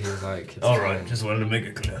know what he's like. It's All right, fine. just wanted to make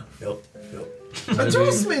it clear. Yep. But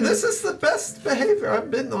trust me, this is the best behavior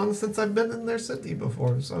I've been on since I've been in their city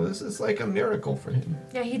before. So this is like a miracle for him.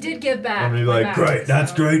 Yeah, he did give back. I'm gonna be way like, back, great,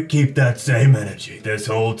 that's so. great. Keep that same energy this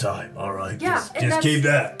whole time. All right. Yeah, just and that's- keep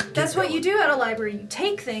that. That's Keep what going. you do at a library. You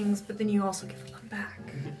take things, but then you also give them back.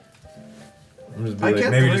 I'm just I be like,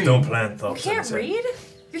 can't maybe read. just don't plant You thoughts. can't inside. read?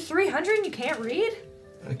 You're 300 and you can't read?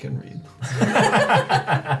 I can read.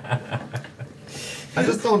 I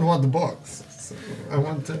just don't want the books. So I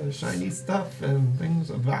want shiny stuff and things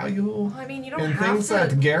of value. Well, I mean, you don't And have things to.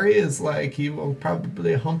 that Gary is like, he will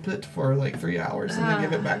probably hump it for like 3 hours and then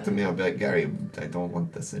give it back to me. I'll be like, Gary, I don't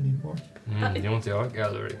want this anymore. You want the art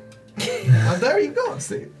gallery? There you go.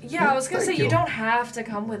 See. Yeah, I was gonna say Thank you don't have to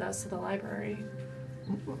come with us to the library.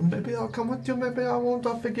 Maybe I'll come with you. Maybe I won't.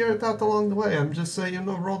 I'll figure it out along the way. I'm just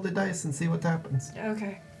roll the dice and see what happens.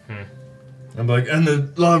 Okay. I'm like, and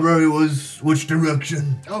the library was which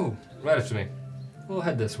direction? Oh, right after me. We'll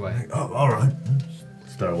head this way. Oh, all right.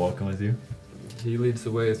 Start walking with you. He leads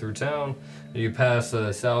the way through town. You pass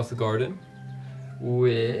the South Garden,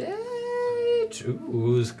 which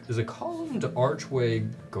is a columned archway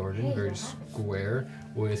garden, very square,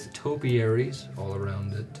 with topiaries all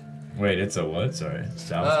around it. Wait, it's a what? Sorry,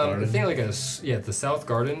 South I Garden. think like the South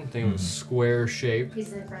Garden. I think it was square shape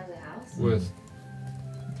He's in front of the house. with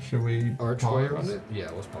Should we archway pause? around it. Yeah,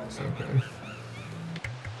 let's pause. Okay.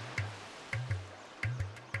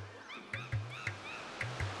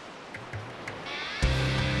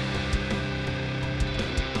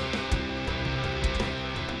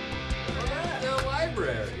 The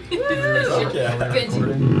library.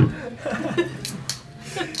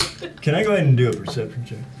 Can I go ahead and do a perception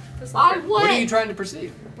check? I What are you would. trying to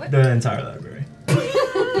perceive? The entire library.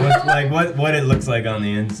 what it looks like on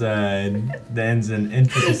the inside, the ends and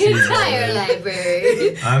intricacies. of Entire it.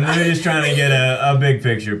 library. I'm literally just trying to get a big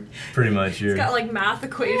picture, pretty much here. It's got like math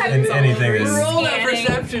equations. And all anything over is- it. Roll that Scanning.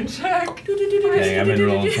 perception check. Dang, I've been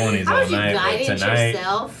rolling 20s How all would you night, but guidance tonight,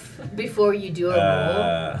 yourself before you do a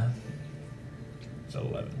roll? it's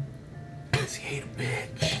 11.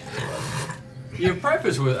 You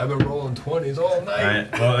preface with, I've been rolling 20s all night.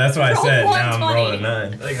 Alright, well, that's why I said Roll now I'm 120. rolling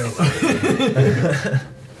a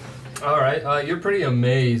 9. All right, you're pretty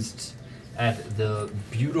amazed at the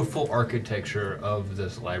beautiful architecture of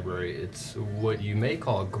this library. It's what you may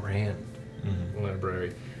call a grand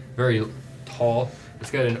library. Very tall. It's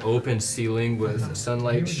got an open ceiling with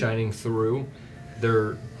sunlight shining through.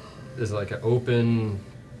 There is like an open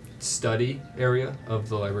study area of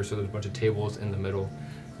the library, so there's a bunch of tables in the middle.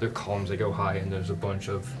 There are columns that go high, and there's a bunch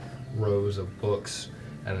of rows of books,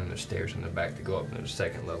 and then there's stairs in the back to go up, and there's a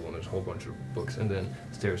second level, and there's a whole bunch of books, and then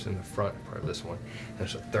stairs in the front part of this one.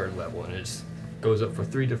 There's a third level, and it just goes up for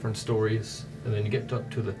 3 different stories, and then you get up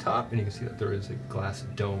to the top, and you can see that there is a glass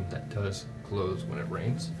dome that does close when it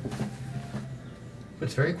rains. But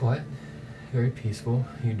it's very quiet, very peaceful.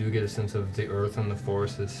 You do get a sense of the earth and the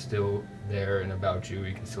forest is still there and about you.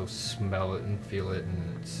 You can still smell it and feel it,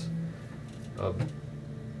 and it's a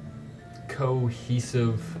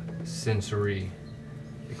cohesive sensory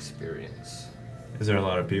experience. Is there a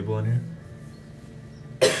lot of people in here?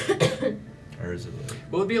 Or is it like,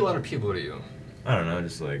 Well, it'd be a lot of people to you. I don't know,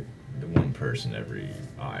 just like the one person every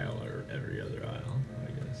aisle or every other aisle,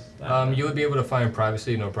 I guess. I don't know. You would be able to find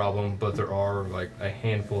privacy, no problem, but there are like a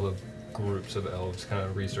handful of groups of elves kind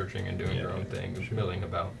of researching and doing their Yeah, own thing, sure. milling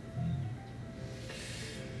about.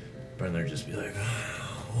 But they'd just be like,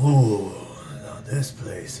 Ooh, now this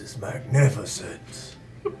place is magnificent.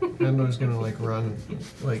 Endo's gonna like run,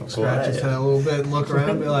 like scratch his head a little bit and look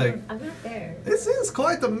around and be like, I'm not there. this is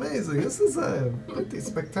quite amazing. This is pretty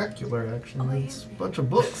spectacular, actually. It's a bunch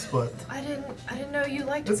of books, but I didn't know you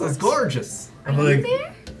liked this books. is gorgeous. I'm like,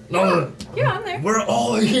 No, Yeah, I'm there. we're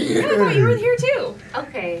all here. I thought you were here too.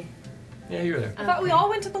 Okay. Yeah, you're there. I thought we all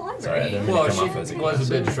went to the library. Sorry, I didn't- Well, come off she as a was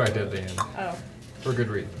a bit distracted at the end, Oh. for good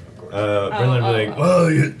reason, of course. Brendan would be like, Well,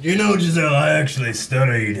 you know, Giselle, I actually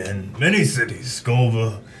studied in many cities,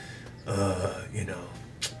 Skolva,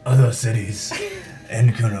 other cities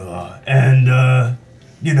in Kunivar. And,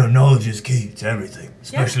 knowledge is key to everything,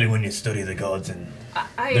 especially when you study the gods and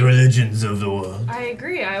the religions of the world. I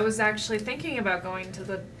agree. I was actually thinking about going to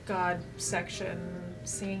the God section,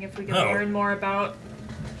 seeing if we could Oh. learn more about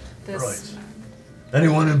this. Right.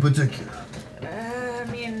 Anyone in particular? I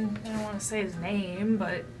mean, I don't want to say his name,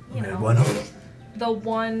 but you know. Why not? The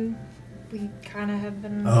one we kind of have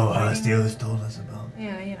been. Oh, fighting. Allendior told us about.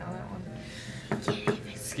 Yeah, you know that one.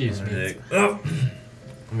 Excuse me. Like, oh.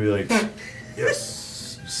 I'll be like,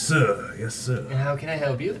 yes, sir, yes, sir. And how can I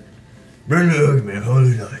help you? Brenda Ugman,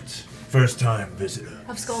 Holy Knights. First time visitor.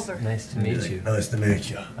 Of Skulver. Nice to I'll be meet like, you. Nice to meet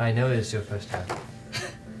you. I know it's your first time.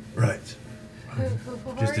 Right. Who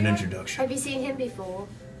Just are an you? introduction. Have you seen him before?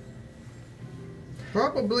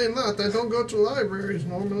 Probably not. I don't go to libraries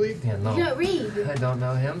normally. Yeah, no. You don't read. I don't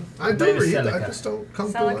know him. I do Name is read. I Celica. just don't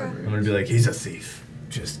come to Celica? I'm libraries. gonna be like, he's a thief.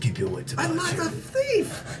 Just keep your wits about I'm not you. a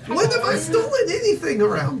thief. When have I stolen anything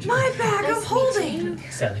around you? My bag Nice of to meet holding. you.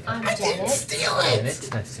 Celica. I'm I didn't Janet. steal Janet,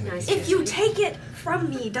 it. nice to meet Nice. you. If you take it from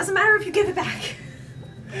me, doesn't matter if you give it back.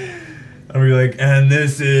 I'll be like, and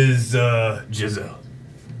this is Giselle.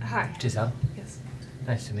 Hi. Giselle, Yes.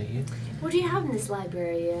 nice to meet you. What do you have in this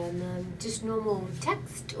library? Just normal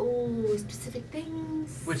text or specific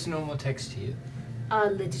things? What's normal text to you?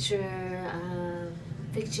 Literature,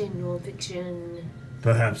 fiction, non-fiction.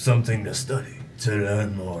 Perhaps something to study, to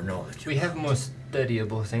learn more knowledge. We have more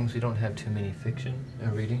studyable things. We don't have too many fiction or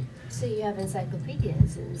reading. So you have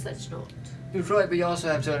encyclopedias and such not. You're right, but you also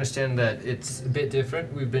have to understand that it's a bit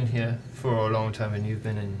different. We've been here for a long time, and you've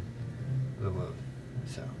been in the world.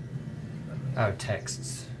 So, our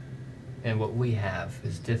texts and what we have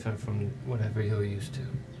is different from whatever you're used to.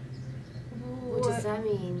 What does that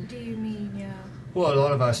mean? do you mean, yeah? Well, a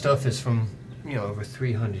lot of our stuff is from, over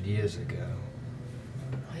 300 years ago.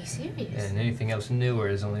 Are you serious? And anything else newer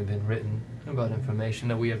has only been written about information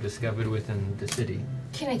that we have discovered within the city.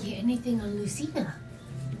 Can I get anything on Lucina?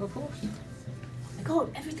 Of course. I got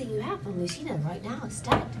everything you have on Lucina right now.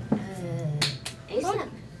 Stat. ASAP.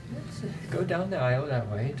 Go down the aisle that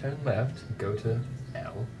way, turn left, go to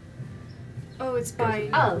L. Oh, it's by.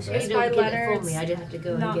 Oh, so It's you by don't get letter, it for me. it's I just have to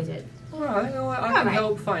go not- and get it. Alright, I can Alright.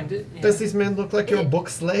 help find it. Yeah. Does this man look like your book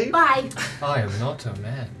slave? Bye. I am not a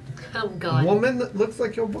man. Oh God. Woman that looks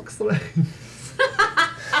like your book slave.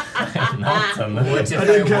 Not a man. What if I I,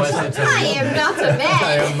 didn't catch wasn't a I am not a I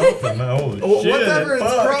man. am not a man. Holy Or shit. whatever its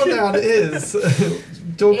fuck. pronoun is.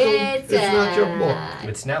 Don't go, It's not your book.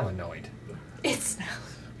 It's now annoyed. It's.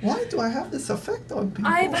 Why do I have this effect on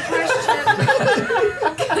people? I have a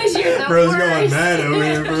question. Because you're the Bro's worst. going mad over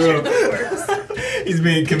here, bro. He's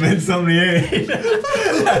being convinced on the aid.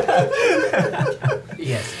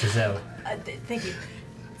 Yes, Giselle. Thank you.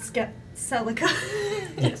 Celica.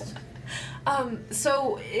 Yes.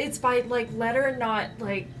 So it's by like letter, not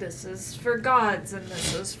like this is for gods and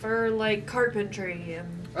this is for like carpentry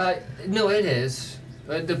and No, it is.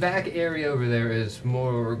 The back area over there is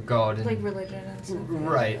more God and like religion and stuff.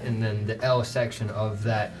 right, and then the L section of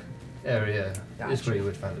that area is Gotcha. where you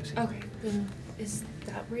would find Lucy. Okay, then is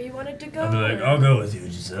that where you wanted to go? I'll be like, or- I'll go with you,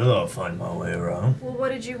 Giselle. I'll find my way around. Well, what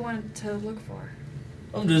did you want to look for?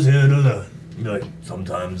 I'm just here to learn. Like,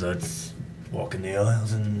 sometimes that's walking the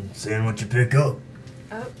aisles and seeing what you pick up.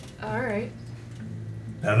 Oh, all right.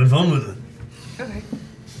 Having fun with it. Okay.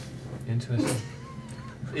 Interesting.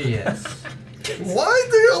 Yes. Why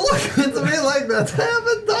do you look at me like that? I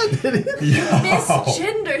haven't done anything.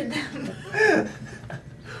 Misgendered them.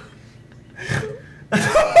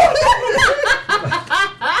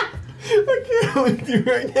 I can't with you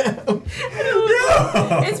right now.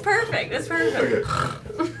 It's perfect. It's perfect.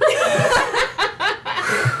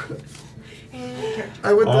 And character.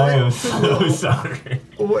 I would I like am to so know sorry.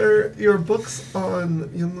 where your books on,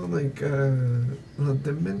 like, the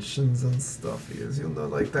dimensions and stuff is,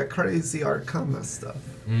 like that crazy Arcana stuff.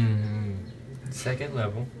 Mm-hmm. Second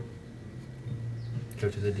level. Go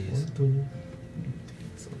to the D's.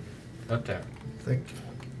 Up there. Thank you.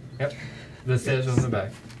 Yep. The stairs on the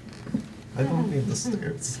back. I don't need the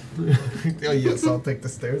stairs. Oh, yes, I'll take the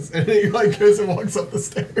stairs. And he like goes and walks up the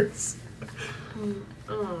stairs.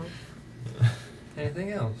 Oh.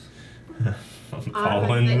 Anything else? I'm I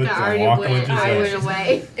following think with I the already walking went. with I went Giselle.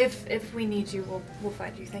 away. If we need you, we'll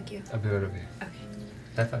find you. Thank you. I'll be right over here. Okay.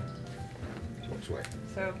 That's fine. Which way?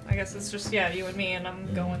 So I guess it's just you and me, and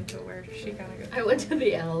I'm going to where she kind of goes. I went to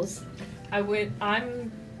the L's.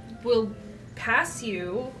 Will pass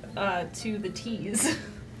you to the T's.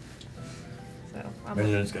 So I'm.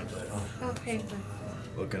 Brendan's gonna play. Oh, hey.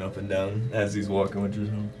 Looking up and down as he's walking with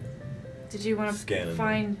Giselle. Did you want to Scanning.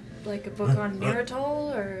 find like a book on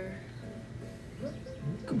Miratol or?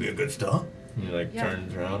 Could be a good start. He like Yeah.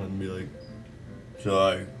 turns around and be like,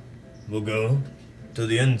 So we'll go to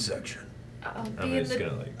the end section. I'll I'm be in just the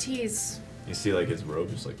gonna like, T's. you see like his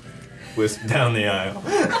robe just like wisp down the aisle.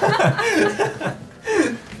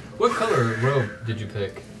 What color robe did you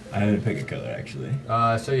pick? I didn't pick a color actually.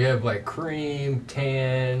 So you have like cream,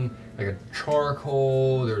 tan, like a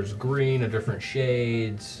charcoal. There's green of different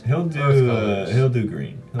shades. He'll do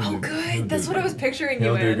green. Oh, good. That's what I was picturing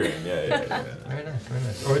He'll you do in. green. Yeah. Very nice, very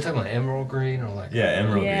nice. Or are we talking about emerald green or like? Yeah,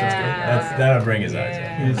 emerald Yeah. green. That'll bring his eyes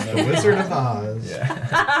Yeah. in. He's the Wizard of Oz.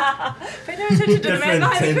 Yeah. Pay no attention to the man Different behind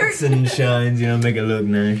the tints curtain. and shines, make it look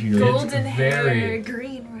nice, Golden hair, very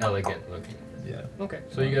green. robe. Elegant looking. Yeah. Okay,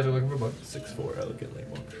 so you guys are looking for books. 6'4", elegantly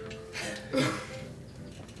one.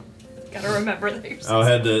 Gotta remember that you're I'll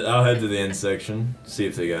head to the end section, see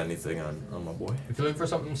if they got anything on my boy. If you're looking for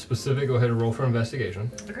something specific, go ahead and roll for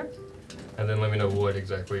investigation. Okay. And then let me know what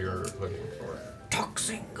exactly you're looking for.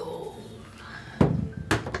 Toxin gold.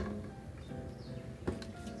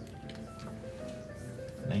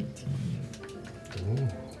 19. Ooh,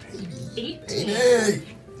 18. 18.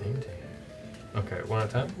 Okay, one at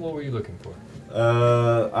a time. What were you looking for?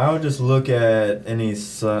 I would just look at any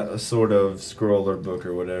sort of scroll or book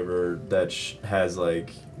or whatever that has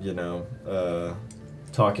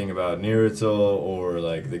talking about Niratil or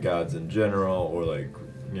like the gods in general or like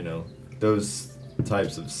those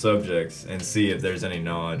types of subjects, and see if there's any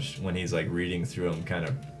knowledge when he's like reading through them kind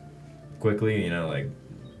of quickly,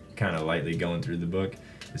 kind of lightly going through the book,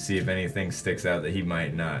 to see if anything sticks out that he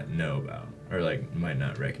might not know about or like might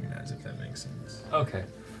not recognize, if that makes sense. Okay.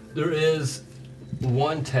 There is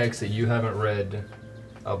one text that you haven't read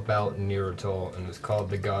about Niratil, and it's called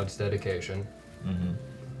The God's Dedication. Mm-hmm.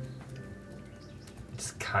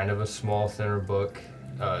 It's kind of a small, thinner book.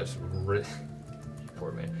 It's written...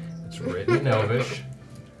 Poor man. It's written in Elvish.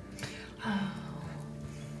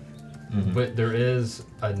 Mm-hmm. But there is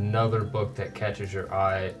another book that catches your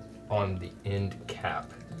eye on the end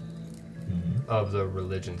cap of the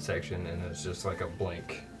religion section, and it's just like a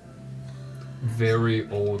blank, very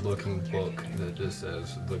old looking book that just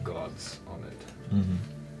says the gods on it.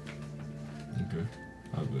 Okay.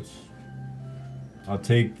 I'll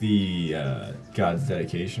take the God's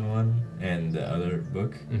Dedication one and the other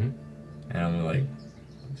book, and I'm gonna like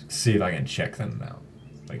see if I can check them out,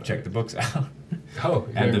 like check the books out. Oh,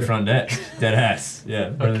 At the front desk, dead ass. Yeah,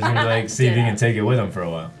 brother's gonna like see if he can take it with him for a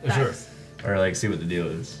while, Sure. or like see what the deal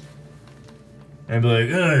is. And be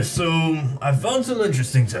like, so I found some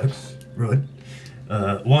interesting texts, right?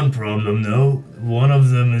 One problem though, one of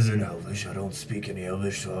them is in Elvish. I don't speak any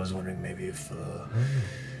Elvish, so I was wondering maybe if,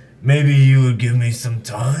 maybe you would give me some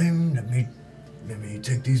time. Let me maybe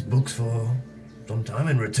take these books for some time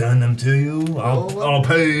and return them to you. I'll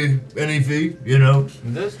pay any fee,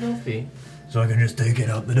 There's no fee. so I can just take it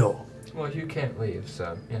out the door. Well, you can't leave,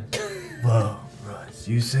 so yeah. Well, right,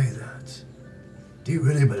 you say that. Do you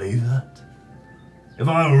really believe that? If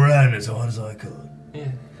I ran as hard as I could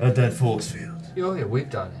Yeah. at that force field. Oh yeah, we've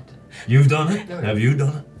done it. You've done it? Oh, yeah. Have you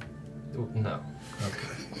done it? No,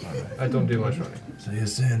 Okay, alright. I don't do much running. So you're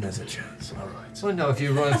saying there's a chance, alright. Well, no, if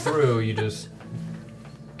you run through, you just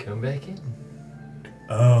come back in.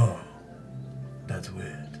 Oh, that's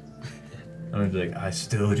weird. I'm gonna be like, I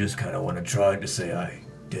still just kind of want to try to say I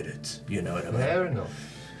did it. You know what I mean? Fair enough.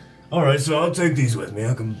 Alright, so I'll take these with me.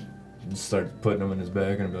 I can start putting them in his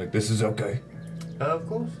bag and be like, this is okay. Of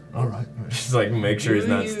course. Alright. Just like make sure he's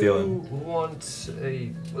not stealing. Do you want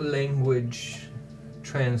a language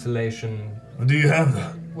translation? Do you have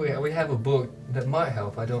that? We have a book that might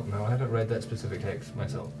help. I don't know. I haven't read that specific text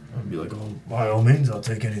myself. I'd be like, oh, by all means, I'll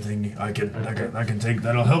take anything I can take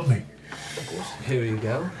that'll help me. Of course. Here you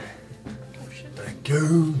go. Thank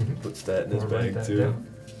you. Puts that in his Or write bag that too. down.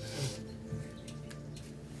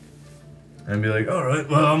 And be like, alright,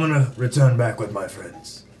 well, I'm gonna return back with my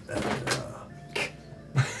friends. And,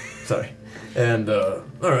 Sorry. and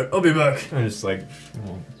alright, I'll be back. And just like,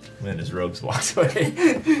 and his robes walks away.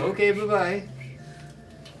 Okay, bye-bye.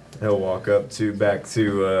 He'll walk up back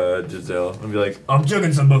to Giselle and be like, I'm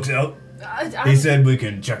checking some books out. He said we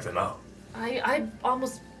can check them out. I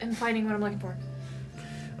almost am finding what I'm looking for.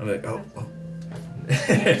 I'm like, oh.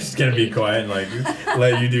 just gonna be quiet and like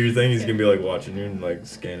let you do your thing. He's gonna be like watching you and like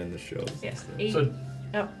scanning the shelves. Yes. So,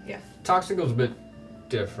 Oh, yeah. Toxical's a bit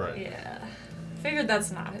different. Yeah. Figured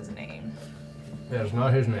that's not his name. Yeah, it's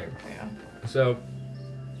not his name. Yeah. So,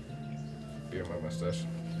 beer my mustache.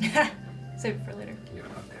 Save it for later. Yeah,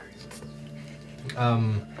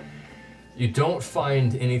 there. You don't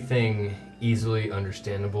find anything easily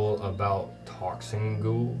understandable about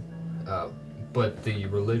Toxingul, but the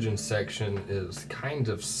religion section is kind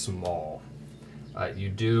of small. You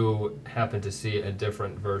do happen to see a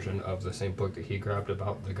different version of the same book that he grabbed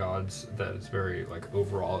about the gods that is very like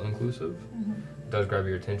overall inclusive. It does grab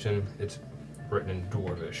your attention. It's written in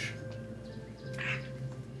Dwarvish.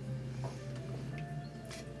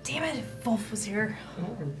 Damn it, if Wolf was here. Oh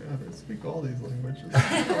god, I speak all these languages.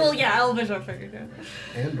 Well, yeah, Elvish I figured out.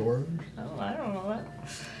 And Dwarven. Oh, I don't know that.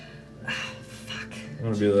 Fuck. I'm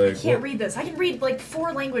gonna be like, I can't read this. I can read like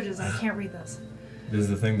 4 languages and I can't read this. Does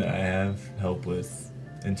the thing that I have help with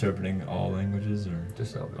interpreting all languages or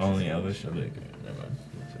Just Elvish. only Elvish? I'll be like, never mind.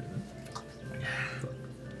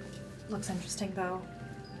 Looks interesting though.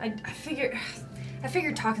 I figured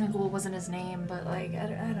talking to Ghoul wasn't his name, but like I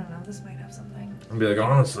don't know. This might have something. I'll be like,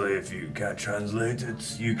 honestly, if you can't translate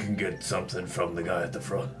it, you can get something from the guy at the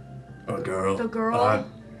front. Or girl. The girl.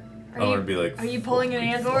 I want to be like, Are you pulling an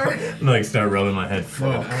Andor? like start rubbing my head. No,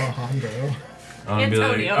 Fuck. Alejandro. I want to be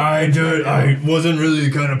like, Antonio. I wasn't really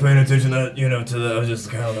kind of paying attention to that, I was just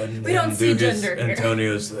kind of letting We don't him see do this gender here.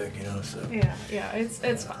 Antonio's thing, so. Yeah.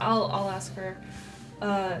 It's. I'll ask her.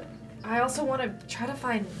 I also want to try to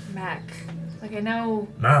find Mac. Like I know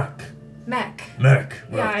Mac. Mac. Right.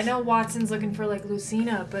 Yeah, I know Watson's looking for like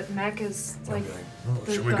Lucina, but Mac is like.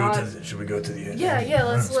 the should we god. go to the end? Yeah.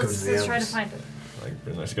 Let's go to the try to elves. find it. like,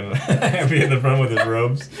 pretty much gonna be in the front with his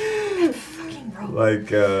robes. Fucking rope.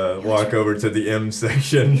 Like, walk over to the M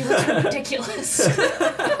section. You look ridiculous.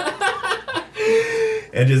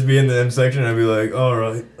 And just be in the M section and I'd be like,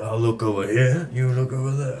 alright, I'll look over here, you look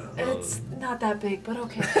over there. It's not that big, but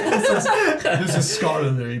okay. This is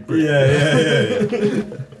scholarly.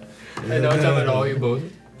 Yeah. I know it's at all you both.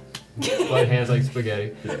 But hands like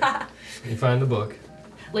spaghetti. You find the book.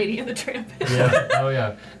 Lady in the Tramp. Yeah. Oh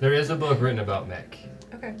yeah. There is a book written about Mech.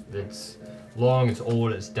 Okay. It's long, it's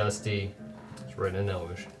old, it's dusty. It's written in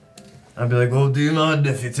Elvish. I'd be like, well, do you mind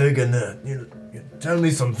if you're taking that? Tell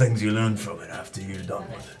me some things you learned from it after you're done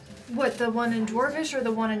with it. What, the one in Dwarvish or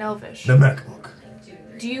the one in Elvish? The Mech book.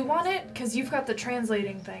 Do you want it? Because you've got the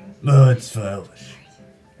translating thing. No, it's for Elvish.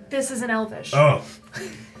 This is an Elvish. Oh.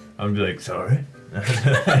 I'd be like, sorry. I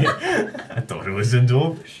thought it was in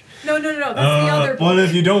Dwarvish. No, that's the other Well, book.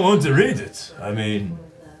 if you don't want to read it, I mean,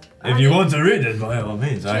 if you want to read it, by all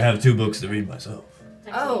means. I have 2 books to read myself.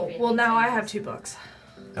 Oh, well now I have 2 books.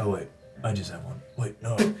 Oh, wait. I just have 1. Wait,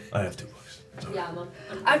 no. I have 2 books. Sorry. Yeah, Mom.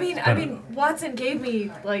 I mean, Watson gave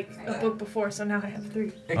me like a book before, so now I have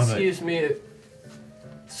 3. Excuse me.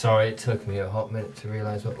 Sorry, it took me a hot minute to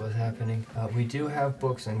realize what was happening. We do have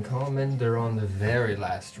books in common. They're on the very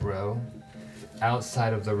last row.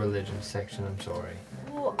 Outside of the religion section, I'm sorry.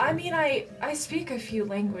 Well, I mean, I speak a few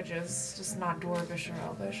languages, just not Dwarvish or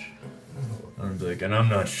Elvish. I'd be like, And I'm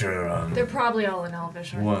not sure, They're probably all in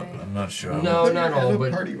Elvish, aren't what? they? I'm not sure. No, not all, At a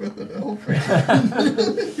but party with an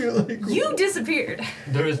elf. You're like, You disappeared.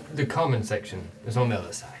 there is the common section. It's on the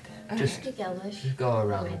other side. I Just speak Elvish. go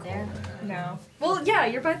around the Right there. corner. No. Well, yeah,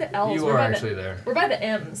 you're by the L's. You we're are by actually there. we're by the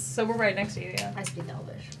M's, so we're right next to you. Yeah. I speak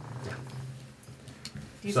Elvish.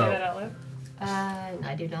 Do you So- say that out loud?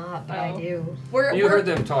 I do not, but Oh. I do. You heard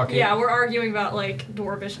them talking. Yeah, we're arguing about like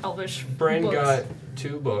Dwarvish, Elvish. Brain books. got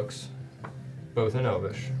 2 books, both in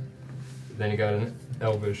Elvish. Then he got an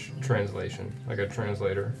Elvish translation, like a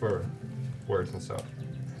translator for words and stuff.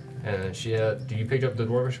 And then she had. You picked up the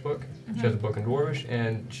Dwarvish book. She has a book in Dwarvish,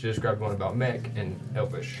 and she just grabbed one about Mech in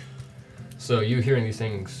Elvish. So you hearing these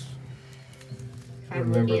things? If I'm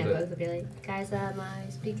Remember looking at that- both, I'd be like, guys, I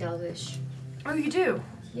speak Elvish. Oh, you do.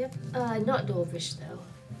 Yep. Not Dwarvish though.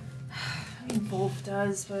 I mean, Wolf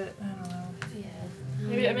does, but I don't know. Yeah.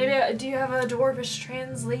 Maybe. Do you have a Dwarvish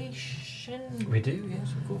translation? We do,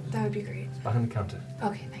 yes, of course. That would be great. It's behind the counter.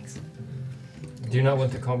 Okay, thanks. Do you not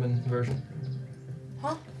want the common version?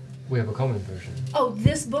 Huh? We have a common version. Oh,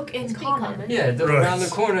 this book in It's pretty common. common. Yeah, Right. around the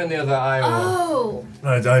corner in the other aisle. Oh.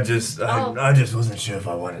 I just Oh. I just wasn't sure if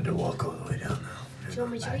I wanted to walk all the way down now. Do you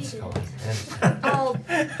want me to read That's it? common.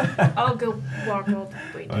 I'll go walk all the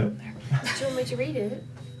way down there. Do you want me to read it?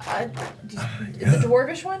 The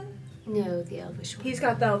Dwarvish one? No, the Elvish one. He's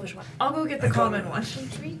got the Elvish one. I'll go get the common one. Want me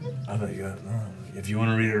to read it? I bet you. If you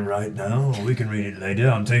want to read it right now, or we can read it later.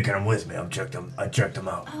 I'm taking them with me. I checked them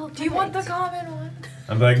out. Oh, Do you want the perfect. common one?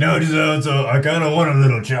 I'm like, no, just so I kind of want a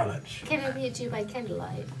little challenge. Can I read it to you by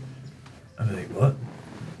candlelight? I'm like, what?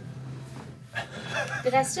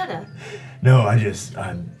 Did I stutter? No, I'm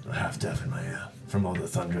half deaf in my ear from all the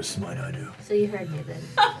thunderous smite I do. So you heard me then.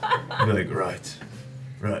 I'm like, right.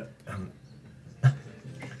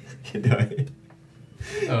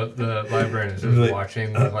 Oh, the librarian is just Like,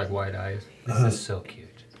 watching with like wide eyes. This is so cute.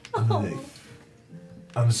 I'm like,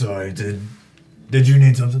 I'm sorry. Did you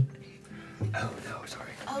need something? Oh no, sorry.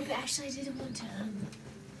 Oh, but actually, I didn't want to.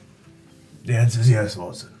 The answer is yes,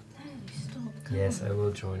 Watson. No, stop. Come Yes, I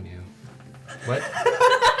will join you. What?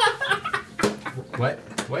 What?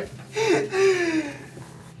 What? on.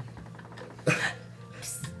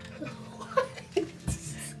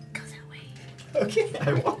 Go that way. Okay,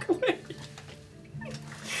 I walk away.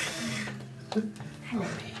 Hello.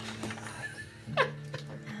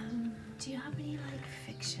 Do you have any like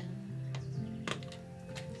fiction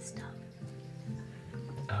stuff?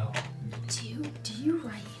 Oh. Do you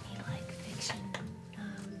write any like fiction,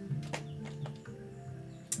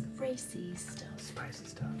 racy stuff? Spicy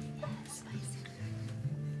stuff. Yeah, spicy.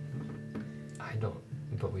 I don't,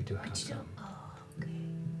 but we do have But you some. don't. Oh, okay.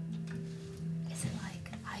 Is it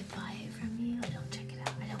like I buy it from you? I don't check it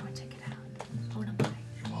out. I don't want to check it out. I want to buy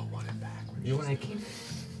it. You all want it back. You want to keep it?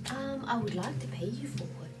 I would like to pay you for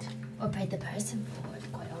it, or pay the person for it.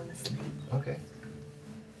 Quite honestly. Okay.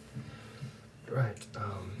 Right.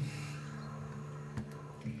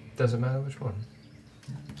 Doesn't matter which one.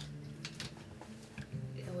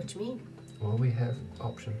 What do you mean? Well, we have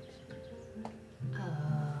options.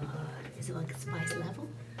 Is it like a spice level?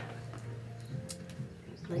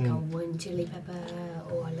 Like a 1 chili pepper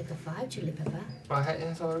or like a 5 chili pepper? I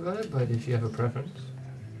hadn't thought about it, but if you have a preference.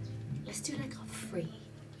 Let's do like a free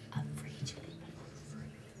chili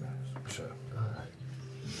pepper. Sure.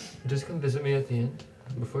 Just come visit me at the end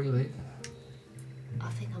before you leave. I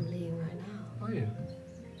think I'm leaving right now. Are you?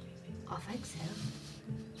 I think so.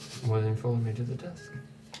 Well, then follow me to the desk.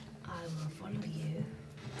 I will follow you.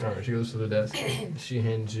 Alright, she goes to the desk. She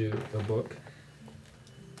hands you a book.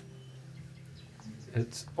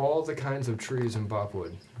 It's all the kinds of trees in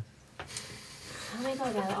Bopwood. Oh my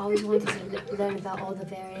god, I always wanted to learn about all the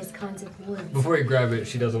various kinds of woods. Before you grab it,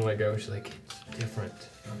 she doesn't let go. She's like, it's different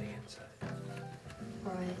on the inside.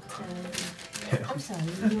 Alright, I'm sorry,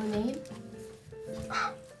 your name?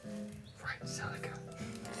 Oh, right, Celica.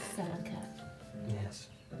 Salaka. Yes.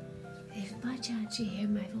 If by chance you hear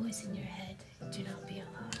my voice in your head, do not be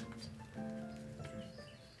alarmed.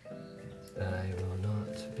 I will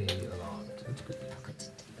not be alarmed. It's good.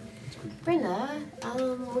 Brenda,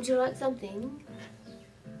 would you like something?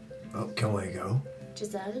 Oh, can we go?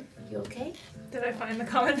 Giselle, you okay? Did I find the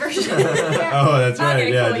common version? Oh, that's right.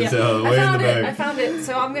 Okay, Yeah, cool, Giselle, I way in the found it. I back. found it.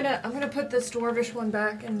 So I'm gonna put this dwarvish one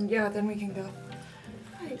back, and yeah, then we can go.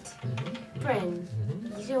 Right. Bren,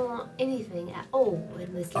 you don't want anything at all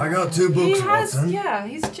in this I got life. 2 books, He has, Watson. yeah.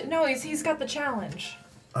 He's got the challenge.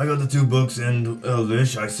 I got the 2 books in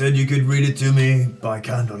Elvish. I said you could read it to me by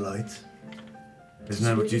candlelight. Isn't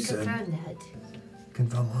that what you said? Confirm that?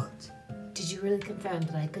 Confirm what? Did you really confirm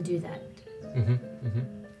that I could do that? Mm-hmm.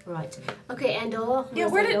 Right. Okay, Andor. Yeah,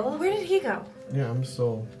 where's Andor? where did he go? Yeah, I'm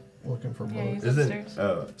still looking for Yeah, books. he's Isn't? upstairs.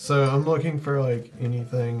 Oh, So I'm looking for like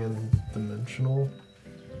anything in dimensional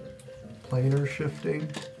planar shifting.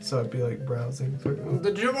 So I'd be like browsing through.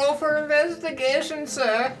 Did you roll for investigation,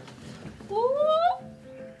 sir?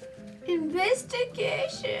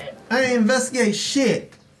 Investigation. I investigate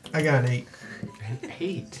shit. I got an 8. An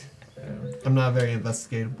 8. I'm not a very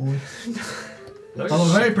investigative boy. No, I'm a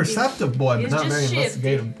very perceptive boy, but he's not a very just shifty.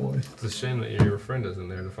 investigative boy. It's a shame that your friend isn't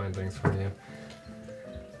there to find things for you.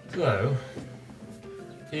 So,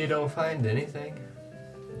 you don't find anything.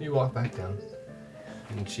 You walk back down,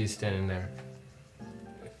 and she's standing there.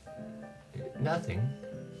 Nothing.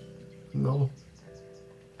 No.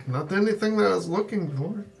 Not anything that I was looking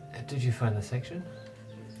for. Did you find the section?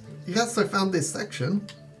 Yes, I found this section.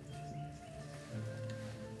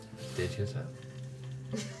 Did you, sir?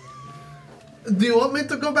 Do you want me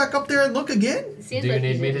to go back up there and look again? Seems Do you like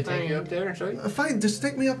need he's me to fine. take you up there and show you? Fine, just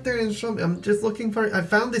take me up there and show me. I'm just looking for. I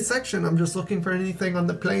found this section. I'm just looking for anything on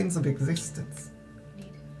the planes of existence.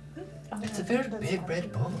 It's a very big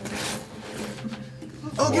red book.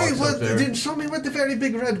 Okay, Walks well, up there. then show me what the very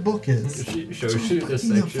big red book is. She shows you this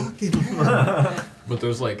Fucking section, fucking hell. but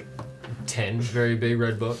there's like 10 very big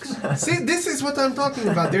red books. See, this is what I'm talking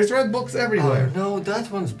about. There's red books everywhere. Oh, no,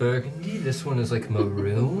 that one's burgundy. This one is like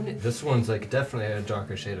maroon. This one's like definitely a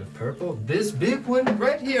darker shade of purple. This big one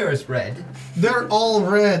right here is red. They're all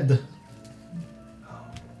red.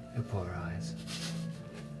 Oh, your poor eyes.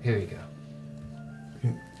 Here you go.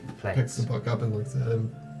 Picks the Planes, book up and looks at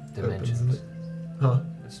him. Opens dimensions. it. Huh?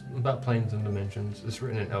 It's about planes and dimensions. It's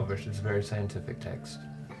written in Elvish. It's a very scientific text.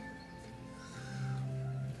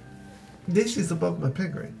 This is above my pay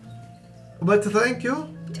grade. But thank you.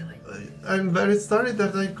 Do it. I'm very sorry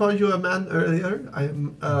that I called you a man earlier.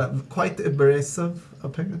 I'm quite abrasive,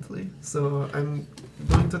 apparently. So I'm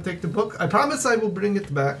going to take the book. I promise I will bring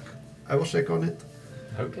it back. I will shake on it.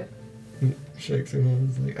 Okay. He shakes her hand.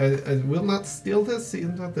 He's like, I will not steal this.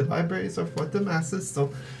 Seeing that the libraries are for the masses,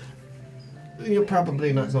 so you're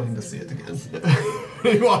probably not going to see it again.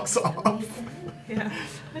 He walks off. Yeah.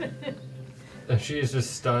 And she is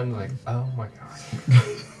just stunned, like, oh my god.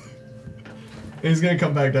 He's gonna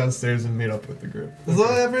come back downstairs and meet up with the group. So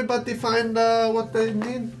everybody find what they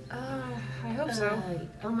need? I I hope so.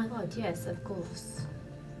 Oh my god, yes, of course.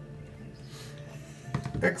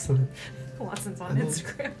 Excellent. Watson's on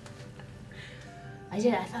Instagram. I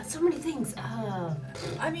thought so many things.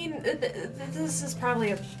 I mean, this is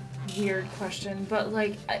probably a weird question, but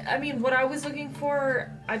like, I mean, what I was looking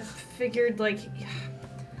for, I figured like,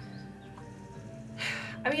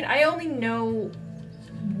 I mean, I only know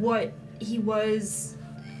what he was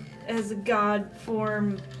as a god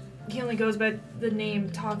form. He only goes by the name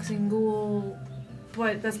Toxin Ghoul,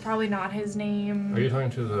 but that's probably not his name. Are you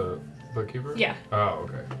talking to the bookkeeper? Yeah. Oh,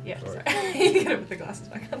 okay. Yeah, Sorry. sorry. You gotta put the glasses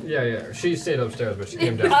back on. Yeah. She stayed upstairs, but she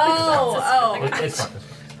came down. Oh. It's fine.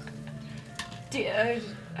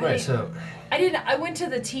 Right, so. I went to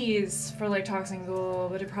the T's for like Toxin Ghoul,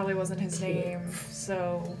 but it probably wasn't his name,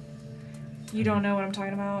 so you don't know what I'm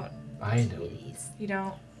talking about? I don't. You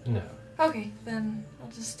don't? No. Okay, then I'll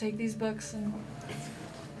just take these books and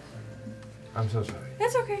I'm so sorry.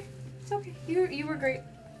 that's okay. It's okay. You were great.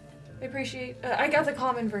 I appreciate. I got the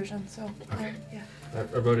common version, so Okay. yeah.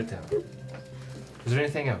 I wrote it down. Is there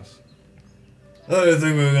anything else? I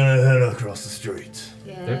think we're gonna head across the street.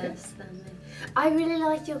 Yes, I really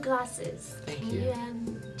like your glasses. Thank you.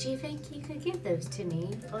 Do you think you could give those to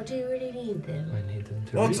me, or do you really need them? I need them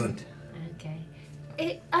to Watson. read.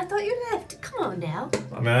 Okay. I thought you left. Come on now.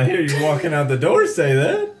 I mean, I hear you walking out the door say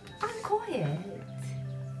that. I'm quiet.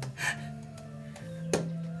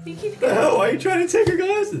 You keep The hell? Why are you trying to take her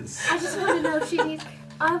glasses? I just want to know if you need.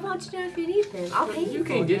 I want to know if you need them. I'll pay you, You for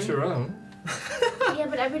can them. get your own. Yeah,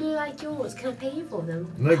 but I really like yours. Can I pay you for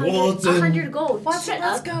them? Like, 100 gold. Watson, Shut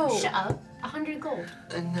let's up. go. Shut up. 100 gold.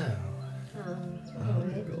 No. Alright.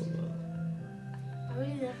 I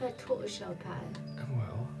really love that tortoiseshell pad.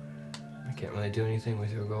 Well, I can't really do anything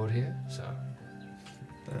with your gold here, so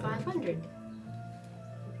 500.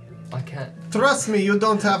 I can't. Trust me, you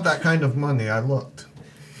don't have that kind of money. I looked.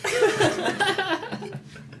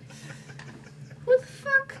 What the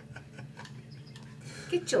fuck?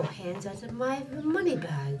 Get your hands out of my money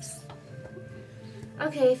bags.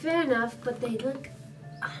 Okay, fair enough, but they look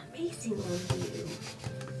amazing on you.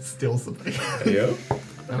 Steal something. Yo.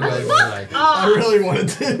 I'm really like. I really wanted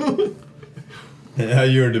to. How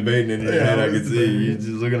you were debating in your Yeah, head, I I was could see you just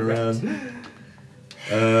looking around.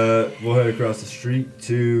 We'll head across the street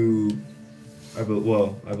to. I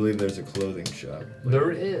believe there's a clothing shop.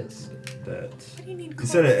 There is. That. What do you need You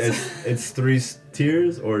said clothes? it's 3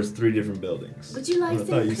 tiers or it's 3 different buildings. Would you like I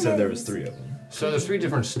thought you said there was clothes? 3 of them. So there's 3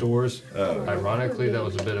 different stores. Oh. Ironically, that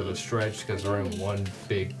was a bit of a stretch because they're in one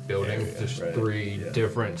big building. Area, There's right. 3 Yeah.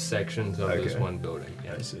 different sections of this Okay. one building.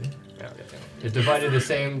 Yeah. I see. Yeah. It's divided the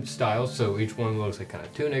same style, so each one looks like kind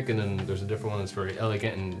of tunic, and then there's a different one that's very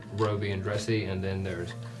elegant and roby and dressy, and then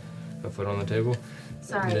there's a foot on the table.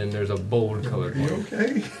 Sorry. And then there's a bold colored You one.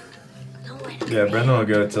 okay? No, I don't Yeah, care. Brendan will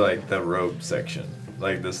go to like the robe section,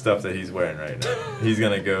 like the stuff that he's wearing right now. He's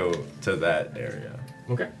gonna go to that area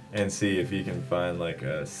Okay. and see if he can find like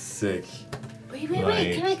a sick. Wait,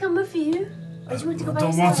 like- can I come with you? Or do you want to go by Don't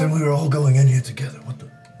yourself? Watson, we were all going in here together. What the?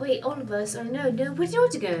 Wait, all of us? Oh no, where do you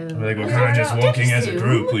want to go? Like we're Yeah, kind of just don't walking as a assume.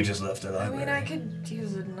 group. We just left the I library. mean, I could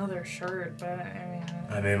use another shirt, but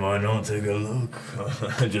I mean, why not take a look?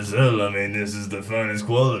 Giselle, I mean, this is the finest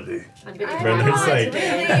quality. I'm gonna I'm Brendan's not like- really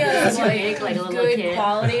It's your neck like a little good kid.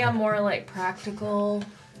 quality. I'm more like practical.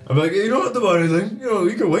 I'm like, you don't have to buy anything. You know,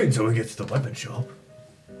 you can wait until we get to the weapon shop.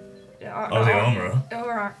 Or the armor.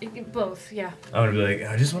 Or both, yeah. I'm gonna be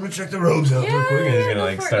like, I just want to check the robes out real Yeah, quick. and he's gonna go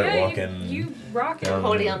like for it. start Yeah, walking. You rock it. down.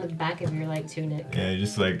 Holding on the back of your like tunic. Yeah,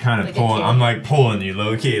 just like kind of Like a pulling. kid. I'm like pulling you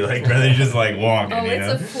low key, like rather just like walking. Oh, you it's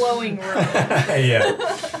know? a flowing robe.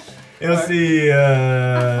 Yeah. You'll see.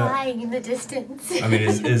 I'm flying in the distance. I mean,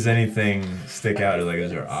 is anything stick out? Or like, is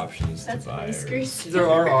there options That's to buy? my or- screech. There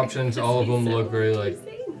are options. All of them So look very like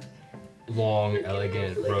amazing. long,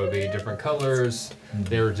 elegant, roby, different colors.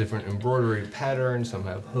 There are different embroidery patterns. Some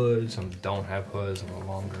have hoods, some don't have hoods. Some are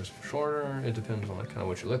longer, some shorter. It depends on like kind of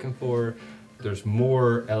what you're looking for. There's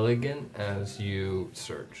more elegant as you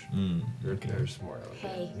search. There's more elegant.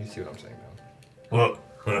 Hey. You see what I'm saying now? Well,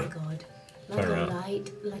 Oh my god. Like Turn a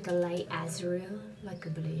around. light Azrael, like a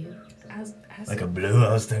blue. As like a blue.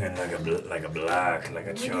 I was thinking like a black, like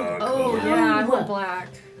a chalk. Oh, or- yeah, I want black.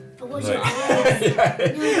 But what's your eyes? No,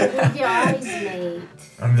 but what's your eyes, mate?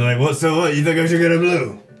 I'm like, what? So what? You think I should get a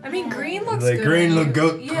blue? I mean, green looks Like good. green Yeah.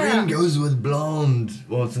 green goes with blonde.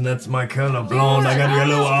 Watson, that's my color. Blonde. I got Yeah,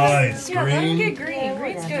 yellow know. eyes. Yeah, let him Green. get green. Yeah,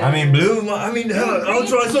 Green's whatever. good. I mean blue. I mean hell. I'll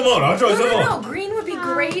try some on. no, green would be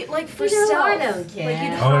great, like for You know, I stealth. don't care. Like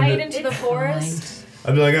you'd Oh, and hide the- into the It's forest.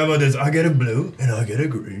 I'd be like, how about this? I get a blue and I get a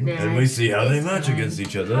green, and we Nice. see how they It's match fine. against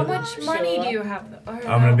each other. How much money do you have? Or I'm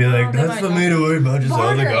gonna be like, they that's might for not. me to worry about. Just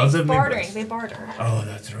all the gods have me Bartering. blessed. They barter. Oh,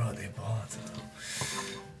 that's right, they bought.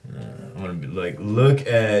 I'm gonna be like, look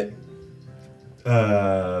at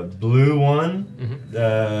blue one.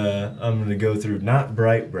 I'm gonna go through not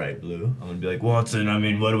bright blue. I'm gonna be like, Watson, I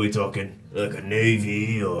mean, what are we talking? Like a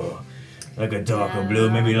navy or like a darker blue,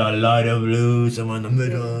 maybe a lighter blue, somewhere in the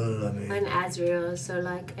middle. I mean, And Azrael, so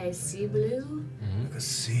like a sea blue. like a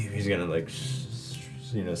sea. He's gonna like,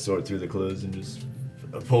 sort through the clothes and just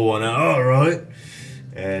pull one out. All right,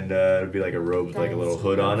 and it'll be like a robe with like a little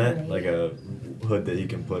hood on it, like a hood that you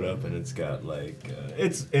can put up, and it's got like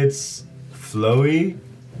it's flowy,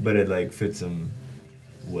 but it like fits him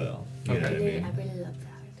well. You know what I mean? I really love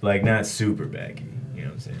that. Like not super baggy. You know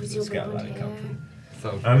what I'm saying? With So it's your got a lot blonde of hair. comfort.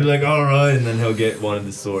 Sounds I'll be great. like, all right, and then he'll get one of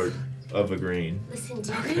the sort of a green. Listen,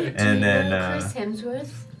 do Okay. you And know then, Chris Hemsworth?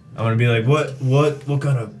 I'm gonna be like, what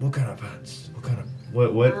kind of pants?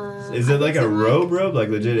 What is it like a robe? Like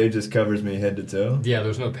legit, it just covers me head to toe. Yeah,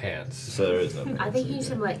 there's no pants. So there is no. I think you need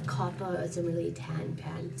some like copper or some really tan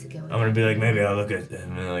pants to go with I'm gonna be like, maybe I'll look at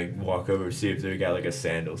them and like walk over see if they got like a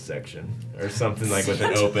sandal section or something like with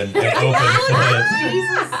an open foot,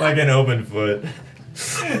 like an open foot.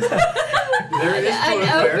 There is An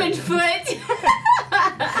footwear. open foot.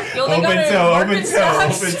 You only got an Open toe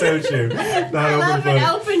shoe, I not love an open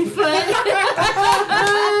open foot. foot.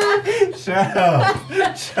 Shut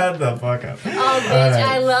up! Shut the fuck up. Oh, bitch,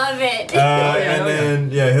 I love it. And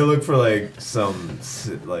then he'll look for like some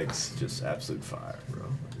just absolute fire, bro.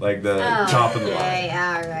 Like the top of the line. Okay,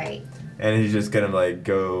 all right. And he's just gonna like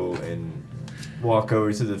go and walk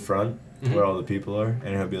over to the front where all the people are,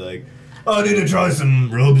 and he'll be like, "Oh, I need to try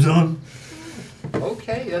some robes on."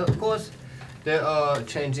 Okay, yeah, of course. There are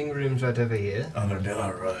changing rooms right over here. I'm gonna be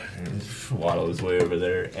alright. And just waddle his way over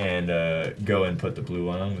there and go and put the blue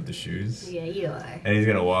one on with the shoes. Yeah, you are. And he's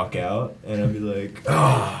gonna walk out, and I'll be like,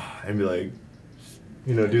 and be like,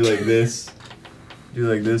 do like this. Do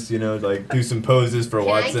like this, like do some poses for Can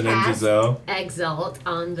I Watson and cast Giselle. Exalt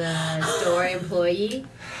on the store employee.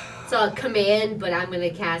 So I'll command, but I'm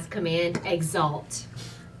gonna cast command exalt.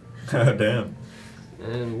 Oh, damn.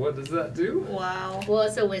 And what does that do? Wow. Well,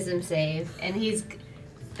 it's a wisdom save, and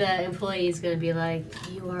the employee is gonna be like,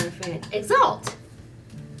 "You are a fan." Exalt.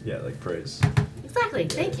 Yeah, like praise. Exactly.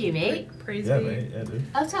 Thank you, mate. Praise Yeah, be. mate. Yeah, dude.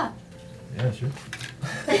 Up top. Yeah, sure.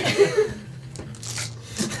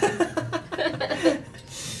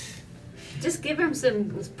 Just give him some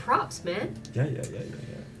props, man. Yeah.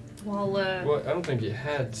 Well, Well, I don't think you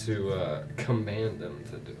had to command them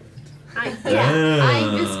to do it.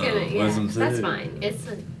 I'm just gonna. Yeah, Wisdom that's save. fine.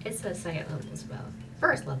 It's a second level spell.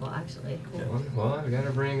 First level, actually. Cool. Well, I've got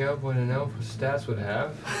to bring up what an elf with stats would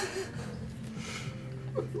have.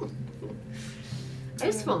 I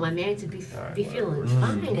just want my man to be Alright, feeling whatever.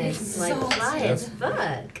 fine as like Exalt. fly as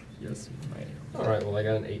fuck. Yes, ma'am. All right, well, I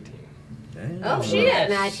got an 18. Damn. Oh shit! That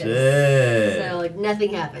matches. Shit. So like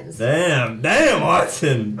nothing happens. Damn,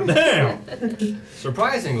 Watson. Damn.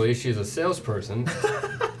 Surprisingly, she's a salesperson.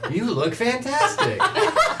 You look fantastic.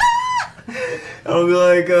 I'll be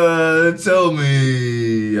like, tell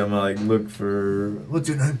me. I'm like, look for, what's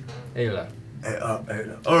your name? Ayla.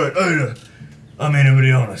 Ada. Alright, Ada. I mean, to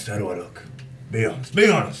be honest, how do I look? Be honest. Be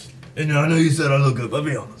honest. And I know you said I look good, but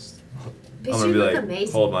be honest. Bitch, I'm you gonna be look like,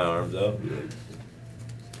 amazing. hold my arms up.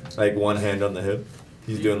 Like one hand on the hip.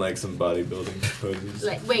 He's doing like some bodybuilding poses.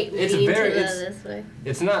 Like wait, It's lean very- to it's- this way.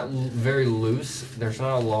 It's not very loose. There's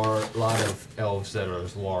not a lot of elves that are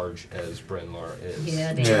as large as Brenlar is.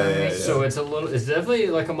 Yeah, they Yeah, are. yeah, yeah. So it's definitely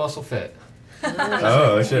like a muscle fit.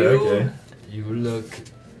 Oh, shit, okay. You look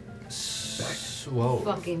swole.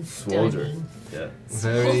 Fucking Swolger. stunning. Yeah.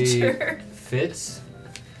 Very Soldier. fits.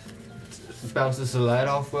 Bounces the light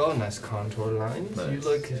off well. Nice contour lines. You Nice.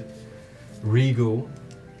 look regal,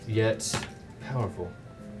 yet powerful.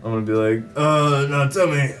 I'm gonna be like, now tell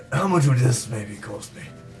me, how much would this maybe cost me?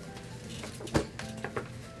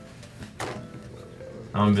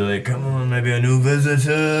 I'm gonna be like, come on, maybe a new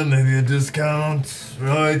visitor, maybe a discount,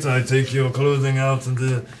 right? I take your clothing out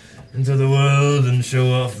into the world and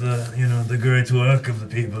show off the great work of the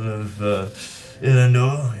people of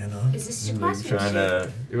Allendior, Is this your Like, craftsmanship? trying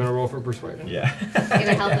to, You want to roll for persuasion? yeah. I'm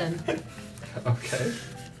gonna help him. Okay.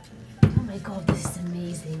 Oh my god, this is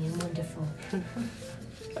amazing and wonderful.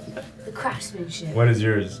 The craftsmanship. What is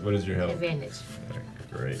yours? What is your help? Advantage.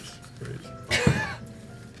 Great.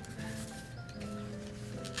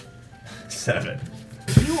 7.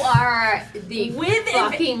 You are the With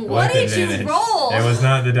fucking. What did advantage? you roll? It was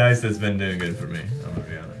not the dice that's been doing good for me. I'm gonna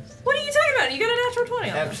be honest. What are you talking about? You got a natural 20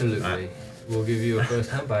 on that. Absolutely. we'll give you a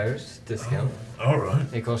first-time buyer's discount. All right.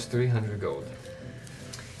 It costs 300 gold.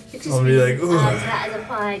 It just I'll be like, means, "Ooh." that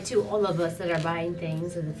applied to all of us that are buying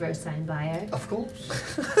things as a first time buyer. Of course.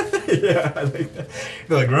 Yeah, I like that.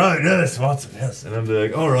 Be like, right, yes, Watson, yes. And I'll be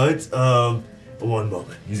like, all right, one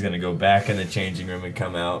moment. He's gonna go back in the changing room and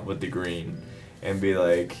come out with the green and be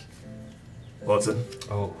like, Watson,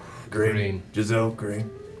 Oh, green. Giselle, green.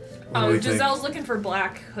 What do Oh, we think? Giselle's looking for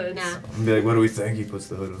black hoods. Nah. And be like, what do we think? He puts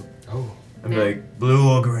the hood up. Oh, And be like, blue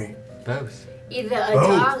or green? both. Either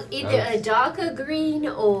Oh. a darker green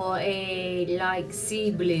or a like sea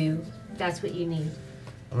blue. That's what you need.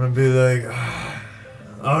 I'm gonna be like,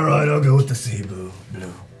 all right, I'll go with the sea blue.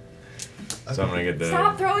 So I'm gonna get the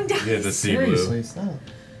Stop throwing dice. get the sea Seriously, blue, stop.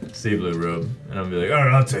 sea blue robe, and I'll be like, all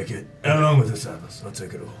right, I'll take it, along with the saddles. I'll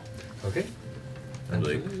take it all. Okay. I'm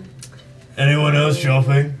like, anyone else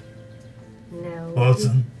shopping? No.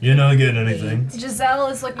 Watson, you're not getting anything. Giselle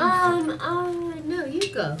is looking. No,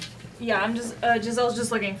 you go. Yeah, I'm just. Giselle's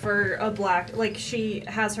just looking for a black. Like she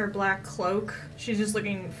has her black cloak. She's just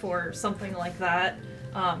looking for something like that,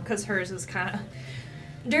 because hers is kind of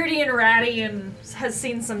dirty and ratty and has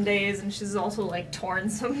seen some days, and she's also like torn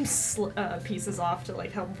some pieces off to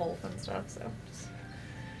like help Wolf and stuff.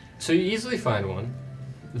 So you easily find one.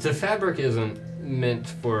 The fabric isn't meant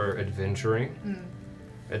for adventuring.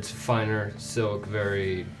 It's finer silk,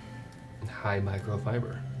 very high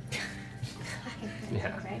microfiber.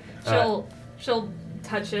 Yeah. She'll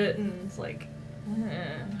touch it and it's like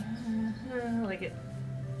it.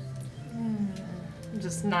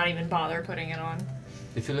 Just not even bother putting it on.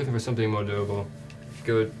 If you're looking for something more durable,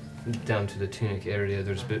 go down to the tunic area.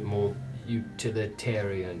 There's a bit more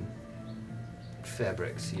utilitarian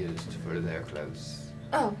fabrics used for their clothes.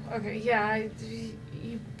 Oh, okay. Yeah,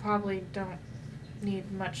 you probably don't need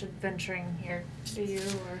much adventuring here, do you?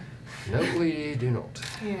 Or No, we do not.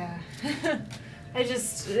 yeah. I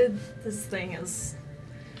just this thing is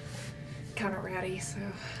kind of ratty, so.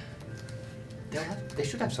 They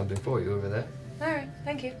should have something for you over there. All right,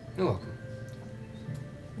 thank you. You're welcome.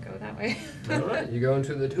 Go that way. Alright, you go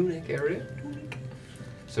into the tunic area.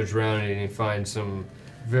 Search around and you find some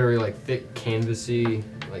very like thick canvasy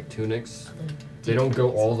like tunics. They don't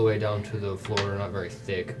go all the way down to the floor, they're not very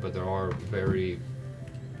thick, but there are very,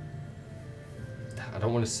 I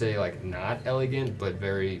don't want to say like not elegant, but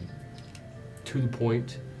very to the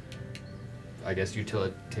point. I guess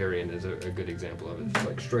utilitarian is a good example of it. Just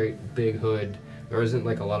like straight, big hood. There isn't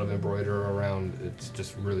like a lot of embroidery around. It's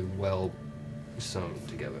just really well sewn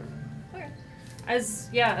together. Okay. As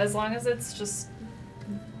long as it's just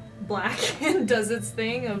black and does its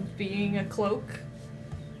thing of being a cloak.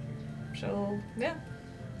 Yeah,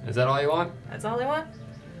 Is that all you want? that's all I want.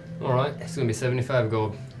 Alright, it's gonna be 75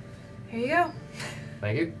 gold. Here you go.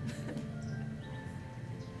 Thank you.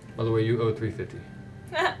 By the way, you owe 350.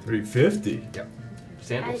 350.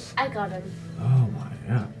 Sandals? I got him. Oh my,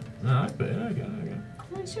 yeah. No, I bet. I got it.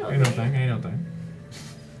 I'm sure. Ain't no thing.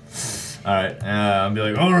 Alright, I'll be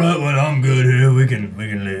like, alright, well, I'm good here. We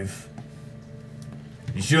can leave.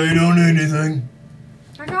 You sure you don't need anything?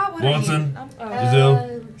 I got what Watson? I need.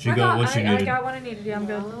 Giselle? She got what she I needed. got what I needed. Yeah, I'm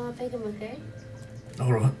good. I think I'm okay.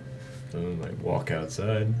 Alright. So like walk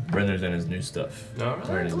outside. Brendan's in his new stuff. Alright.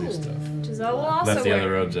 Wearing his new Ooh. stuff. Giselle will also Left the wear.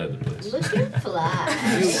 other robes at the place. Looking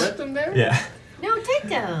fly. You let them there? Yeah. No, take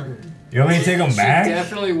them. You want me to take them She back?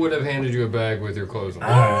 definitely would have handed you a bag with your clothes on.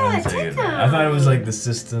 Alright, I'll take take it back. I thought it was them. like the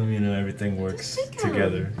system, everything works Take 'em.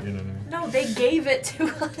 together. You know what I mean? No, they gave it to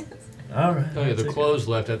us. Alright. Oh yeah, I'll the take clothes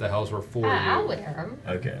left at the house were for you. I'll wear them. it.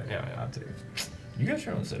 Okay. Yeah. I'll take it. You got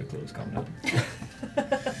your own set of clothes. Calm down.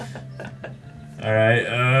 Alright,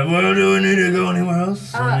 well, do we need to go anywhere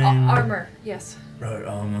else? Armor, yes. Right,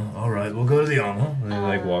 armor. Alright, we'll go to the armor. And then,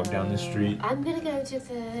 like, walk down the street. I'm gonna go to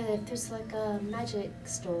there's like a magic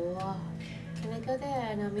store. Can I go there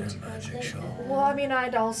and I'll meet you guys Magic later? shop. Well, I mean,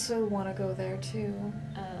 I'd also want to go there too.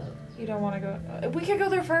 Oh. You don't want to go? We could go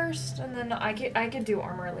there first, and then I could do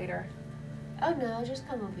armor later. Oh no, I'll just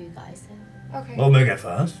come over you guys then. Okay. We'll make it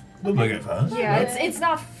fast. We'll make it fast. Yeah, it's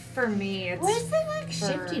not for me. It's Where's the like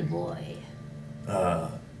for- shifty boy?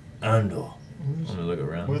 Andor. I'm gonna look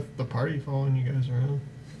around. With the party following you guys around.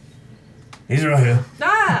 He's right here.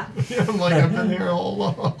 Ah! Yeah, I'm like, I've been here all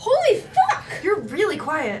along. Holy fuck! You're really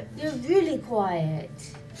quiet. You're really quiet.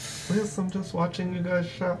 Yes, I'm just watching you guys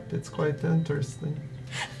shop. It's quite interesting.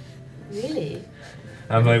 Really?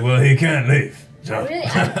 I'm like, well, he can't leave. So. Really?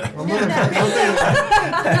 I've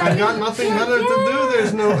got nothing better to do.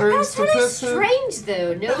 There's no urge That's to really piss in. strange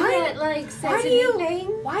though. No Why- one like says Why do you? anything.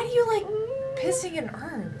 Why do you like pissing in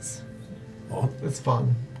urns? It's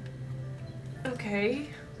fun. Okay.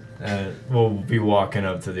 We'll be walking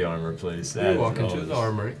up to the armor place. You walk into the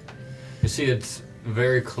armory. You see it's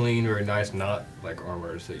very clean, very nice, not like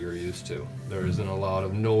armors that you're used to. There isn't a lot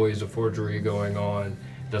of noise of forgery going on.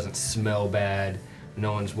 It doesn't smell bad.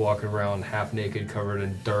 No one's walking around half naked, covered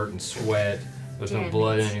in dirt and sweat. There's no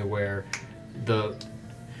blood anywhere. The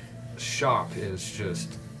shop is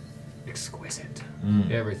just exquisite.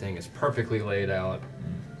 Everything is perfectly laid out.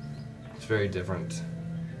 It's very different.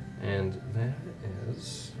 And that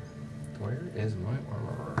is... Where is my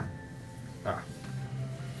armor? Ah.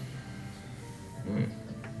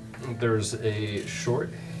 There's a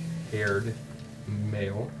short-haired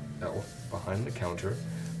male elf behind the counter.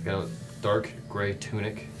 Got a dark gray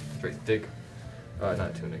tunic, very thick.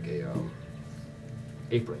 Not tunic,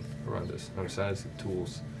 apron around his underside,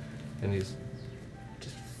 tools, and he's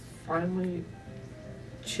just finally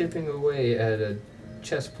chipping away at a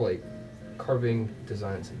chest plate, carving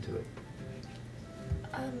designs into it.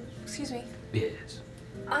 Excuse me. Yes.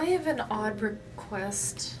 I have an odd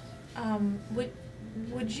request.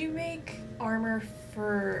 Would you make armor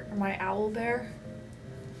for my owl bear?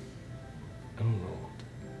 Oh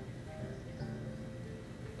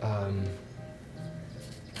Lord.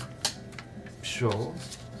 Sure.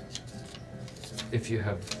 If you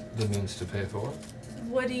have the means to pay for it.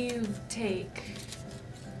 What do you take?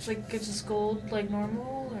 Like, it's just gold like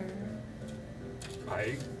normal, or?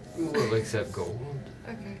 I will accept gold.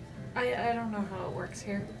 Okay. I don't know how it works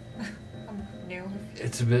here. I'm new.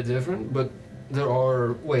 It's a bit different, but there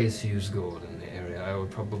are ways to use gold in the area. I would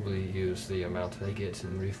probably use the amount I get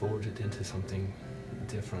and reforge it into something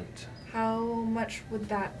different. How much would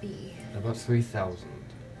that be? About 3,000.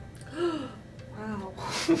 Wow. How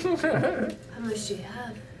much do you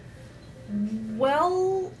have?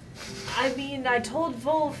 Well, I mean, I told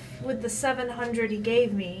Wolf with the 700 he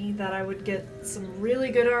gave me that I would get some really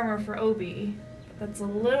good armor for Obi. That's a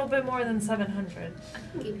little bit more than 700. I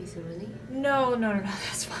can give you some money. No,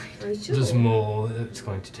 that's fine. Are you sure? Just more. It's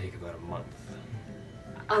going to take about a month.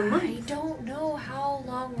 A month? I don't know how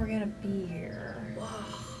long we're gonna be here.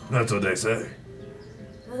 That's what they say.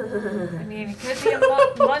 I mean, it could be a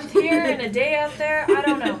month here and a day out there. I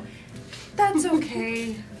don't know. That's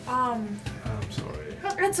okay. I'm sorry.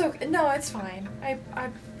 It's okay. No, it's fine. I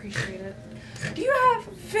appreciate it. Do you have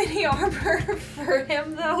any armor for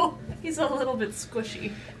him though? He's a little bit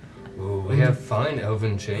squishy. Ooh, we have fine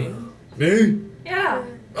elven chain. Me? Yeah.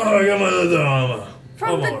 Oh, I got my leather armor.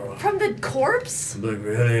 From the corpse? Look,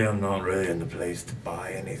 really, I'm not really in the place to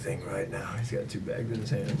buy anything right now. He's got 2 bags in his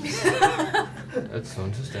hand. That's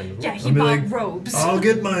understandable. Yeah, he I'll be bought like, robes. I'll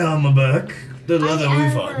get my armor back. The leather will be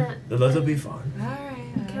am, fine. The leather be fine.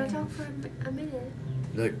 Alright. Can I talk for a minute?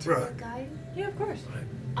 Like, To right. the guy? Yeah, of course.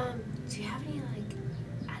 Do you have any like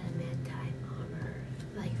adamantine armor?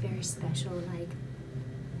 Like very special, like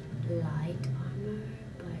light armor,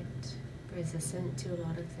 but resistant to a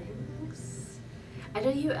lot of things? I know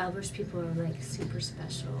you Elvish people are like super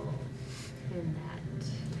special in that.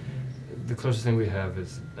 The closest thing we have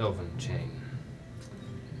is elven chain.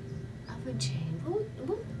 Elven chain. What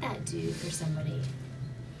would that do for somebody?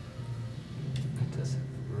 It does have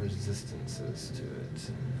resistances to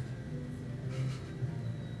it.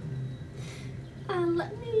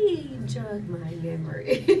 Let me jog my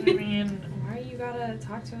memory. I mean, why you gotta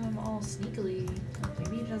talk to him all sneakily?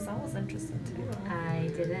 Maybe Giselle's interested too. I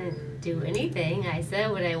didn't do anything. I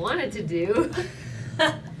said what I wanted to do.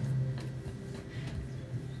 I'm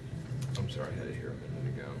sorry, I had it here a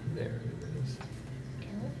minute ago. There it is.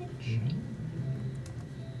 Elephant chain?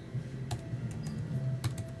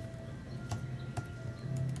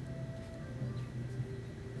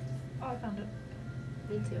 Oh, I found it.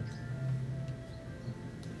 Me too.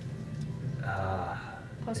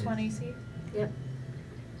 +1 AC. Yep.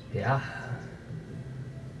 Yeah.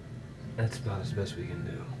 That's about as best we can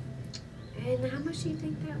do. And how much do you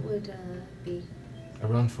think that would be?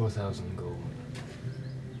 Around 4,000 gold.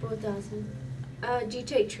 4,000. Do you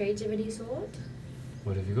take trades of any sort?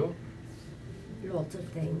 What have you got? Lots of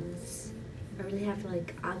things. I really have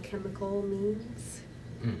like alchemical means.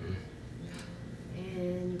 Mm-mm.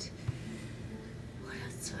 And what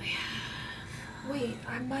else do I have? Wait,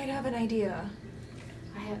 I might have an idea.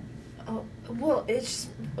 I have. Oh, well, it's.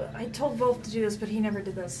 I told Wolf to do this, but he never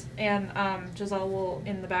did this. And Giselle will,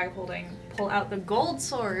 in the bag of holding, pull out the gold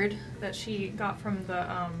sword that she got from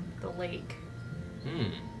the lake. Hmm.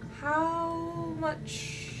 How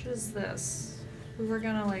much is this? We were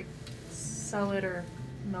gonna like sell it or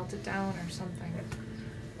melt it down or something.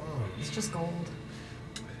 It's just gold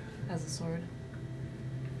as a sword.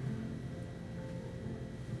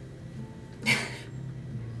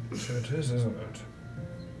 So it is, isn't it?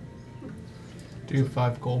 Do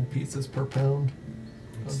 5 gold pieces per pound.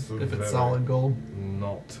 It's If very- it's solid gold.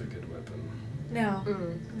 Not a good weapon. No,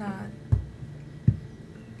 Mm. not.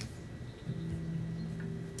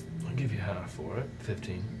 I'll give you half for it.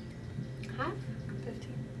 15. Half?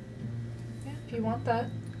 15. Yeah, if you want that.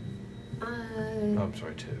 Oh, I'm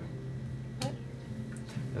sorry, 2. What?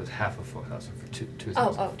 That was half of 4,000 for 2,000.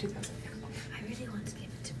 Oh, 2,000. I really want to give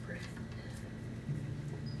it to Brett.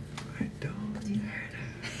 I don't. You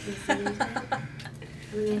see it?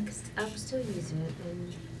 I mean, I'll still use it,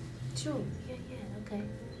 and sure, yeah, okay.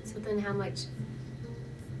 So then how much?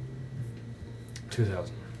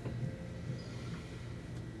 2,000.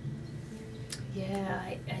 Yeah,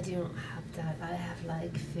 I don't have that. I have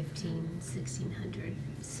like 1,600.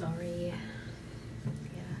 Sorry.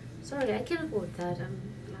 Yeah, sorry, I can't afford that.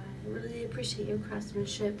 I really appreciate your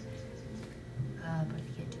craftsmanship, but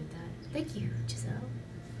I can't do that. Thank you, Giselle.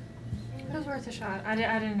 It was worth a shot. I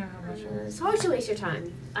didn't know how much it was. Sorry to waste your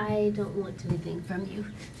time. I don't want anything from you.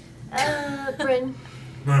 Bryn.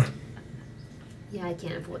 Huh. Yeah, I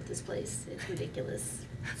can't afford this place. It's ridiculous.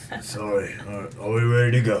 Sorry. Are we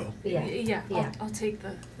ready to go? Yeah. Yeah, Yeah. I'll take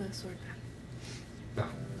the sword back.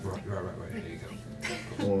 Oh, right. There you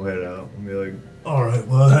go. We'll head out and be like, Alright,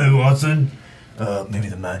 well, hey, Watson. Maybe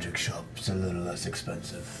the magic shop's a little less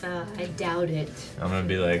expensive. I doubt it, I'm gonna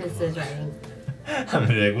be like, considering. I'm gonna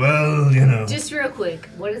be like, well, you know. Just real quick,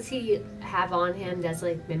 what does he have on him that's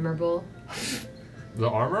like memorable? The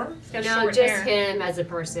armor? Got No, short just hair. him as a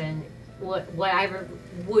person. What I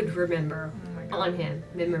would remember Oh my God. on him,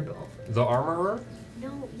 memorable. The armorer?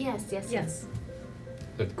 No, yes.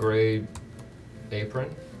 A gray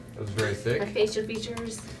apron. It was very thick. Like facial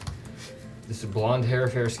features. This is blonde hair,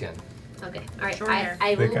 fair skin. Okay, all right. Short hair.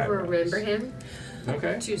 I Thick will eyebrows. remember him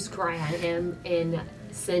Okay. to scry on him and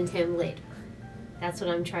send him later. That's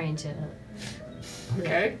what I'm trying to.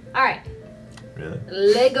 Okay. All right, really?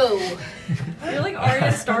 Lego. You're like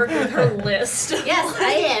Arya Stark with her list. Yes,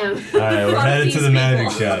 I am. Alright, we're Fuck headed to these the magic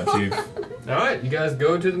people. shop, Chief. Alright, you guys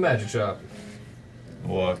go to the magic shop.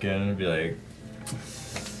 Walk in and be like,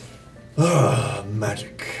 Ah,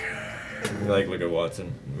 magic. look at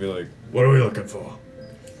Watson. Be like, What are we looking for?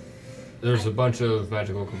 There's a bunch of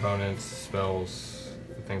magical components, spells,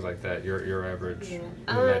 things like that. Your average Yeah.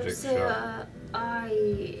 magic So shop.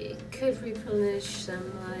 I could replenish some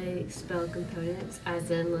like spell components,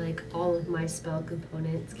 as in like all of my spell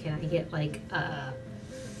components. Can I get like a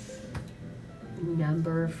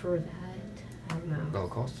number for that? I don't know. Bell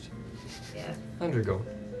cost? Yeah. 100 gold.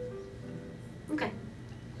 Okay.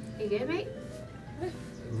 You good, mate?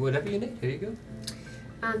 Whatever you need, here you go.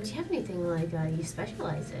 Do you have anything like you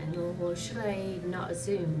specialize in, or should I not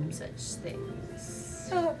assume such things?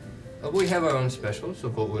 So, We have our own specials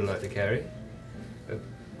of what we'd like to carry.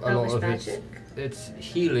 A Elvish lot of magic? it's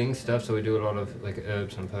healing stuff, so we do a lot of like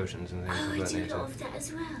herbs and potions and things Oh, of I that do nature. love that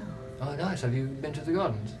as well. Oh, nice. Have you been to the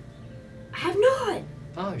gardens? I have not.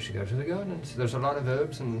 Oh, you should go to the gardens. There's a lot of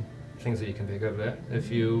herbs and things that you can pick up there if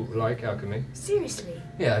you like alchemy. Seriously.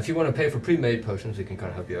 Yeah, if you want to pay for pre-made potions, we can kind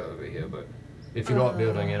of help you out over here. But if you like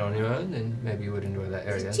building it on your own, then maybe you would enjoy that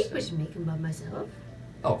area. Is it cheaper to make them by myself?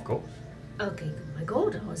 Oh, of course. Okay, good. My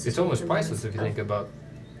gold dollars. It's almost priceless if you think about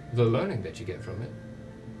the learning that you get from it.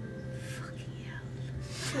 Fucking hell.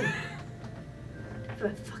 I've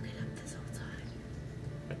been fucking up this whole time.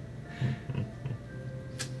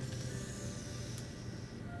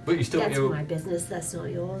 But you still That's you, my business. That's not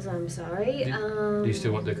yours. I'm sorry. do you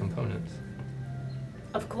still want the components?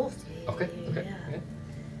 Of course. Yeah, Okay. yeah, Okay. yeah. Yeah.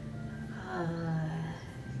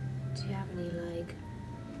 Do you have any like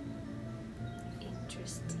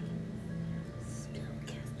interesting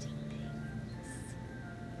spellcasting things?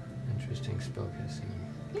 Interesting spellcasting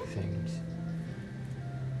Yeah. things.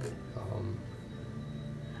 I'm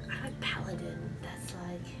a paladin. That's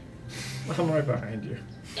like. I'm right behind you.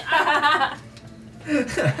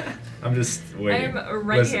 I'm just waiting. I'm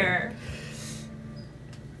right Listening. here.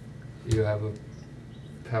 You have a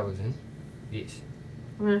paladin. Yes.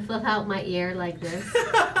 I'm gonna flip out my ear like this.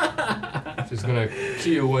 Just gonna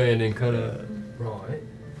key away and then kind of. Right.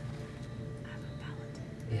 I'm a paladin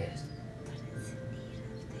Yes. that is in need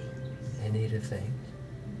of things. In need of things.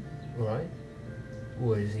 Right.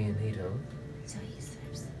 What is he in need of? So he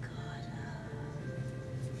serves the god.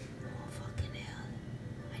 Oh fucking hell!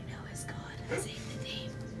 I know his god. I say the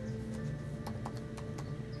name.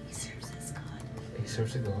 He serves his god. He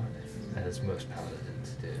serves a god, as most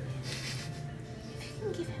paladins do. If you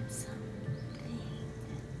can give him something,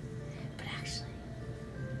 but actually,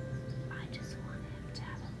 I just want him to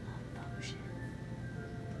have a love potion.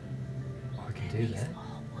 I can And do he's that.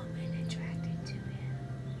 all woman attracted to him,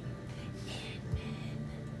 and men.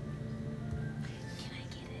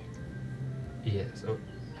 Yes. Oh,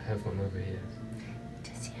 I have one over here.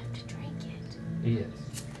 Does he have to drink it?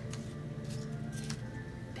 Yes.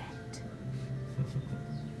 Bet.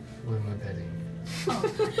 What am I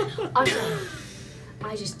betting? Also,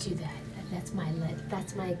 I just do that.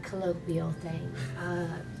 That's my colloquial thing.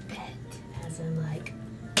 Bet, as in like,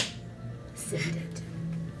 send it.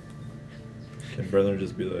 Can brother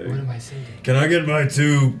just be What like, am I sending? Can I get my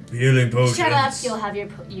 2 healing potions? Shut up! You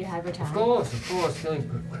have your time. Of course. Healing.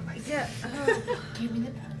 What am I? Yeah. Give me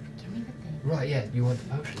the thing. Right. Yeah. You want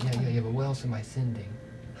the potion? Yeah. But what else am I sending?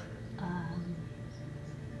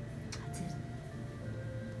 That's it.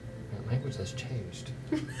 The language has changed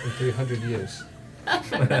in 300 years.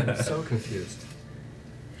 I'm so confused.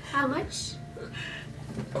 How much?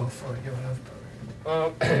 Oh, for your love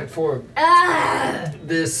potion. For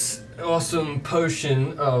this awesome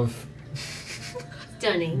potion of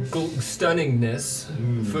Stunning. stunningness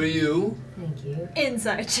for you Thank you.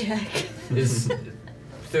 Inside check. is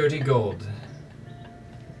 30 gold.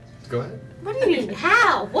 Go ahead. What do you mean?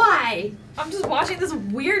 How? Why? I'm just watching this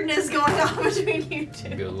weirdness going on between you two.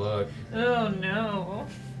 Good luck. Oh no.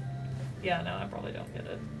 Yeah, no, I probably don't get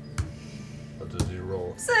it. What does you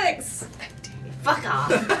roll? 6! Fuck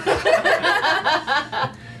off.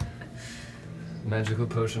 Magical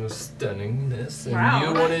potion of stunningness, and Wow,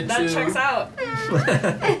 you wanted that to. checks out.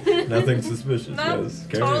 nothing suspicious? No, Yes.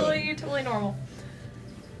 Carry on. totally normal.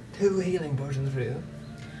 2 healing potions for you.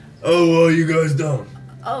 Oh, well, you guys don't.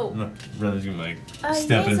 Oh, No, brother's gonna like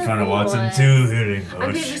Step in yes, front of of Watson, course. 2 healing I'm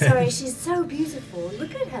really potions. sorry. She's so beautiful.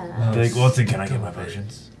 Look at her. Like, Watson, can I get my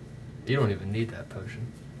potions? You don't even need that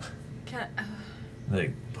potion. can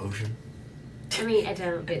Like, potion? I mean, I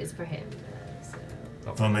don't, but it's for him.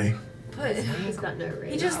 So For me? but he's got no reason.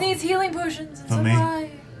 he just needs healing potions, and For so me? do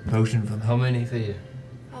I. Potion for me? How many for you?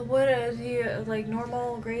 What is he like?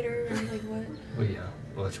 Normal, greater, or like what? Well, yeah.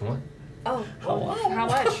 What you want? Oh, how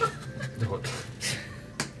much?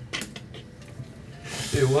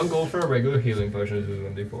 Dude, 1 gold for a regular healing potion is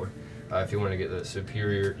 1d4. If you want to get the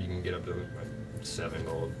superior, you can get up to 7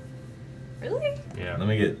 gold. Really? Yeah. Let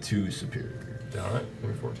me get 2 superior. Alright, give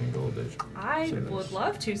me 14 gold, bitch. I Say would this.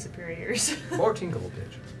 love 2 superiors. 14 gold,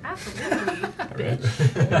 bitch. Absolutely.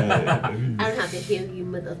 Alright. I don't have to heal you,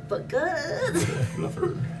 motherfuckers.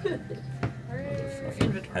 Fluffer.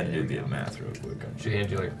 Inventory. Had to do there we the go. math real quick. She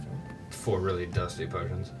hands you like 4 really dusty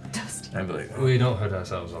potions. Dusty. I'd be like, We don't hurt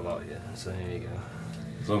ourselves a lot yet, so here you go.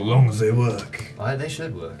 So long as they work. They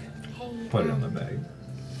should work. Hey, put it on the bag.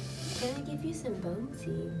 Can I give you some bone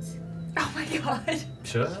seeds? Oh my god.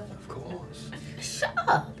 Sure, of course. Shut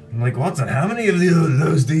up. I'm like, Watson, how many of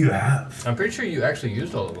those do you have? I'm pretty sure you actually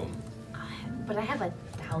used all of them. But I have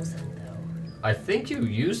 1,000 though. I think you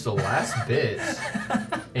used the last bit,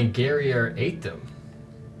 and Gary ate them.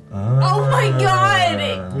 Oh my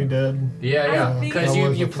god! We did. Yeah, I think- because That you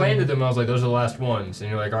was the planted thing. them. I was like, those are the last ones, and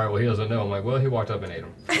you're like, all right, well, he doesn't know. I'm like, well, he walked up and ate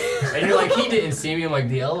them, and you're like, he didn't see me. I'm like,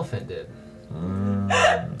 the elephant did.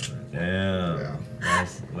 Damn.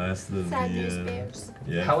 Last of Sad news the. bears.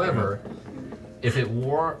 Yeah. However, if it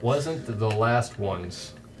wasn't the last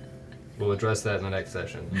ones, we'll address that in the next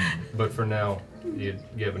session. But for now, you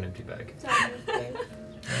have an empty bag. Sad news bears.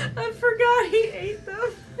 I forgot he ate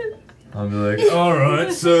them. I'll be like,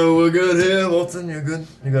 alright, so we're good here, Watson, you're good?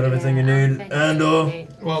 You got everything you Yeah, need? thank And, you.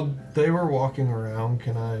 Well, they were walking around.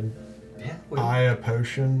 Can I Yeah. buy a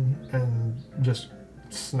potion and just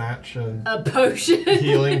snatch a A potion.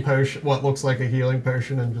 healing potion, what looks like a healing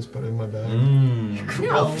potion, and just put it in my bag?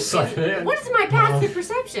 No. Suck it in. What is my passive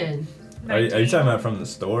perception? Are you talking about from the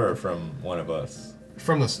store or from one of us?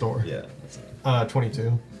 From the store. Yeah.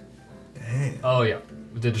 22. Damn. Oh yeah,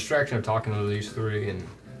 the distraction of talking to these 3 and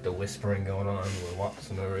the whispering going on with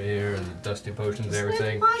Watson over here and the dusty potions and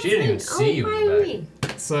everything. She didn't even see you in the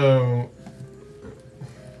back. So,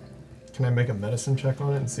 can I make a medicine check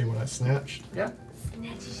on it and see what I snatched? Yeah.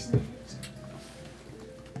 Snatchy snatch.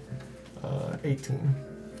 18.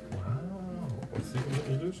 Wow. Let's see what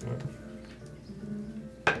you do now.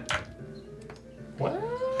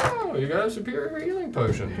 Wow, you got a superior healing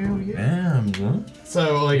potion. Hell yeah. Damn, son.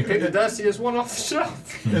 So, You like, picked the dustiest one off the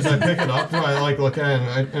shelf. as I pick it up, do I like look at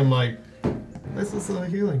it and I'm like, this is a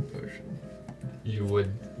healing potion. You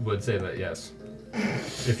would say that, yes.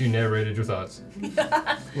 If you narrated your thoughts.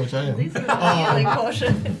 Which I am. These are not healing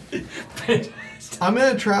potion. I'm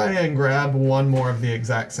gonna try and grab one more of the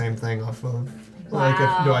exact same thing off of. Like,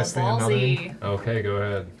 if do I see another? ballsy. Okay, go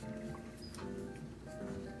ahead.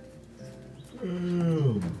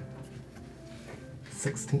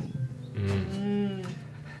 16.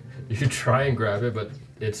 You try and grab it, but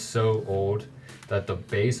it's so old. that the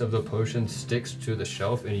base of the potion sticks to the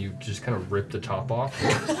shelf and you just kind of rip the top off.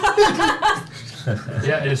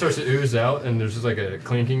 Yeah, and it starts to ooze out and there's just like a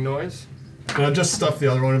clinking noise. Can I just stuff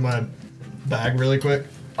the other one in my bag really quick?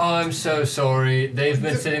 Oh, I'm so sorry. They've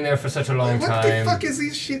been sitting there for such a long What time. the fuck is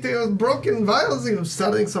these shit? They are broken vials. He was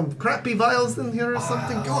selling some crappy vials in here or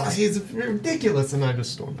something. God, he's ridiculous. And I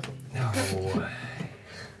just stormed out. No.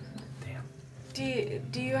 Damn.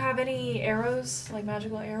 Do you have any arrows, like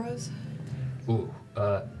magical arrows? Ooh,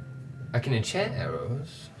 I can enchant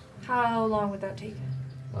arrows. How long would that take?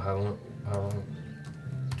 Well, how long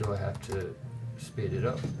do I have to speed it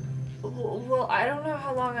up? Well, I don't know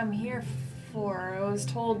how long I'm here for. I was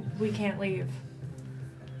told we can't leave.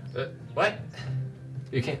 What?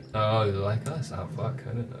 You can't. Oh, you like us? Oh, fuck.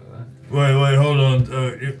 I didn't know that. Wait, hold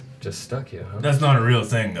on. Just stuck here, huh? That's not a real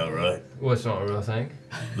thing, though, right? What's not a real thing?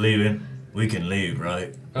 Leaving. We can leave, right?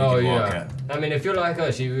 We Oh, can walk yeah. out. I mean, if you're like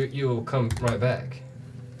us, you'll come right back.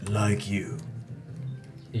 Like you.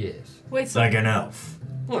 Yes. Wait, so Like an elf.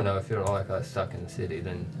 Well, no, if you're like us stuck in the city,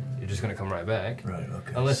 then you're just gonna come right back. Right,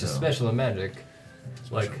 okay. Unless it's so, special in magic.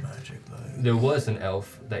 Like, magic, like. there was an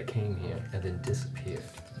elf that came here and then disappeared.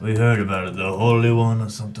 We heard about it, the Holy One or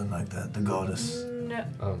something like that, the goddess. no,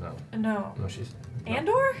 Oh, no. no. No, she's...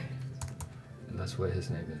 Andor? That's what his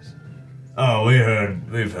name is. Oh,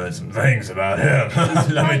 we've heard some things about him.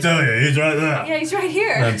 Let me tell you, he's right there. Yeah, he's right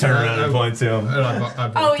here. And I turn around and point to him.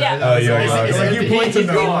 Oh, yeah. Oh, you're It's right. like you point to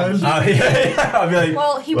no one. Oh, yeah. I'll be like,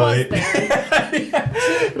 Well, he was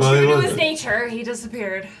there. well, he True to was- his nature, he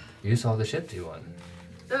disappeared. You saw the shifty one.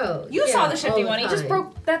 Oh, You yeah, saw the shifty all one. He just time.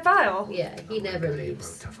 broke that vial. Yeah, he never He broke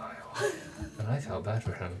leaves. the vial. And I felt bad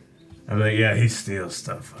for him. I'm like, yeah, he steals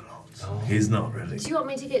stuff a lot. Oh. He's not really. Do you want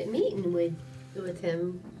me to get meeting with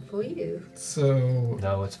him for you? So,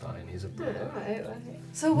 No, it's fine. He's a Oh, brother. alright.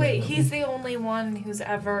 So wait, he's the only one who's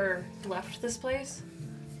ever left this place?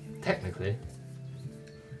 Technically.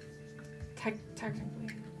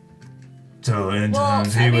 Technically. So in Well,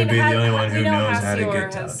 terms, he I would mean, be the only one we who know knows how to Hasior get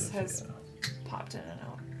out has, of has here. popped in and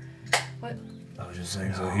out. I was just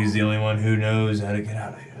saying, so he's the only one who knows how to get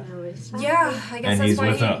out of here. No, it's Yeah, I guess And that's he's why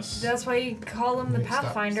with us. that's why you call him the Makes sense.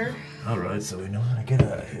 Pathfinder. All right, so we know how to get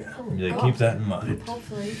out of here. Yeah, Oh. keep that in mind.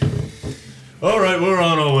 Hopefully. All right, we're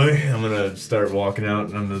on our way. I'm gonna start walking out,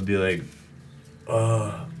 and I'm gonna be like,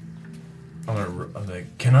 I'm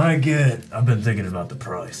like, can I get? I've been thinking about the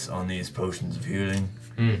price on these potions of healing.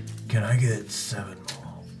 Can I get 7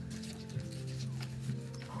 more?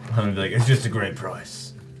 I'm gonna be like, it's just a great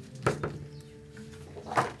price.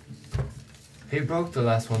 He broke the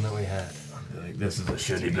last one that we had. I'm gonna be like, this is a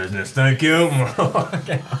shitty business. Thank you.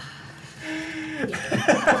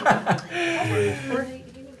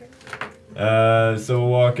 So we'll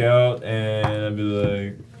walk out, and I'll be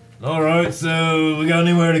like, all right, so we got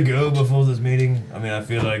anywhere to go before this meeting? I mean, I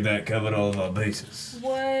feel like that covered all of our bases.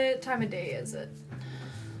 What time of day is it?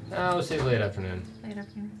 We'll see late afternoon. Late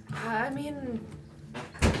afternoon. I mean,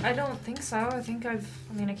 I don't think so. I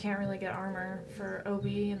can't really get armor for OB,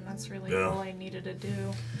 and that's really Yeah. all I needed to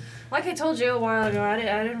do. Like I told you a while ago, I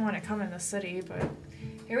didn't want to come in the city, but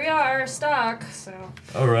here we are, stuck, so.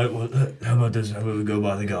 All right, well, how about this? How about we go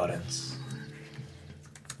by the gardens?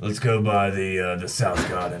 Let's go by the south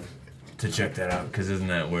garden to check that out, because isn't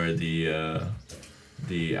that where the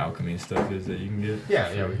alchemy stuff is that you can get?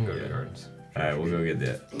 Yeah, we can go to the gardens. All right, we'll go get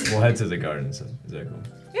that. We'll head to the gardens. Is that cool?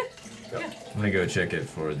 Yeah. I'm gonna go check it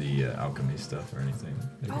for the alchemy stuff or anything.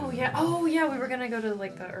 Oh yeah, we were gonna go to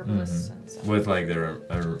like the herbalists and stuff. With like the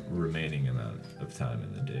remaining amount of time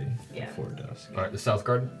in the day Yeah. before dusk. Alright, the south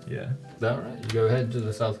garden? Yeah. Alright, you go ahead to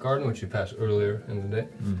the south garden, which you passed earlier in the day.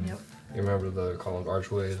 Yep. You remember the columned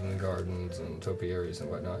archways and the gardens and topiaries and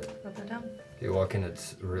whatnot. Wrote that down. You walk in,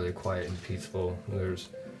 it's really quiet and peaceful. There's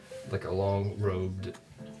like a long-robed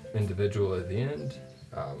individual at the end.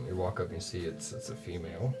 You walk up and you see it's a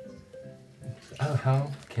female.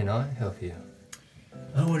 How can I help you?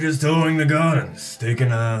 Oh, we're just touring the gardens,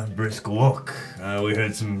 taking a brisk walk. We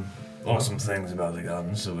heard some awesome things about the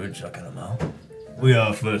gardens, so we're checking them out. We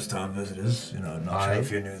are first-time visitors, not sure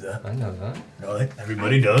if you knew that. I know that. Right?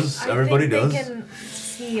 Everybody does. I Everybody think does. They can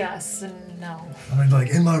see us and know. I mean, like,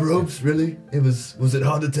 in my robes, really? Was it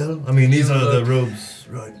hard to tell? I mean, these You are the look- robes,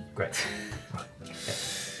 right? Great.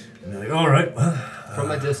 And they're like, all right, well.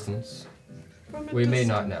 From a distance, we may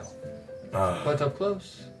not know. Uh, But up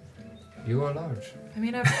close, you are large. I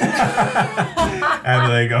mean, I'm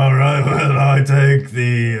like, all right, well, I take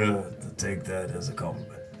take that as a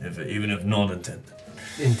compliment, even if not intended.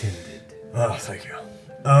 Intended. Oh, thank you.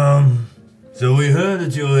 So we heard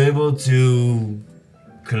that you were able to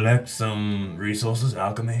collect some resources,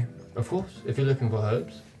 alchemy. Of course, if you're looking for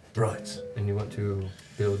herbs. Right. And you want to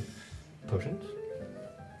build potions?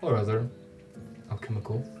 Or other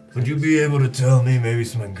alchemical? Would you be able to tell me maybe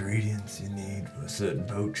some ingredients you need for certain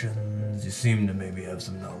potions? You seem to maybe have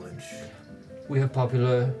some knowledge. We have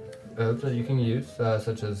popular herbs that you can use,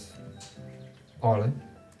 such as Arlen,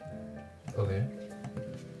 over here.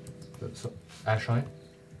 So, Ashine,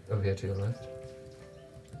 over here to your left.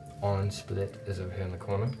 Orange Split is over here in the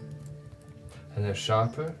corner. And there's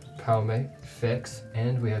Sharper, Palme, Fex,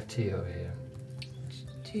 and we have tea over here.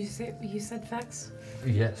 You said Fex?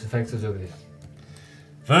 Yes, Fex is over here.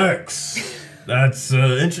 Thanks. That's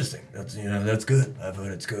interesting. That's good. I've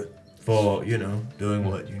heard it's good for doing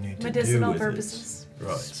what you need to do Medicinal with purposes. it.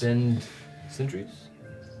 Right. Spend centuries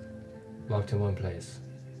locked in one place.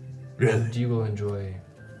 Really? And you will enjoy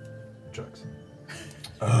drugs.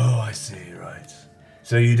 Oh, I see. Right.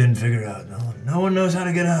 So you didn't figure out. No one knows how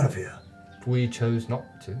to get out of here. We chose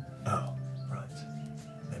not to. Oh, right.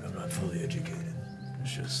 Maybe I'm not fully educated.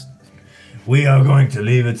 It's just we are going to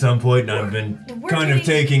leave at some point, and I've been We're kind of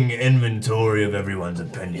getting- taking inventory of everyone's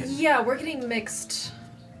opinion. Yeah, we're getting mixed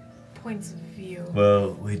points of view.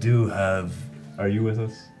 Well, we do have. Are you with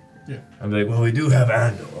us? Yeah. I'm like, well, we do have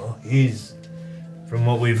Andor. He's, from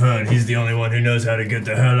what we've heard, he's the only one who knows how to get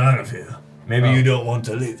the hell out of here. Maybe Oh. you don't want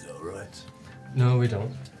to leave, though, right? No, we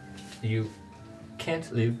don't. You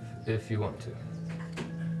can't leave if you want to.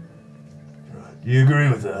 Right. You agree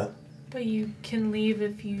with that? But you can leave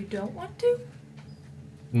if you don't want to?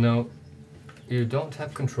 No, you don't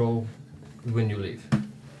have control when you leave.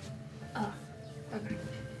 Oh, okay.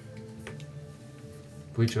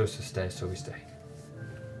 We chose to stay, so we stay.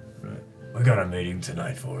 Right. We got a meeting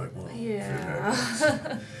tonight for it. We'll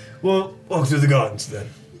Yeah. Well, walk through the gardens then.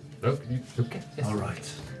 Okay. Yes. All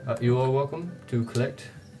right. You are welcome to collect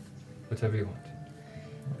whatever you want.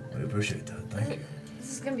 We appreciate that. Thank you.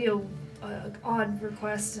 This is gonna be a odd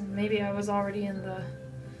request, and maybe I was already in the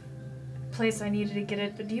place I needed to get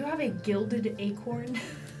it. But do you have a gilded acorn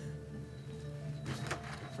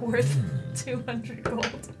worth 200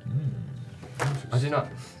 gold? I do not.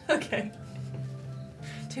 Okay.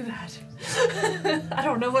 Too bad. I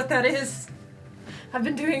don't know what that is. I've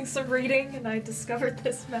been doing some reading, and I discovered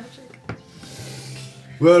this magic.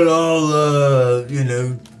 Well, I'll,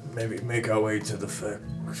 maybe make our way to the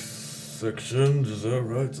section. Is that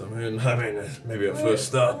right? I mean, maybe a first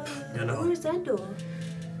stop, Where's Andor?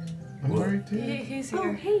 I'm right here. He's Oh,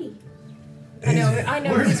 here. hey. I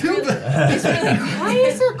know. Where's He's really, Hilda? he's really Why are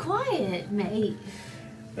you so quiet, mate?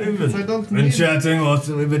 We've I don't been need- chatting,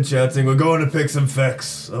 Watson. We've been chatting. We're going to pick some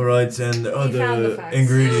facts, all right, and found the other facts.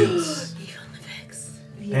 ingredients You found the fix.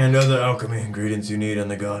 and other alchemy ingredients you need in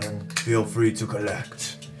the garden. Feel free to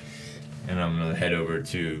collect. And I'm gonna head over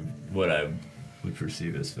to what I would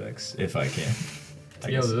perceive as Vex, if I can.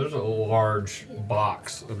 Yeah, there's a large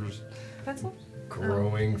box of just pencil?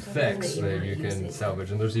 growing Fex you that might you use can it.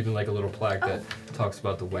 salvage, and there's even like a little plaque that talks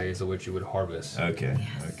about the ways in which you would harvest Okay,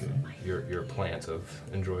 Yes. okay, your plant of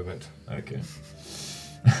enjoyment. okay.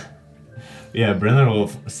 Yeah, Brendan will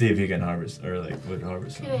see if he can harvest, or like, would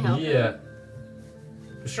harvest Can I something. help Yeah.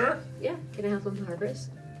 him? Sure. Yeah, can I help him harvest?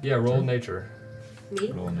 Yeah, roll nature.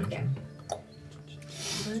 Me? Roll nature. Okay.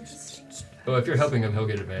 Oh, if you're helping him, he'll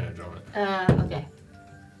get advantage on it. Okay.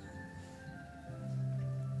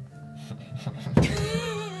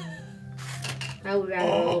 I would rather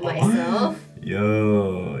roll myself.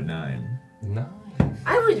 Yo, 9. Nine.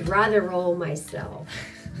 I would rather roll myself.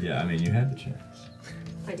 Yeah, I mean, you had the chance.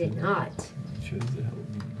 I did not. You chose to help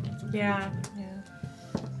me. That's Yeah. unfortunate.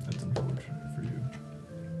 Yeah. That's unfortunate for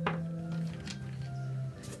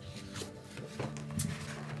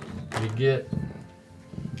you. You get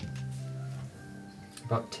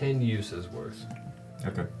about 10 uses worth.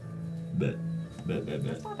 Okay. Bet.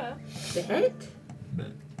 That's not bad. Bet? Bet.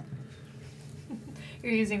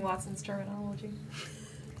 You're using Watson's terminology.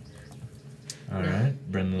 Alright,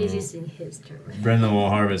 Brendan He's will, using his term. Brendan will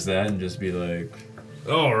harvest that and just be like,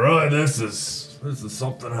 All right, this is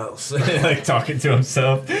something else. like talking to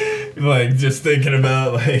himself, like just thinking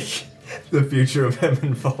about like the future of him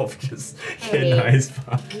involved, just getting Hey. high as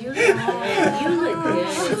fuck. You look good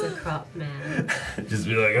as a crop man. Just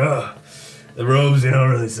be like, the robes,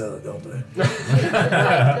 really sell it, don't they?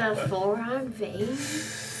 Like the forearm vein.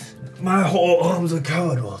 My whole arm's are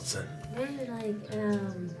covered, Watson. And like,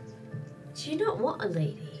 do you not want a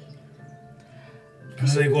lady? I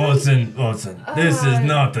was like, Watson, this is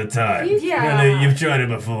not the time. Yeah. Really, you've tried it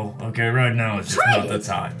before. Okay, right now it's just Tried not the it?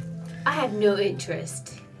 time. I have no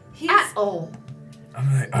interest He's at all.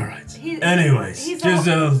 I'm like, all right. He's- Anyways, he's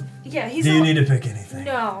Giselle, yeah. He's do you all- need to pick anything?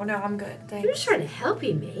 No, I'm good. I'm Thanks. just trying to help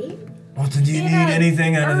you, mate. Watson, do you In need a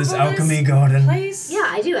anything out of this herbalist alchemy garden? Place? Yeah,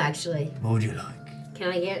 I do actually. What would you like?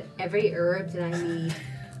 Can I get every herb that I need?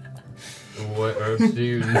 What herbs do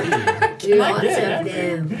you need? Lots of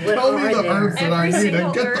them. What Tell me are the there? herbs that I Every need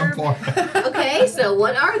and single get them herb. for. Okay, so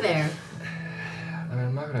what are there? I mean,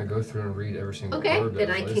 I'm not gonna go through and read every single Okay, herb. then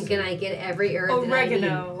that I is can listed. I get every herb that I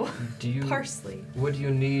Oregano. Do you? Parsley. What do you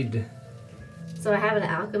need? need? So I have an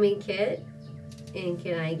alchemy kit, and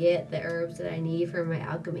can I get the herbs that I need for my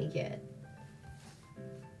alchemy kit?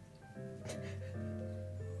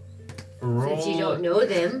 Roll. Since you don't know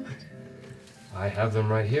them. I have them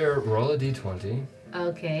right here. Roll a d20.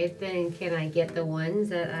 Okay, then can I get the ones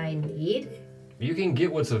that I need? You can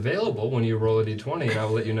get what's available when you roll a d20, and I'll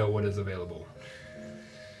let you know what is available.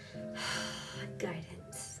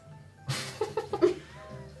 Guidance.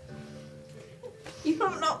 You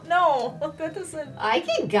don't know. No, that doesn't. I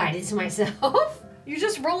can guidance myself. You're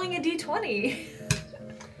just rolling a d20.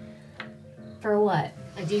 For what?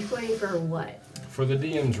 A d20 for what? For the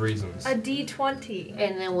DM's reasons. A d20.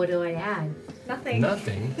 And then what do I add? Nothing.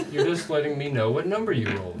 Nothing. You're just letting me know what number you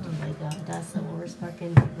rolled. Oh my god, that's the worst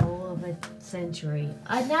fucking roll of a century.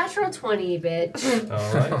 A natural 20, bitch.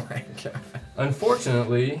 All right. Oh my god.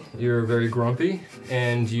 Unfortunately, you're very grumpy,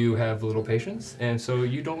 and you have little patience, and so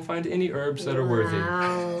you don't find any herbs that are worthy.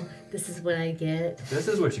 Wow, this is what I get. This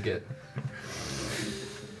is what you get.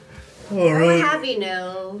 All I'll right. have you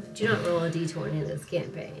know, do not roll a d20 in this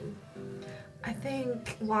campaign. I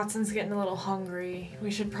think Watson's getting a little hungry.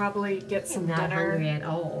 We should probably get I'm some not hungry dinner. at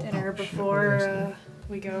all. Dinner before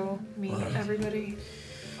we go meet everybody.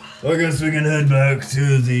 I guess we can head back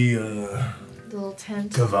to the The little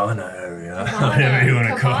tent. Kavana area. Whatever you want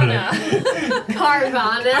to call it.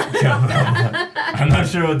 Carvana. Kavana. I'm not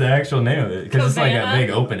sure what the actual name of it because it's like a Cabana? big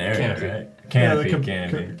open area, Canopy. right? Yeah, the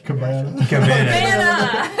Canopy. cabana. Cabana.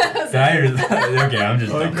 Cabana! Okay, I'm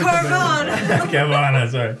just dumb. Carvana! Cabana,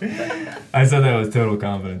 sorry. I said that with total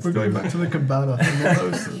confidence. We're going too. back to the cabana for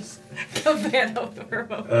mimosas. Cabana with the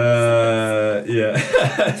remote.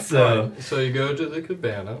 Yeah. So. Alright, so you go to the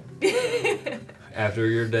cabana after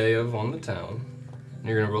your day of on the town. And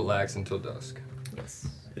you're gonna relax until dusk. Yes.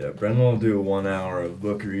 Yeah, Bren will do 1 hour of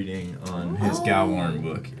book reading on his Oh. Galwarn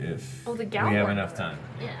book if Oh, the we have Galwarn enough book. time.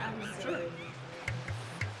 Yeah, I'm sure.